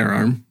owning a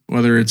firearm,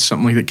 whether it's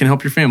something like that, can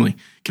help your family,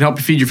 can help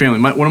you feed your family.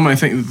 One of my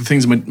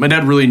things my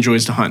dad really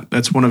enjoys to hunt.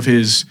 That's one of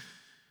his.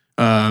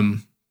 I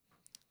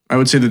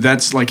would say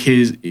that's like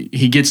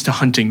he gets to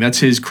hunting. That's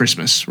his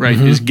Christmas, right?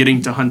 Is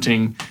getting to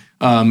hunting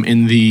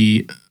in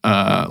the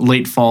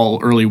late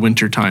fall, early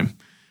winter time.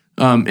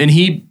 And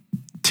he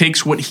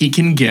takes what he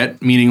can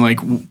get, meaning like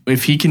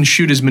if he can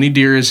shoot as many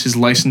deer as his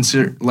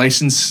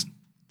licenses,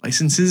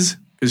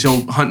 because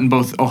he'll hunt in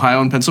both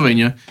Ohio and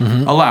Pennsylvania,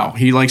 allow.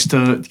 He likes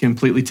to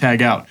completely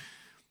tag out.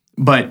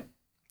 But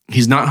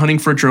he's not hunting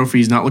for a trophy.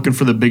 He's not looking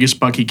for the biggest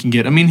buck he can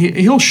get. I mean,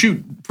 he'll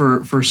shoot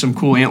for some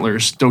cool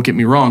antlers, don't get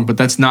me wrong, but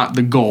that's not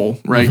the goal,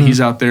 right? He's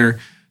out there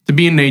to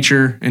be in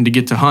nature and to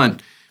get to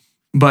hunt.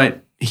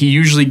 But he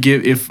usually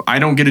if I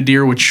don't get a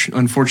deer, which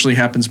unfortunately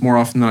happens more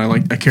often than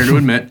I care to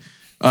admit,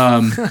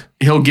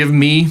 he'll give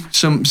me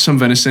some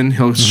venison.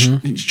 He'll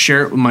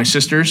share it with my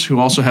sisters who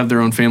also have their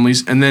own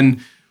families. And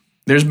then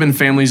there's been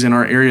families in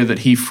our area that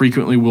he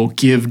frequently will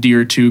give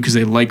deer to because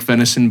they like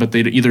venison, but they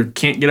either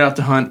can't get out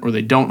to hunt or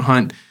they don't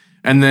hunt.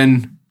 And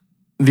then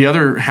the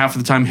other half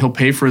of the time, he'll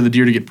pay for the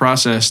deer to get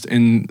processed.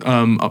 And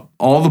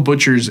all the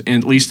butchers,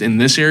 at least in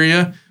this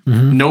area,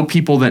 know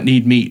people that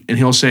need meat. And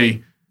he'll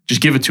say,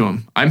 just give it to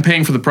them. I'm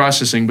paying for the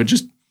processing, but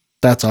just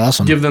That's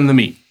awesome. give them the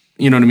meat.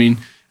 You know what I mean?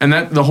 And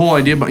that the whole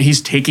idea about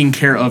he's taking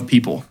care of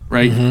people,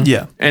 right?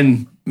 Yeah.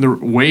 And the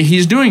way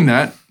he's doing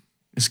that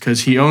is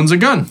because he owns a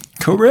gun.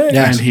 Correct.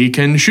 Yeah. And he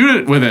can shoot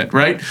it with it,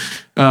 right?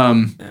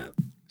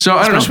 So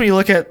I don't Especially know. when you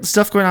look at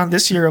stuff going on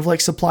this year of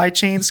like supply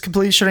chains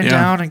completely shutting Yeah.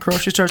 down and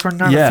grocery stores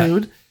running out Yeah. of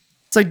food.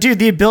 It's like, dude,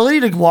 the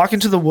ability to walk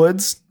into the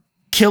woods,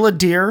 kill a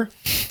deer,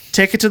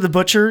 take it to the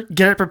butcher,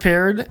 get it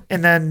prepared,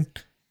 and then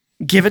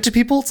give it to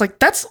people. It's like,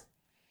 that's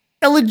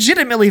a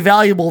legitimately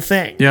valuable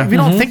thing. Yeah. We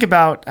don't think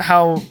about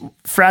how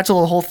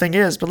fragile the whole thing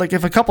is, but like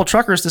if a couple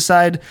truckers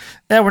decide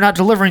that we're not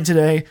delivering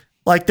today,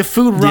 like the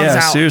food runs Yeah,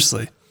 out.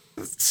 seriously.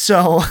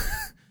 So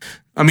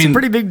I mean,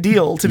 pretty big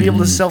deal to be able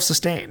to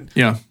self-sustain.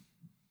 yeah.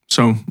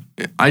 So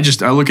I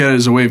look at it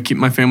as a way of keeping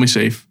my family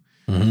safe.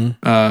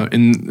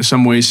 In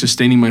some ways,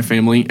 sustaining my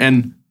family,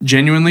 and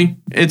genuinely,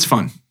 it's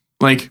fun.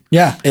 Like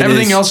Yeah, it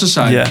everything is. else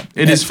aside, Yeah.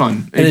 it is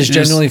fun. It is just-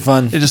 genuinely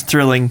fun. It's just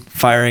thrilling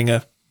firing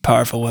a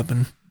powerful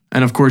weapon.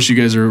 And of course, you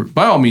guys are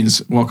by all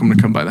means welcome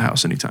to come by the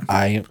house anytime.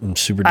 I am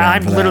super down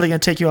I'm for literally that. going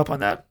to take you up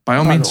on that. By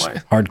all by means. the way.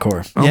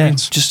 Hardcore. By all Yeah.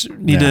 means. Just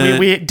need Yeah. to.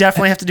 We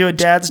definitely have to do a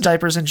dad's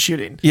diapers and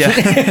shooting.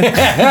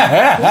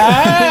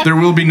 yeah. There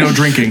will be no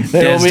drinking.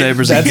 Dad's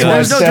diapers and That's guns. why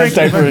There's no dad's drinking,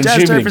 diaper but and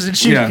dad's shooting. diapers and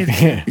shooting.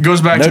 Yeah. It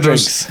goes back No to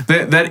those.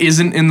 That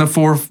isn't in the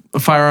 4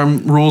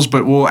 firearm rules,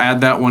 but we'll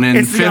add that one in.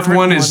 It's the 5th unwritten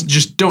one is one.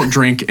 just don't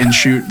drink and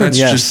shoot. That's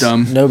Yes. just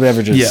dumb. No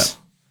beverages. Yeah.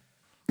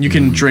 You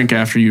can drink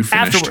after you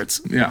finished. Afterwards.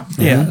 Yeah.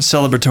 Yeah.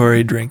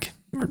 Celebratory drink.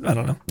 I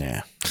don't know.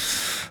 Yeah.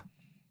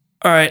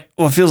 All right.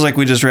 Well, it feels like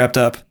we just wrapped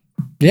up.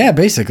 Yeah,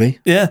 basically.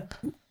 Yeah.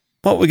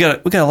 Well, we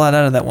got a lot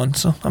out of that one,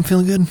 so I'm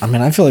feeling good. I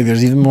mean, I feel like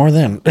there's even more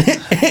than.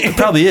 It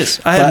probably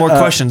is. I had But, more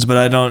questions, but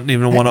I don't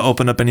even want to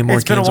open up any more.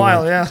 It's been a cans of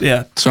while, worms. yeah.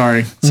 Yeah.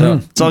 Sorry. So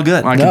it's all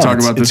good. I can No, talk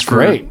it's- about this it's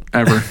great.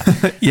 forever.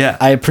 Yeah.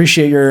 I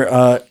appreciate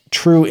your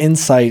true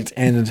insight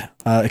and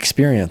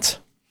experience.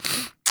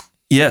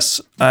 Yes.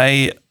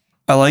 I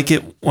like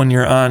it when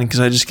you're on because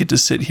I just get to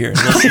sit here and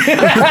listen.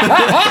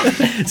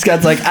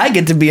 Scott's like, I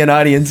get to be an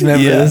audience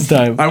member Yeah. this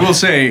time. I will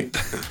say,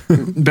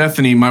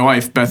 Bethany, my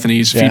wife,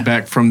 Bethany's Yeah.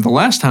 feedback from the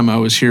last time I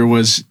was here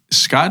was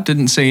Scott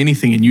didn't say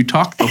anything and you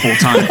talked the whole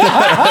time.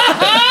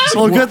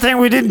 Well, good thing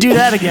we didn't do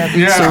that again.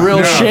 Yeah, It's a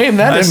real shame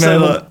that I didn't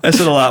said, happen. I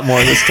said a lot more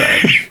this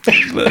time.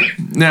 But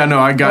Yeah, no,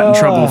 I got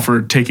in trouble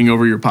for taking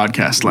over your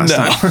podcast last no,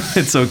 time.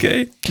 it's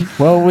okay.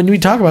 Well, when we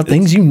talk about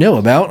things you know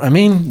about, I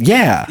mean,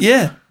 yeah.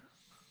 Yeah.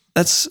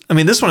 This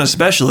one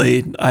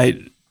especially,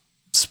 we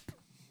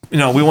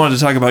wanted to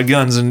talk about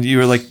guns and you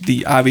were like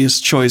the obvious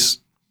choice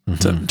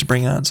to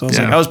bring on. So I was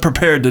Yeah. like, I was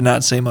prepared to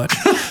not say much,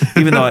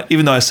 even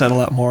though I said a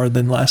lot more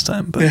than last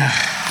time. But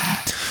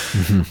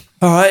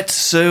All right.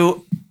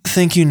 So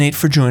thank you, Nate,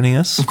 for joining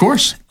us. Of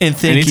course. And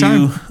thank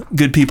Anytime. you,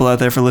 good people out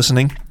there, for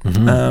listening.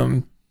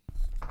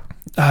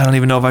 I don't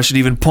even know if I should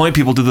even point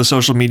people to the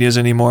social medias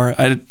anymore.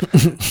 I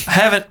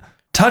haven't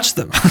touched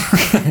them.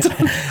 Point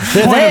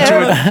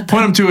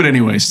them to it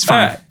anyways. It's All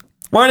fine. right.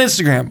 We're on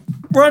Instagram.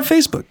 We're on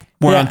Facebook.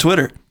 We're on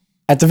Twitter.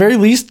 At the very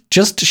least,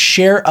 just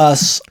share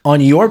us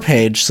on your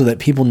page so that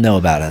people know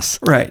about us.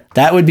 Right.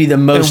 That would be the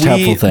most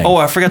helpful thing. Oh,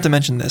 I forgot to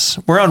mention this.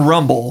 We're on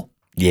Rumble.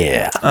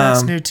 Yeah.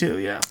 That's new too.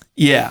 Yeah.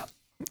 Yeah.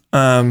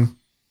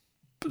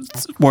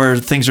 Where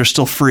things are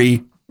still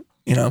free,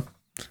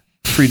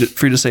 free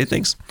to say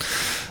things.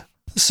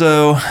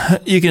 So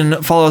you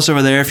can follow us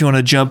over there if you want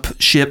to jump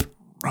ship.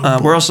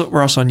 We're also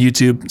on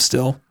YouTube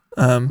still.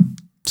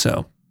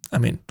 So I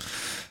mean,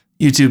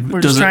 YouTube.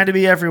 We're just trying to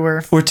be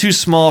everywhere. We're too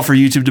small for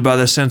YouTube to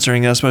bother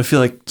censoring us, but I feel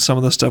like some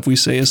of the stuff we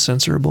say is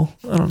censorable.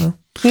 I don't know.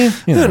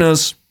 Who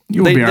knows?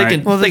 You'll be all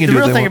right. Well, the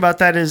real thing about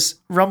that is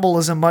Rumble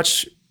is a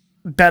much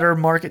better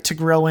market to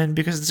grow in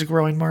because it's a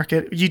growing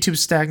market.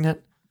 YouTube's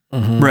stagnant.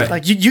 Right.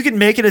 Like you can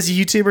make it as a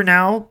YouTuber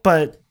now,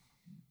 but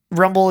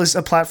Rumble is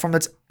a platform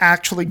that's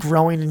actually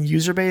growing in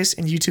user base,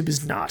 and YouTube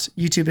is not.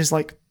 YouTube is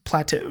like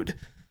plateaued.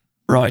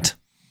 Right.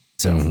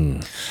 So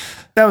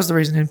that was the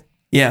reasoning.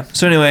 Yeah.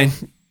 So anyway,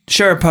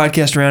 share our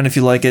podcast around if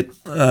you like it.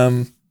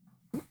 I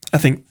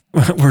think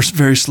we're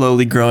very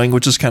slowly growing,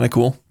 which is kind of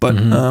cool. But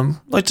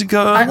like to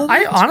go.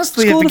 I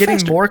honestly have been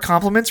getting more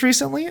compliments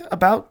recently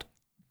about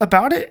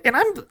it, and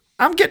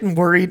I'm getting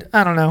worried.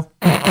 I don't know.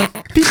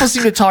 People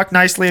seem to talk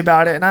nicely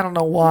about it, and I don't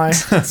know why.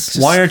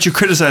 Why aren't you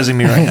criticizing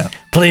me right now?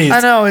 Please. I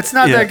know it's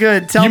not that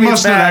good. Tell You me must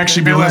it's not bad.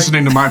 actually be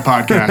listening to my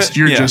podcast.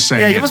 You're just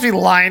saying Yeah, it. you must be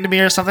lying to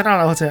me or something. I don't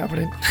know what's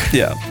happening.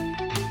 Yeah.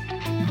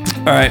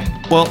 All right.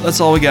 Well,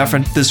 that's all we got for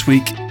this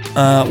week.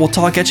 We'll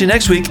talk at you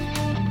next week.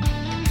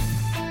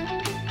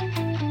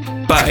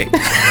 Bye.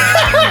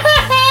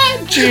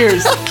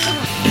 Cheers.